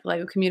YouTube and like the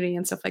Lego community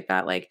and stuff like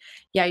that, like,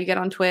 yeah, you get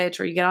on Twitch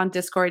or you get on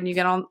Discord and you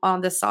get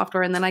on this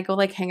software. And then I go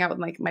like hang out with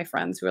like my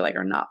friends who are like,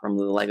 are not from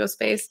the Lego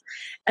space.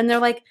 And they're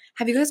like,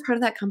 have you guys heard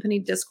of that company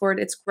Discord?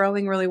 It's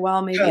growing really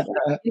well. Maybe.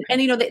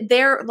 And, you know,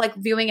 they're like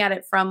viewing at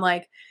it from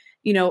like,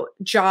 you know,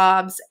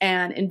 jobs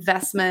and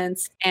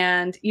investments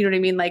and, you know what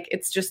I mean? Like,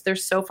 it's just, they're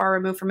so far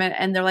removed from it.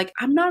 And they're like,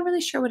 I'm not really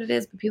sure what it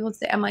is, but people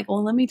say, I'm like,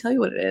 well, let me tell you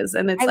what it is.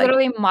 And it's I like,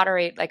 literally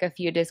moderate like a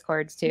few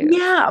Discords too.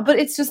 yeah, but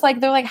it's just like,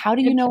 they're like, how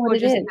do you know what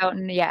it is?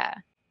 Yeah.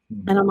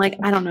 And I'm like,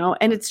 I don't know.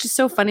 And it's just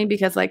so funny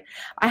because like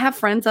I have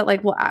friends that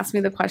like will ask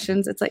me the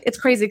questions. It's like, it's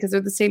crazy because they're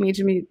the same age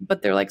as me,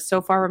 but they're like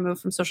so far removed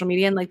from social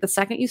media. And like the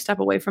second you step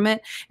away from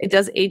it, it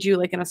does age you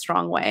like in a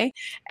strong way.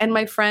 And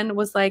my friend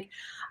was like,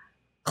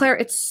 Claire,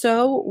 it's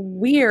so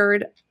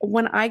weird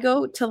when I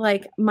go to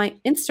like my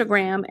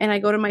Instagram and I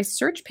go to my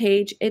search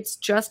page, it's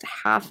just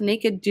half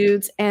naked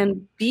dudes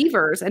and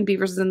beavers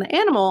is in the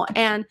animal.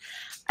 And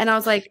I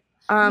was like,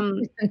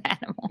 An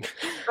animal.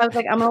 I was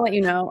like, I'm gonna let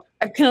you know.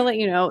 I'm gonna let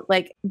you know.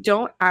 Like,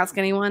 don't ask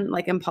anyone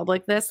like in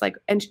public this. Like,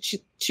 and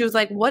she was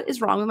like, what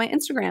is wrong with my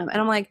Instagram?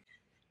 And I'm like,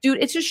 dude,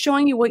 it's just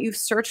showing you what you've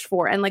searched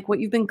for and like what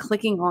you've been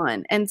clicking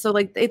on. And so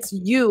like it's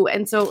you.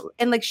 And so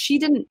and like she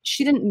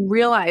didn't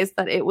realize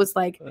that it was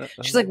like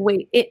she's like,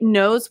 wait, it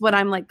knows what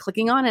I'm like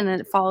clicking on and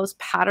then it follows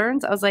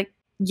patterns. I was like,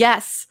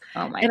 yes.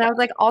 Oh my and God. I was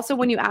like, also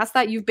when you ask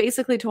that, you've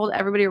basically told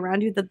everybody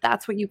around you that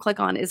that's what you click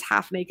on is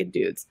half naked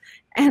dudes.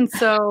 And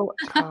so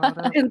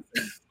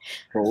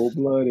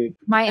Cold-blooded.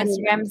 My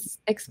Instagram's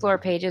explore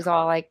page is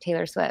all like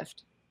Taylor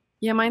Swift.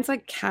 yeah, mine's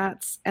like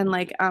cats and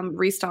like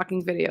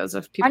restocking videos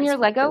of people On your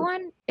Lego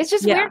one? It's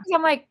just Yeah. weird because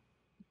I'm like,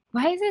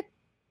 why is it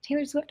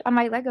Taylor Swift on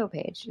my Lego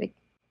page? Like,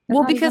 that's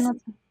Well, not even because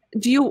what's-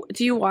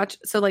 do you watch,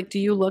 so like do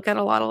you look at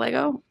a lot of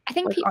Lego? I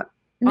think Like, people. on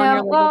your No,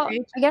 Lego well,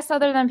 page? I guess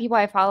other than people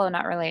I follow,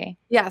 not really.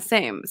 Yeah,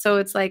 same. So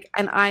it's like,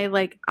 and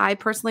I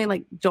personally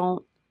like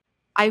don't.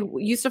 I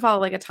used to follow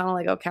like a ton of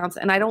Lego accounts,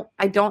 and I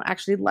don't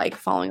actually like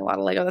following a lot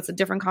of Lego. That's a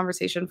different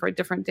conversation for a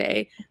different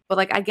day. But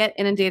like, I get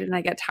inundated and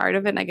I get tired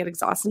of it, and I get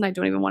exhausted, and I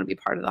don't even want to be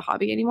part of the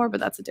hobby anymore. But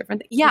that's a different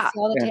thing. You Yeah, see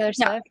all the Yeah. Taylor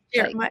yeah. Swift.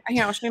 Here, like-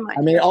 here, I'll show you mine.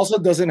 I mean, it also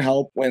doesn't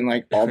help when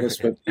like all the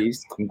Swifties,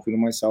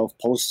 including myself,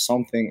 post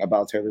something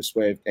about Taylor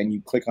Swift and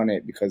you click on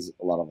it because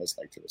a lot of us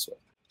like Taylor Swift.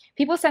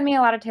 people send me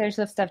a lot of Taylor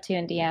Swift stuff too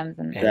in DMs,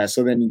 and Yeah,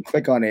 so then you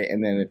click on it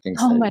and then it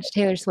thinks so that much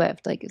Taylor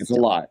Swift. Like it's a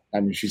lot. I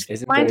mean, she's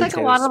Isn't Mine's there like a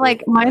Taylor lot of like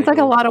Swift mine's like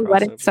a Lego lot of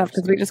wedding crossover stuff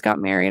because we stuff? just got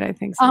married. I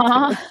think. So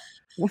Uh-huh.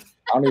 too.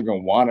 I don't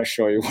even want to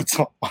show you what's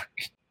on mine.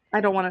 I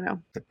don't want to know.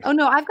 Oh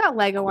no, I've got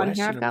Lego on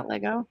here. I've Question. got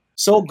Lego.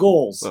 So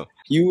goals. Whoa.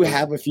 You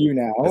have a few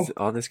now. Is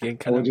all this getting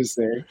I cut will out? just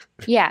say.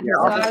 Yeah. Yeah,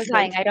 So I'll I just was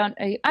say-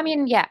 saying, I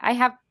mean, yeah, I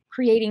have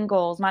creating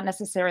goals, not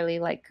necessarily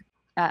like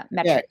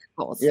metric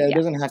goals. Yeah, it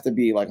doesn't have to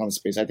be like on the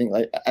space. I think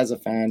like as a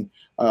fan,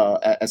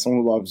 as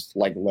someone who loves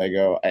like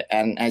Lego,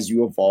 and as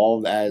you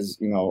evolve as,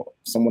 you know,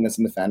 someone that's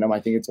in the fandom, I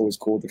think it's always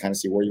cool to kind of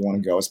see where you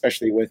want to go,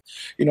 especially with,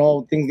 you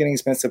know, things getting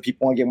expensive.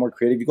 People want to get more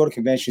creative. You go to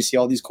conventions, you see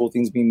all these cool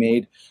things being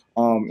made.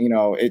 You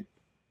know, it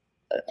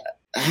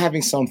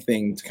having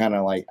something to kind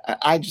of like,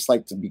 I just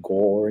like to be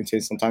goal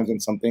oriented sometimes on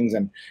some things,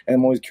 and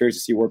I'm always curious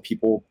to see where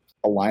people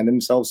align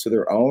themselves to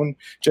their own,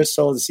 just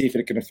so to see if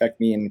it can affect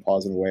me in a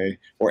positive way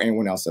or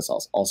anyone else that's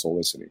also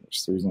listening, which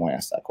is the reason why I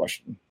asked that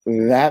question.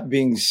 That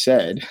being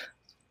said,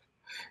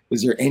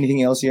 is there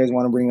anything else you guys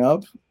want to bring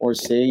up or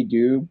say?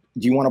 Do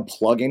you want to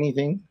plug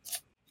anything?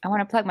 I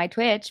want to plug my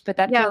Twitch, but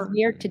that Yeah. feels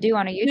weird to do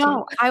on a YouTube.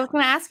 No, I was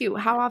going to ask you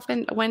how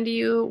often. When do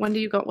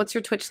you go? What's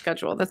your Twitch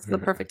schedule? That's the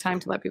perfect time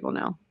to let people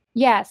know.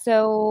 Yeah,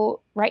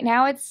 so right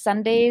now it's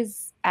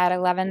Sundays at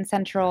 11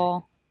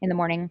 Central in the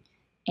morning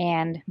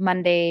and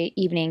Monday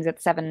evenings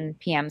at 7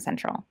 p.m.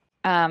 Central.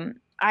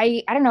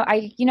 I don't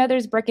know.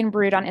 There's Brick and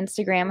Brood on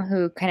Instagram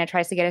who kind of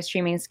tries to get a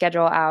streaming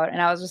schedule out.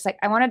 And I was just like,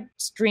 I want to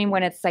stream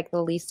when it's like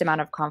the least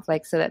amount of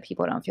conflict so that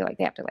people don't feel like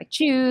they have to like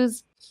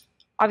choose.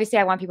 Obviously,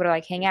 I want people to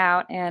like hang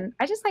out. And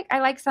I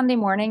like Sunday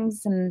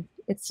mornings, and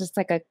it's just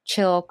like a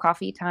chill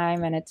coffee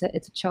time, and it's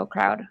a chill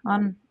crowd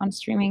on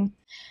streaming.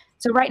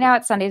 So right now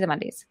it's Sundays and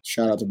Mondays.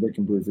 Shout out to Brick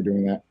and Brood for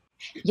doing that.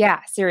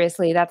 Yeah,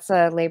 seriously, that's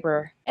a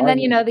labor. And then,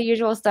 the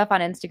usual stuff on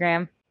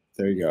Instagram.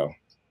 There you go.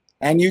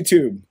 And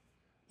YouTube.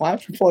 Why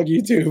don't you plug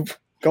YouTube?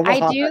 Come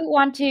I on. do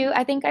want to,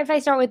 I think if I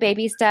start with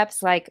baby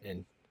steps, like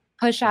And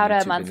push and out YouTube in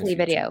a the monthly future.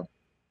 video,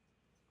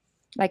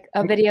 like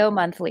a video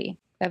monthly,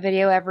 a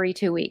video every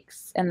 2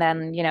 weeks, and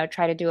then,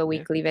 try to do a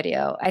weekly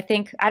video. I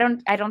think I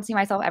don't see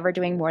myself ever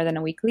doing more than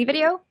a weekly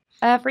video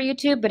for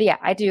YouTube. But yeah,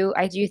 I do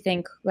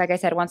think, like I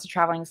said, once the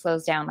traveling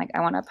slows down, like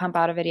I want to pump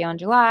out a video in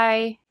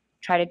July,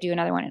 try to do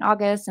another one in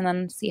August, and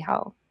then see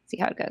how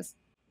it goes.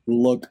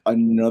 Look,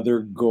 another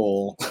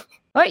goal.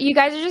 What, you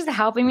guys are just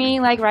helping me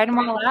like write them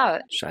all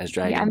out. Shy's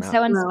dragging Yeah, I'm him so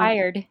out.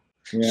 inspired.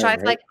 Yeah, Shai's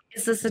right? like,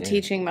 is this a Yeah.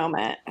 teaching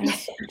moment?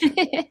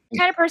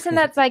 Kind of person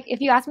that's like, if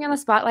you ask me on the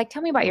spot, like,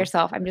 tell me about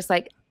yourself, I'm just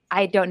like,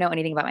 I don't know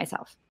anything about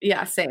myself.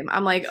 Yeah, same.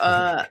 I'm like,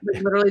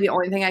 literally the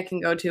only thing I can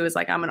go to is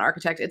like, I'm an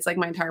architect. It's like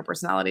my entire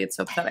personality. It's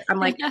so pathetic. I'm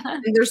like,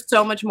 there's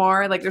so much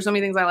more. Like, there's so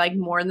many things I like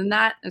more than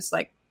that. It's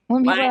like,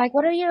 when people are like,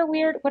 what are your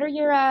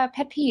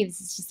pet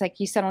peeves? It's just like,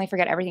 you suddenly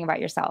forget everything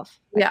about yourself.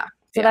 Like, yeah.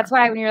 So that's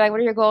why when you're like,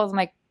 what are your goals? I'm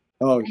like,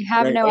 I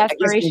have no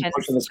aspirations. I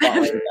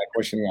guess that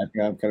question, I think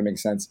that kind of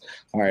makes sense.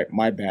 All right,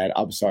 my bad.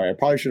 I'm sorry. I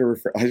probably should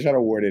have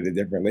worded it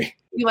differently.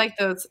 You like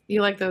those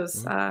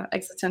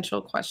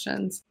existential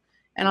questions.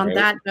 And on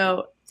that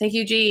note, thank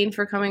you, Jean,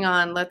 for coming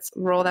on. Let's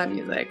roll that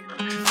music.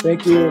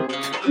 Thank you.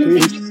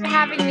 Thank you for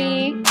having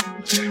me.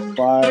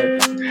 Bye.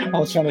 I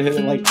was trying to hit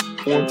it like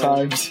 4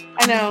 times.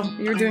 I know.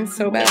 You're doing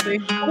so badly.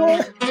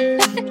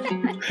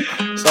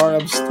 Sorry,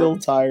 I'm still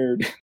tired.